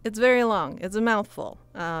much. It's very long. It's a mouthful.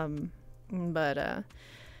 But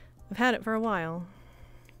I've had it for a while.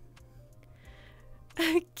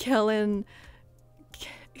 Khellendrathas.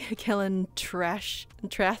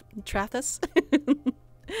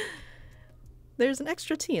 There's an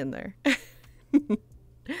extra T in there.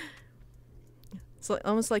 It's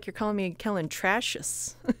almost like you're calling me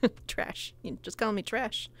Khellendrathas. Trash. You just call me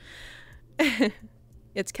trash.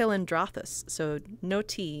 It's Khellendrathas, so no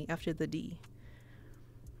T after the D.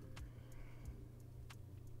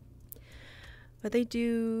 But they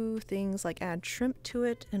do things like add shrimp to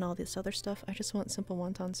it and all this other stuff. I just want simple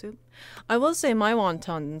wonton soup. I will say my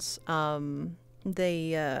wontons, oh,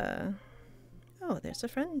 there's a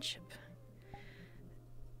friendship.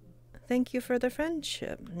 Thank you for the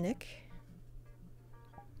friendship, Nick.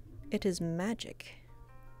 It is magic.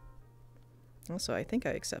 Also, I think I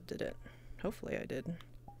accepted it. Hopefully I did.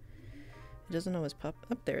 It doesn't always pop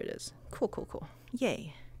up. There it is. Cool, cool, cool.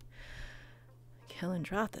 Yay.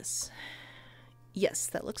 Khellendrathas. Yes,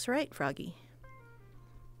 that looks right, Froggy.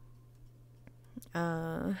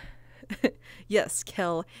 Yes,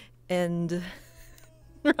 Kel and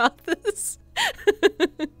Rothas.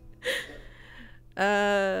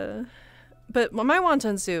 But my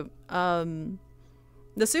wonton soup,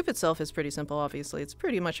 the soup itself is pretty simple, obviously. It's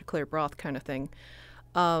pretty much a clear broth kind of thing.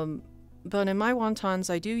 But in my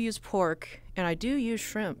wontons, I do use pork and I do use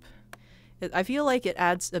shrimp. I feel like it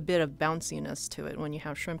adds a bit of bounciness to it when you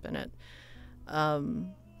have shrimp in it.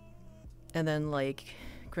 And then like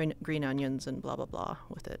green onions and blah blah blah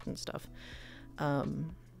with it and stuff.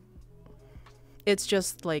 It's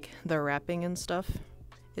just like the wrapping and stuff.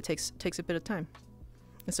 It takes a bit of time.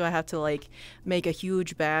 And so I have to like make a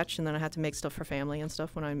huge batch, and then I have to make stuff for family and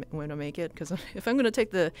stuff when I make it, because if I'm gonna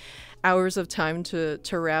take the hours of time to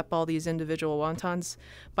wrap all these individual wontons,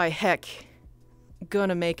 by heck,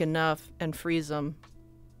 gonna make enough and freeze them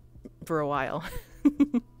for a while.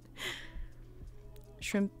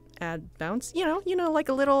 Shrimp add bounce, you know, like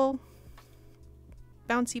a little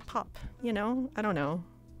bouncy pop, I don't know.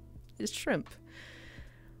 It's shrimp.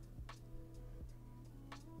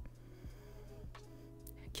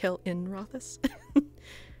 Khellendrathas.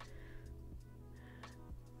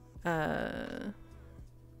 But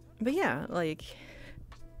yeah, like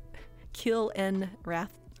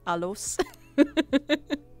Khellendrathas.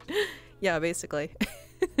 Yeah, basically.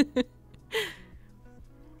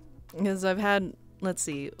 Because I've had, let's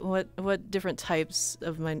see, what different types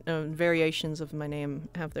of my variations of my name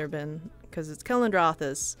have there been? Because it's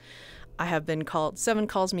Khellendrathas. I have been called, Seven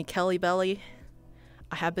calls me Kelly Belly.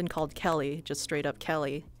 I have been called Kelly, just straight up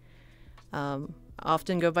Kelly.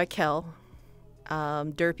 Often go by Kel.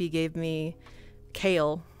 Derpy gave me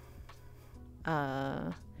Kale.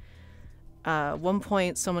 One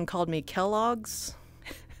point someone called me Kellogg's.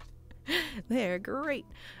 They're great.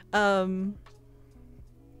 Let's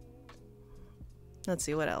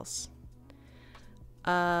see, what else?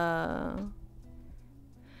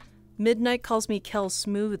 Midnight calls me Kel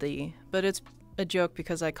Smoothie, but it's a joke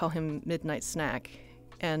because I call him Midnight Snack.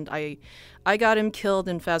 And I got him killed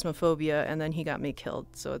in Phasmophobia, and then he got me killed.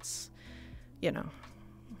 So it's,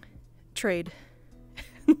 trade.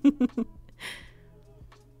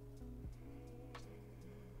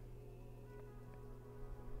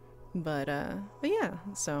 But yeah,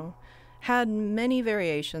 so had many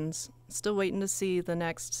variations. Still waiting to see the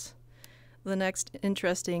next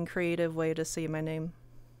interesting, creative way to say my name.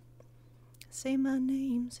 Say my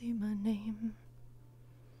name, say my name.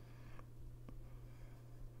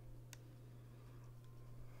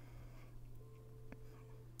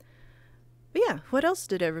 But yeah, what else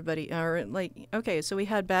did everybody, okay, so we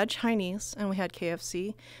had bad Chinese and we had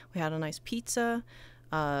KFC. We had a nice pizza.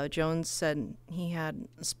 Jones said he had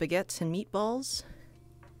spaghetti and meatballs.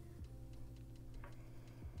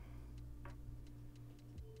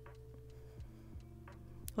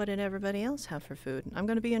 What did everybody else have for food? I'm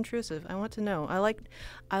going to be intrusive. I want to know. I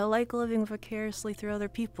like living vicariously through other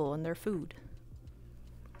people and their food.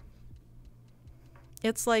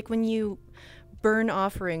 It's like when you burn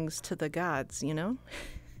offerings to the gods,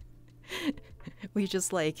 We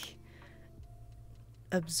just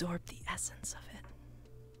absorb the essence of it.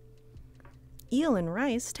 Eel and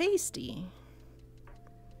rice, tasty.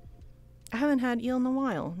 I haven't had eel in a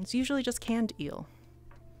while. It's usually just canned eel.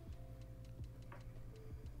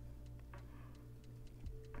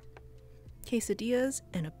 Quesadillas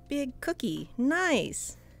and a big cookie.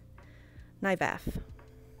 Nice. Nivaf.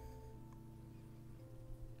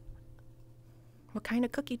 What kind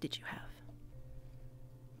of cookie did you have?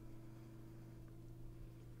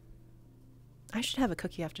 I should have a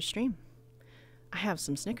cookie after stream. I have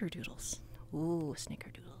some snickerdoodles. Ooh,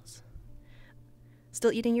 snickerdoodles.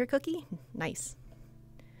 Still eating your cookie? Nice.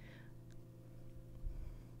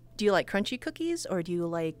 Do you like crunchy cookies or do you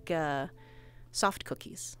like soft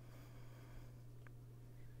cookies?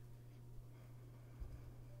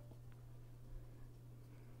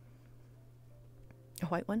 A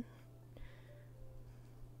white one?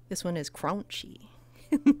 This one is crunchy.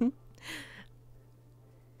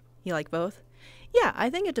 You like both? Yeah, I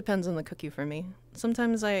think it depends on the cookie for me.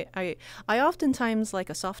 Sometimes I oftentimes like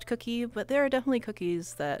a soft cookie, but there are definitely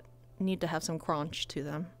cookies that need to have some crunch to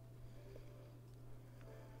them.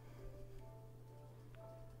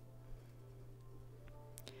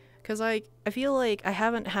 Because I feel like I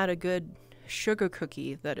haven't had a good sugar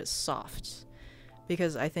cookie that is soft.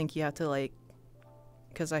 Because I think you have to like,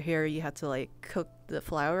 because I hear you have to like cook the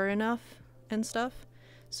flour enough and stuff,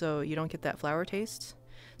 so you don't get that flour taste.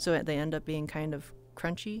 So they end up being kind of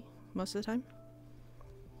crunchy most of the time.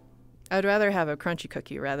 I'd rather have a crunchy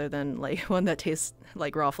cookie rather than like one that tastes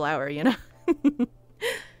like raw flour, you know?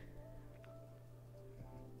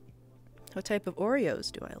 What type of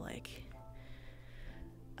Oreos do I like?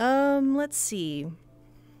 Let's see.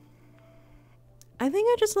 I think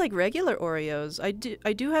I just like regular Oreos. I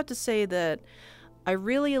do have to say that I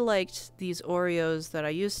really liked these Oreos that I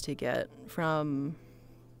used to get from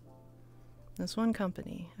this one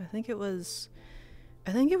company. I think it was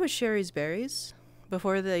Sherry's Berries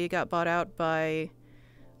before they got bought out by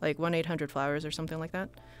like 1-800-Flowers or something like that.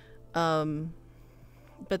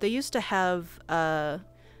 But they used to have a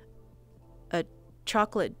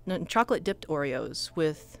chocolate dipped Oreos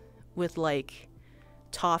with like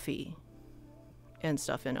toffee and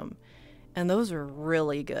stuff in them, and those are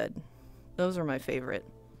really good. Those are my favorite.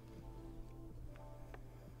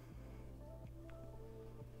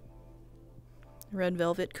 Red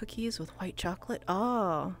velvet cookies with white chocolate.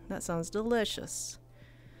 Oh, that sounds delicious.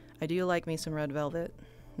 I do like me some red velvet,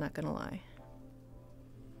 not gonna lie.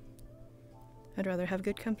 I'd rather have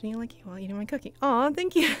good company like you while eating my cookie. Aw,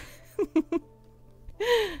 thank you.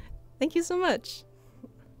 Thank you so much.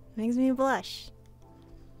 Makes me blush.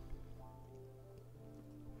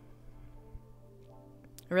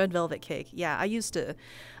 Red velvet cake. Yeah,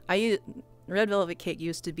 red velvet cake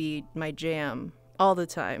used to be my jam all the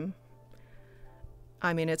time.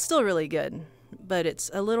 I mean, it's still really good, but it's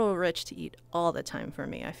a little rich to eat all the time for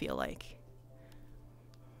me, I feel like.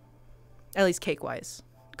 At least cake-wise.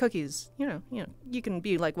 Cookies, you know, you can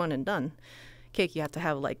be like one and done. Cake, you have to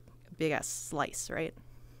have like a big-ass slice, right?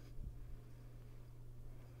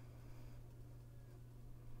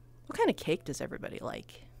 What kind of cake does everybody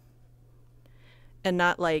like? And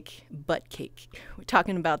not like butt cake. We're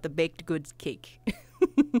talking about the baked goods cake.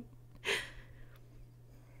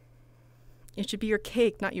 It should be your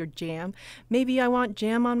cake, not your jam. Maybe I want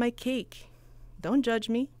jam on my cake. Don't judge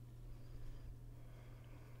me.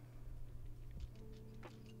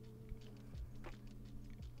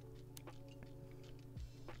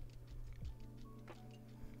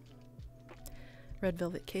 Red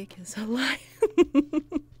velvet cake is a lie.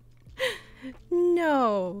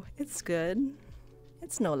 No, it's good.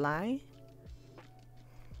 It's no lie.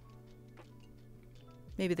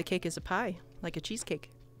 Maybe the cake is a pie, like a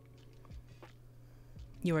cheesecake.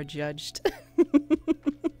 You are judged.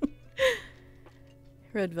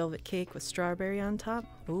 Red velvet cake with strawberry on top.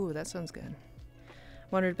 Ooh, that sounds good.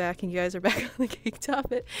 Wandered back and you guys are back on the cake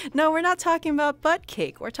topic. No, we're not talking about butt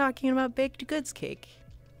cake. We're talking about baked goods cake.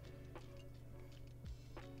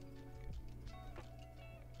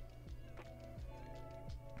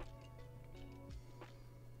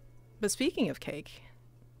 But speaking of cake,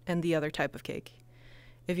 and the other type of cake,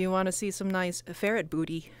 if you want to see some nice ferret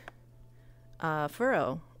booty,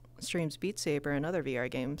 Furrow streams Beat Saber and other VR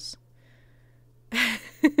games.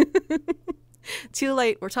 Too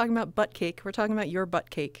late. We're talking about butt cake. We're talking about your butt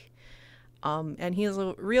cake. And he is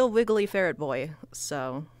a real wiggly ferret boy,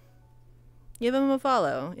 so give him a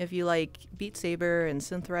follow if you like Beat Saber and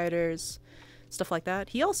Synth Riders, stuff like that.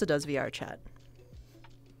 He also does VR chat.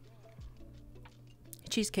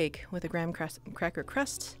 Cheesecake with a graham cracker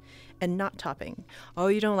crust and not topping. Oh,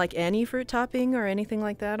 you don't like any fruit topping or anything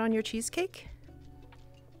like that on your cheesecake?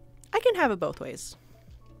 I can have it both ways.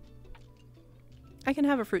 I can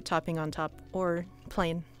have a fruit topping on top or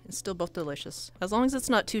plain. It's still both delicious, as long as it's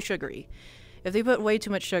not too sugary. If they put way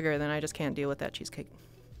too much sugar, then I just can't deal with that cheesecake.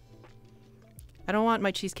 I don't want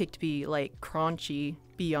my cheesecake to be like crunchy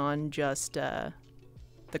beyond just the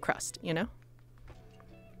crust, you know?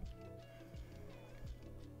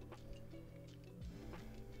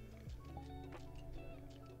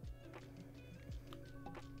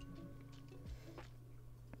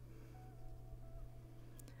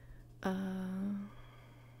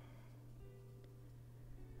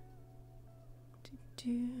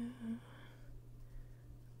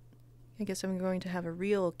 I guess I'm going to have a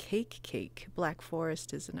real cake. Black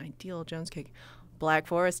Forest is an ideal Jones cake. Black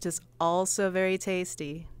Forest is also very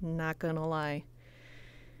tasty, not gonna lie.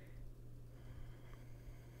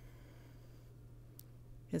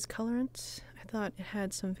 Is colorant? I thought it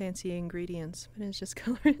had some fancy ingredients, but it's just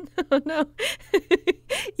colorant. Oh no.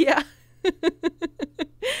 Yeah.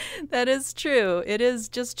 That is true. It is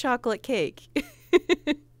just chocolate cake.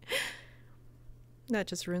 That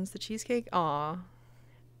just ruins the cheesecake? Aw.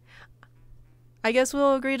 I guess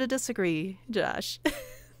we'll agree to disagree, Josh.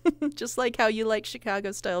 Just like how you like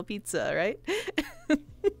Chicago-style pizza, right?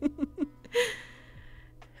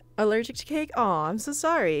 Allergic to cake? Aw, I'm so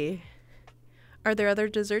sorry. Are there other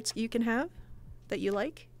desserts you can have that you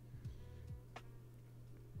like?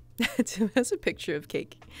 Tim has a picture of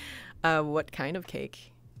cake. What kind of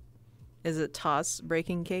cake? Is it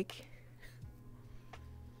toss-breaking cake?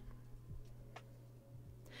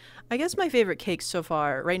 I guess my favorite cake so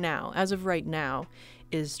far, right now, as of right now,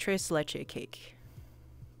 is tres leche cake.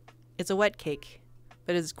 It's a wet cake,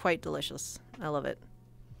 but it's quite delicious. I love it.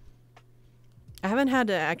 I haven't had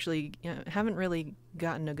to actually, haven't really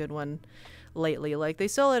gotten a good one lately. Like, they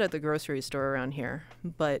sell it at the grocery store around here,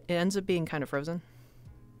 but it ends up being kind of frozen.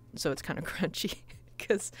 So it's kind of crunchy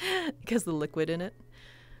because the liquid in it.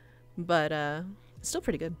 But it's still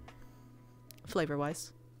pretty good,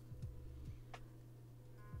 flavor-wise.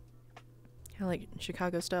 I like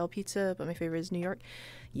Chicago-style pizza, but my favorite is New York.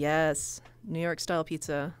 Yes, New York-style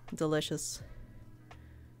pizza. Delicious.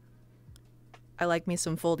 I like me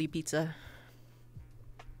some foldy pizza.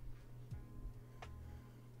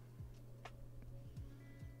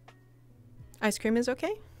 Ice cream is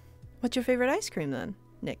okay? What's your favorite ice cream then,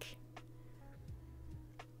 Nick?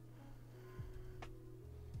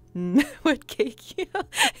 What cake? Yeah,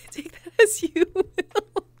 take that as you will.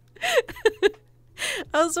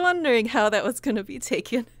 I was wondering how that was going to be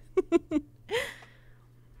taken.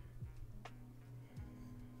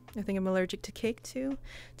 I think I'm allergic to cake too.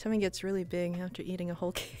 Tummy gets really big after eating a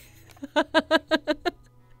whole cake.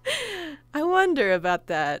 I wonder about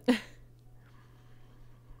that.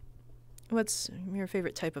 What's your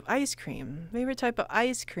favorite type of ice cream? Favorite type of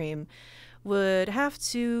ice cream would have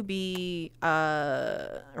to be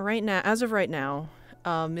right now. As of right now,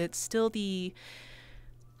 it's still the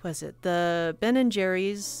Ben and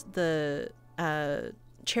Jerry's, the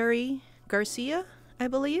Cherry Garcia, I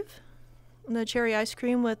believe, the cherry ice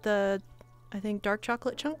cream with the I think dark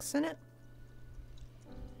chocolate chunks in it.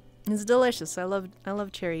 It's delicious. I love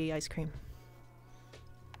cherry ice cream.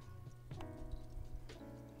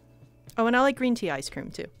 Oh, and I like green tea ice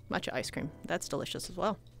cream too. Matcha ice cream. That's delicious as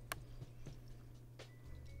well.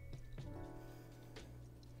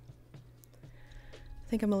 I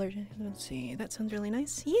think I'm allergic. Let's see. That sounds really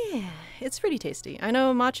nice. Yeah, it's pretty tasty. I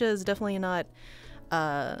know matcha is definitely not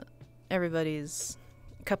everybody's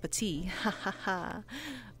cup of tea. Ha ha ha.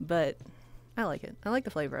 But I like it. I like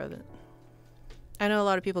the flavor of it. I know a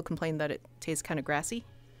lot of people complain that it tastes kind of grassy.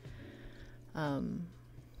 But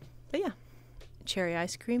yeah. Cherry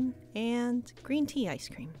ice cream and green tea ice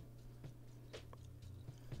cream.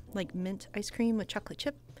 Like mint ice cream with chocolate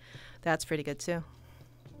chip. That's pretty good too.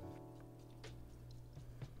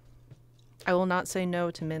 I will not say no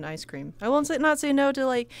to mint ice cream. I won't not say no to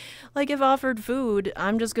like if offered food,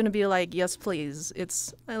 I'm just gonna be like, yes please.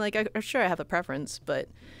 It's like I'm sure I have a preference, but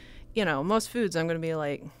you know, most foods I'm gonna be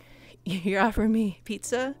like, you're offering me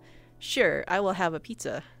pizza? Sure, I will have a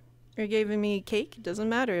pizza. You're giving me cake? Doesn't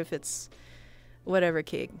matter if it's whatever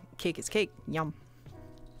cake. Cake is cake. Yum.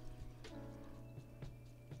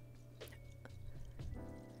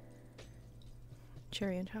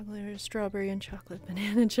 Cherry and chocolate, or strawberry and chocolate,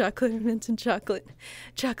 banana and chocolate, mint and chocolate.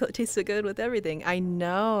 Chocolate tastes so good with everything. I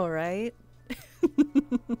know, right?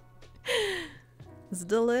 It's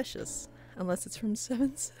delicious. Unless it's from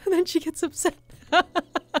Sevens. And then she gets upset.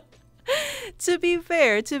 To be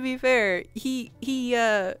fair, he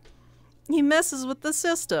messes with the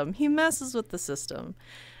system. He messes with the system.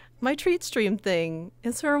 My treat stream thing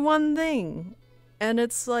is her one thing. And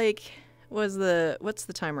it's like, what's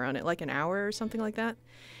the timer on it? Like an hour or something like that?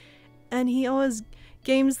 And he always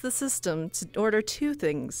games the system to order two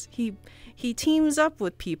things. He teams up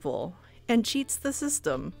with people and cheats the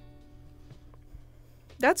system.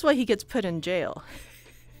 That's why he gets put in jail.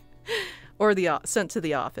 Or sent to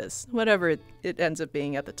the office. Whatever it ends up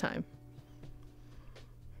being at the time.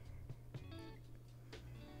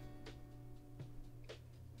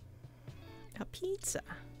 A pizza.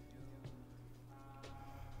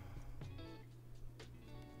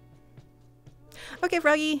 Okay,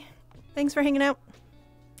 Froggy. Thanks for hanging out.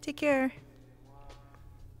 Take care.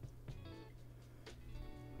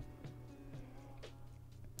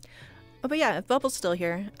 Oh, but yeah, if Bubble's still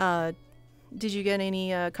here, did you get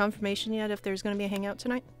any confirmation yet if there's going to be a hangout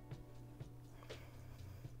tonight?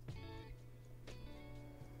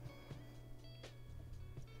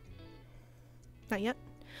 Not yet?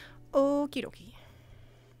 Okie dokie.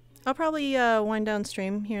 I'll probably wind down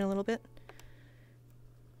stream here in a little bit.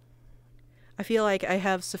 I feel like I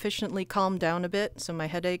have sufficiently calmed down a bit, so my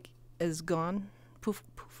headache is gone. Poof,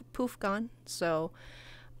 poof, poof, gone. So,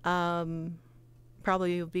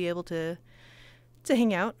 probably will be able to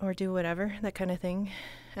hang out or do whatever, that kind of thing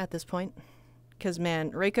at this point. Because,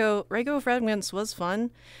 man, Reiko Fragments was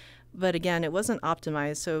fun, but again, it wasn't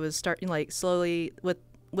optimized, so it was starting, like, slowly with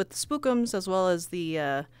the spookums as well as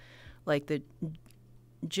the, like, the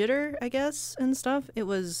jitter, I guess, and stuff. It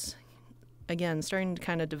was, again, starting to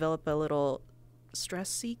kind of develop a little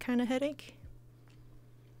stressy kind of headache.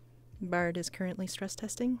 Bard is currently stress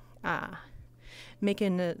testing.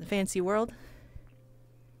 Making a fancy world.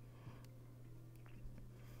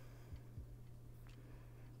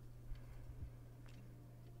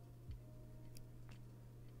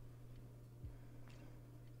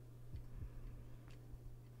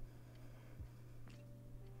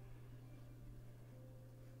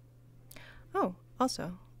 Oh,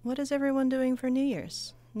 also, what is everyone doing for New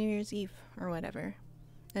Year's? New Year's Eve, or whatever.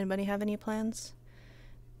 Anybody have any plans?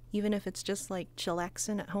 Even if it's just like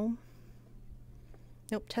chillaxing at home?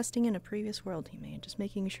 Nope, testing in a previous world he made. Just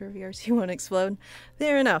making sure VRC won't explode.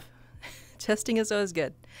 Fair enough. Testing is always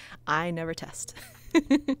good. I never test.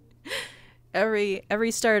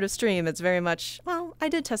 Every start of stream, it's very much, well, I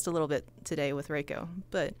did test a little bit today with Reiko,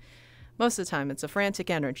 but most of the time it's a frantic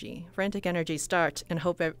energy. Frantic energy start and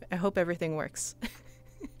I hope everything works.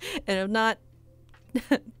 And if not,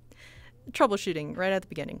 troubleshooting right at the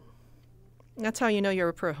beginning. That's how you know you're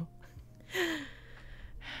a pro.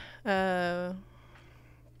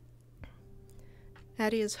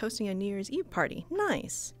 Addie is hosting a New Year's Eve party.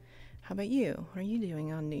 Nice. How about you? What are you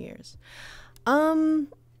doing on New Year's?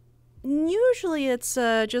 Usually it's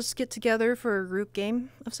just get together for a group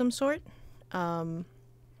game of some sort. In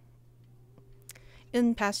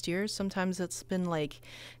past years, sometimes it's been like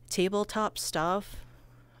tabletop stuff.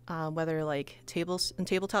 Whether like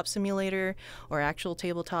tabletop simulator or actual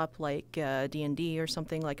tabletop like D&D or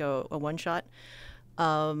something like a one-shot.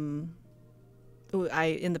 In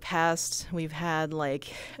the past we've had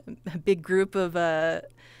like a big group of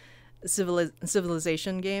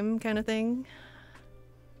civilization game kind of thing.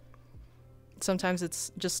 Sometimes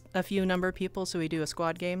it's just a few number of people, so we do a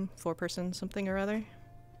squad game, 4-person something or other.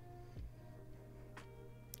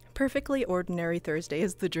 Perfectly ordinary Thursday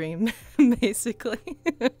is the dream, basically.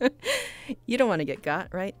 You don't want to get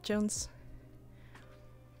got, right, Jones?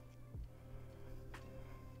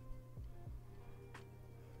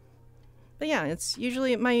 But yeah, it's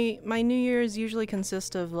usually, my New Year's usually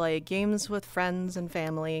consist of like games with friends and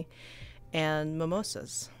family and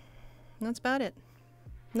mimosas. And that's about it.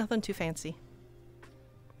 Nothing too fancy.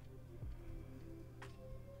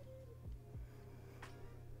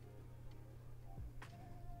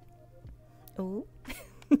 Oh.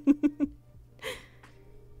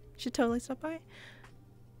 Should totally stop by.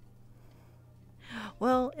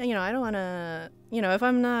 Well, you know, I don't want to, you know, if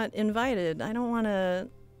I'm not invited, I don't want to,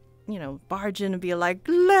 you know, barge in and be like,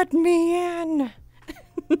 let me in.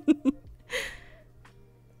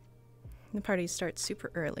 The party starts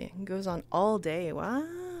super early and goes on all day.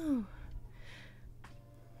 Wow.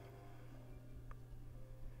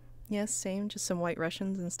 Yes, same, just some White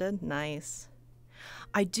Russians instead. Nice.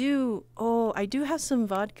 I do have some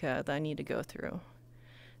vodka that I need to go through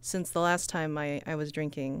since the last time I was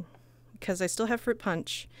drinking, because I still have fruit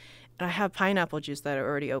punch and I have pineapple juice that I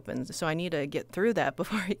already opened, so I need to get through that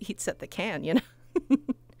before it eats at the can, you know?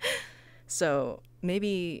 So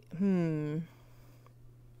maybe,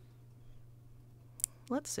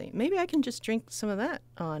 let's see, maybe I can just drink some of that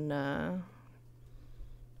on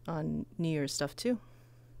New Year's stuff too.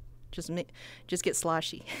 Just get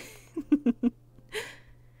sloshy.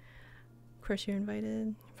 Of course you're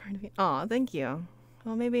invited. Aw, thank you.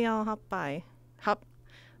 Well, maybe I'll hop by. Hop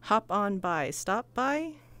on by. Stop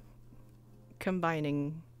by?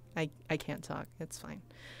 Combining. I can't talk. It's fine.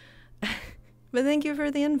 But thank you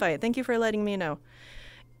for the invite. Thank you for letting me know.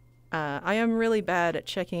 I am really bad at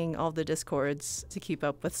checking all the Discords to keep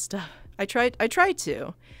up with stuff. I try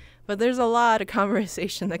to, but there's a lot of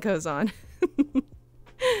conversation that goes on.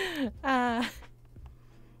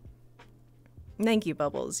 Thank you,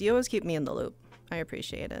 Bubbles. You always keep me in the loop. I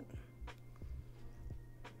appreciate it.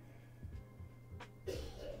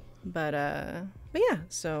 But yeah,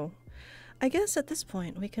 so I guess at this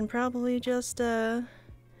point we can probably just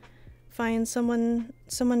find someone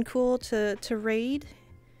cool to raid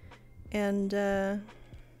and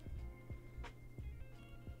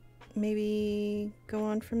maybe go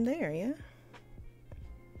on from there, yeah?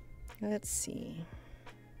 Let's see.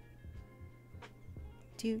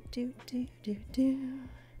 Do do do do do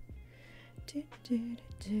do do do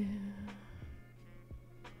do.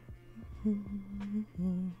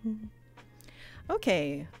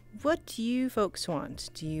 Okay, what do you folks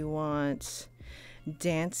want? Do you want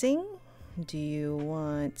dancing? Do you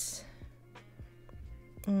want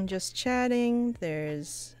just chatting?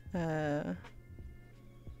 There's let's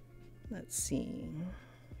see.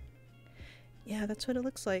 Yeah, that's what it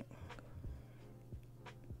looks like.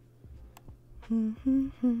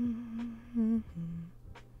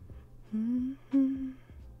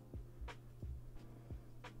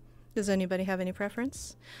 Does anybody have any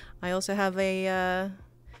preference? I also have a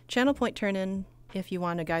channel point turn in if you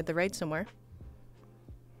want to guide the raid somewhere.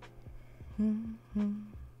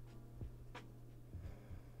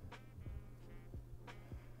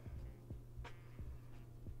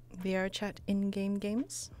 VR chat in-game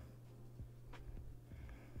games.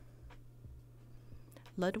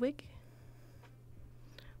 Ludwig.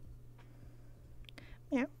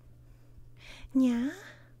 Yeah. Yeah.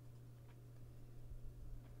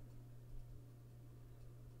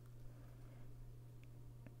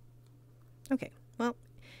 Okay, well,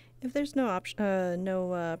 if there's no option,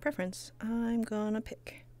 no preference, I'm gonna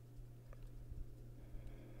pick.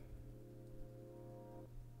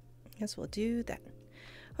 Guess we'll do that.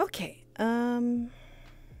 Okay, all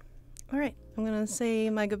right, I'm gonna say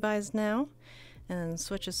my goodbyes now and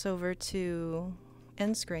switch us over to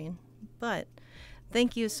end screen, but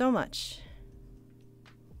thank you so much.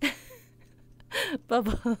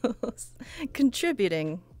 Bubbles,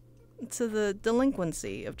 contributing to the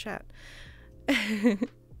delinquency of chat.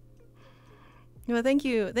 Well, thank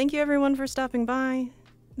you everyone for stopping by.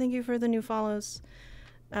 Thank you for the new follows.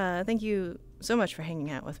 Thank you so much for hanging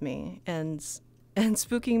out with me and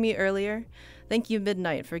spooking me earlier. Thank you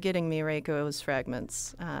Midnight for getting me Reiko's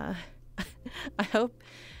Fragments. I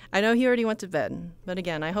know he already went to bed, but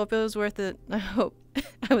again, I hope it was worth it. I hope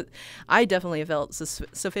I definitely felt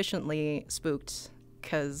sufficiently spooked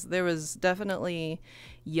because there was definitely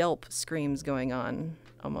yelp screams going on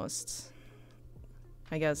almost.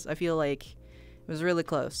 I guess I feel like it was really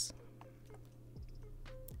close.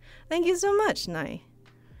 Thank you so much, Nai.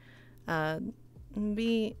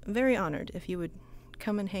 Be very honored if you would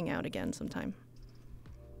come and hang out again sometime.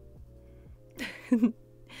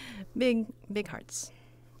 Big hearts.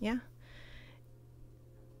 Yeah.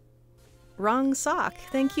 Wrong sock.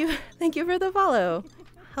 Thank you for the follow.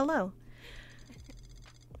 Hello.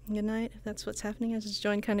 Good night, if that's what's happening. I just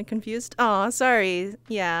joined kind of confused. Aw, sorry.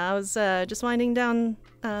 Yeah, I was just winding down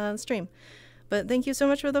the stream. But thank you so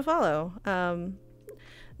much for the follow.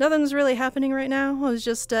 Nothing's really happening right now. I was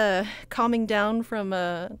just calming down from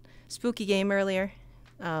a spooky game earlier.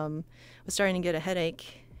 Was starting to get a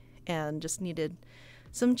headache and just needed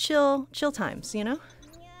some chill times, you know?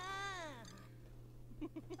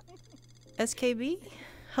 SKB,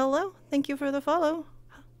 hello. Thank you for the follow.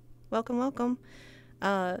 Welcome.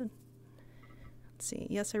 Let's see.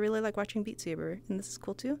 Yes, I really like watching Beat Saber, and this is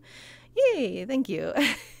cool too. Yay! Thank you.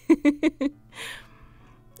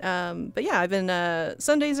 But yeah, I've been.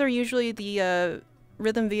 Sundays are usually the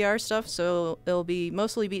rhythm VR stuff, so it'll be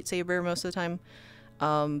mostly Beat Saber most of the time.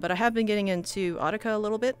 But I have been getting into Audica a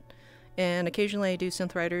little bit, and occasionally I do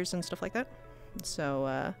synth riders and stuff like that.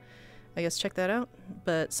 So I guess check that out.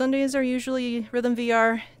 But Sundays are usually rhythm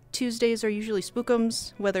VR. Tuesdays are usually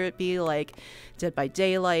spookums, whether it be like Dead by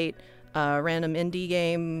Daylight, random indie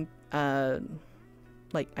game,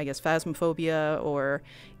 like I guess Phasmophobia, or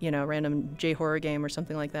random J-horror game or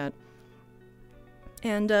something like that.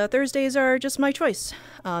 And Thursdays are just my choice.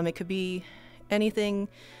 It could be anything.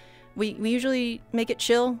 We usually make it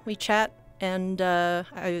chill. We chat, and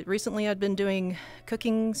recently I'd been doing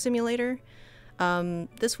Cooking Simulator.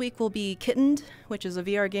 This week will be Kittened, which is a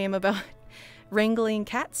VR game about wrangling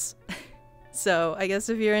cats. So I guess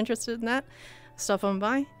if you're interested in that, stop on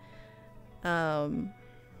by.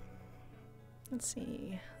 Let's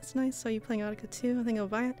see. It's nice. So you playing Audica too? I think I'll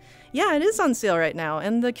buy it. Yeah, it is on sale right now,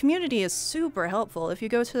 and the community is super helpful. If you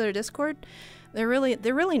go to their Discord, they're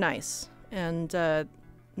really nice. And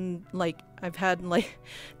like I've had like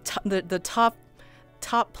the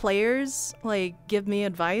top players like give me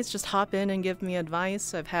advice, just hop in and give me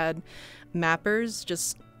advice. I've had mappers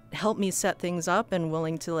just help me set things up and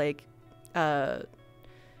willing to like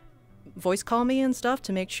voice call me and stuff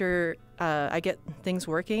to make sure I get things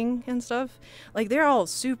working and stuff. Like they're all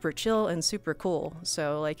super chill and super cool.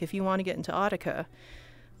 So like if you want to get into Audica,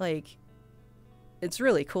 like it's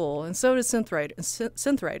really cool. And so does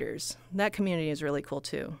synth writers. That community is really cool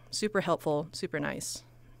too. Super helpful, super nice.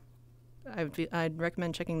 I'd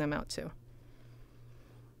recommend checking them out too.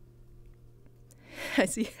 I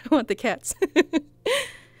see. I want the cats.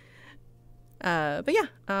 But yeah,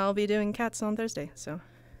 I'll be doing cats on Thursday. So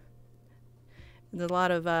there's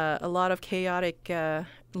a lot of chaotic,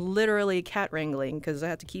 literally cat wrangling, because I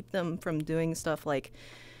had to keep them from doing stuff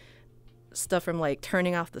from like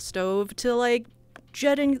turning off the stove to like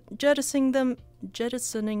jettisoning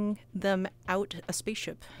them out a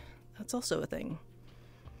spaceship. That's also a thing.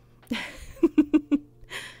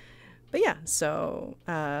 But yeah, so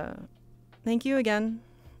thank you again.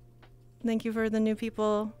 Thank you for the new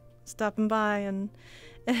people stopping by and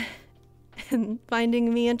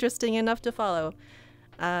finding me interesting enough to follow.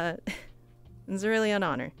 It's really an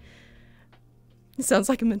honor. It sounds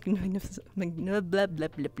like a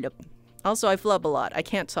Also, I flub a lot. I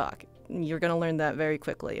can't talk. You're going to learn that very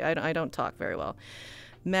quickly. I don't talk very well.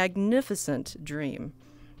 Magnificent dream.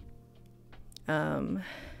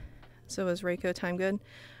 So is Reiko time good?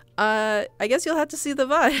 I guess you'll have to see the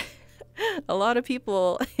VOD. A lot of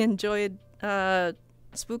people enjoyed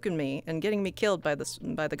spooking me and getting me killed by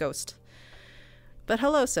the ghost. But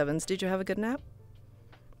hello, Sevens. Did you have a good nap?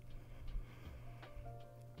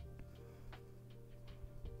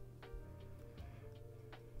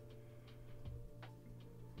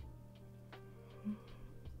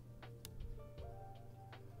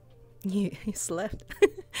 You slept.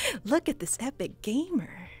 Look at this epic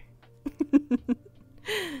gamer.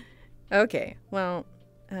 Okay, well,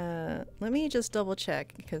 let me just double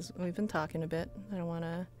check, because we've been talking a bit. I don't want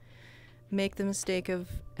to make the mistake of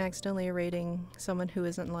accidentally rating someone who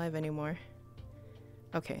isn't live anymore.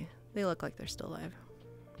 Okay, they look like they're still live.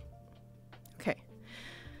 Okay.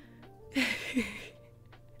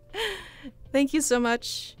 Thank you so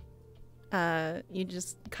much. You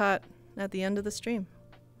just caught at the end of the stream.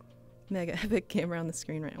 Mega epic gamer on the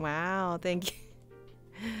screen right now. Wow, thank you.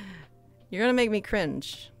 You're gonna make me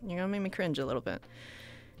cringe. You're gonna make me cringe a little bit.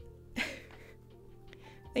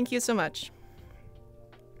 Thank you so much.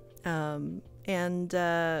 And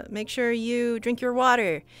make sure you drink your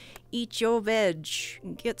water, eat your veg,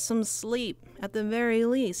 get some sleep. At the very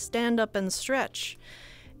least, stand up and stretch.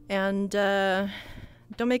 And don't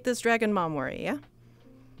make this dragon mom worry, yeah?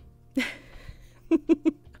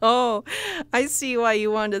 Oh, I see why you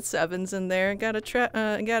wanted sevens in there.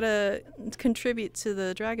 Gotta contribute to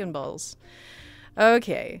the Dragon Balls.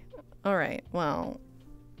 Okay. All right. Well,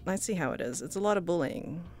 I see how it is. It's a lot of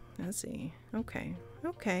bullying. I see. Okay.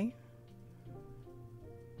 Okay.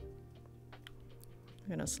 I'm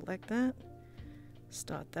gonna select that.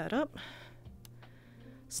 Start that up.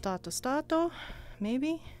 Stato.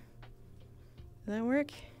 Maybe? Did that work?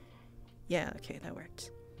 Yeah, okay, that worked.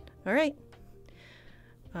 All right.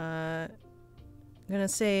 I'm gonna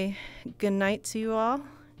say good night to you all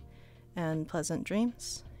and pleasant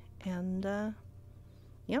dreams. And,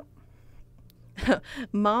 yep.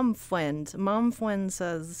 Mom friend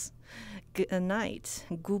says good night,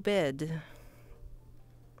 good bed.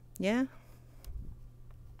 Yeah?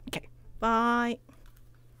 Okay, bye.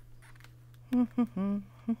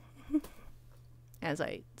 As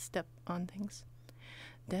I step on things.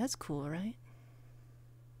 That's cool, right?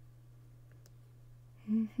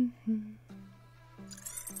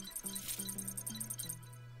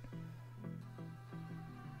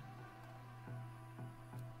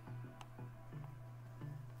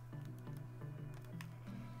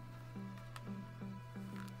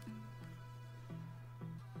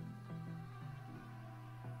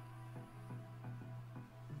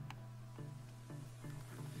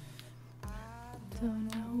 Don't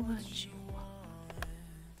know what you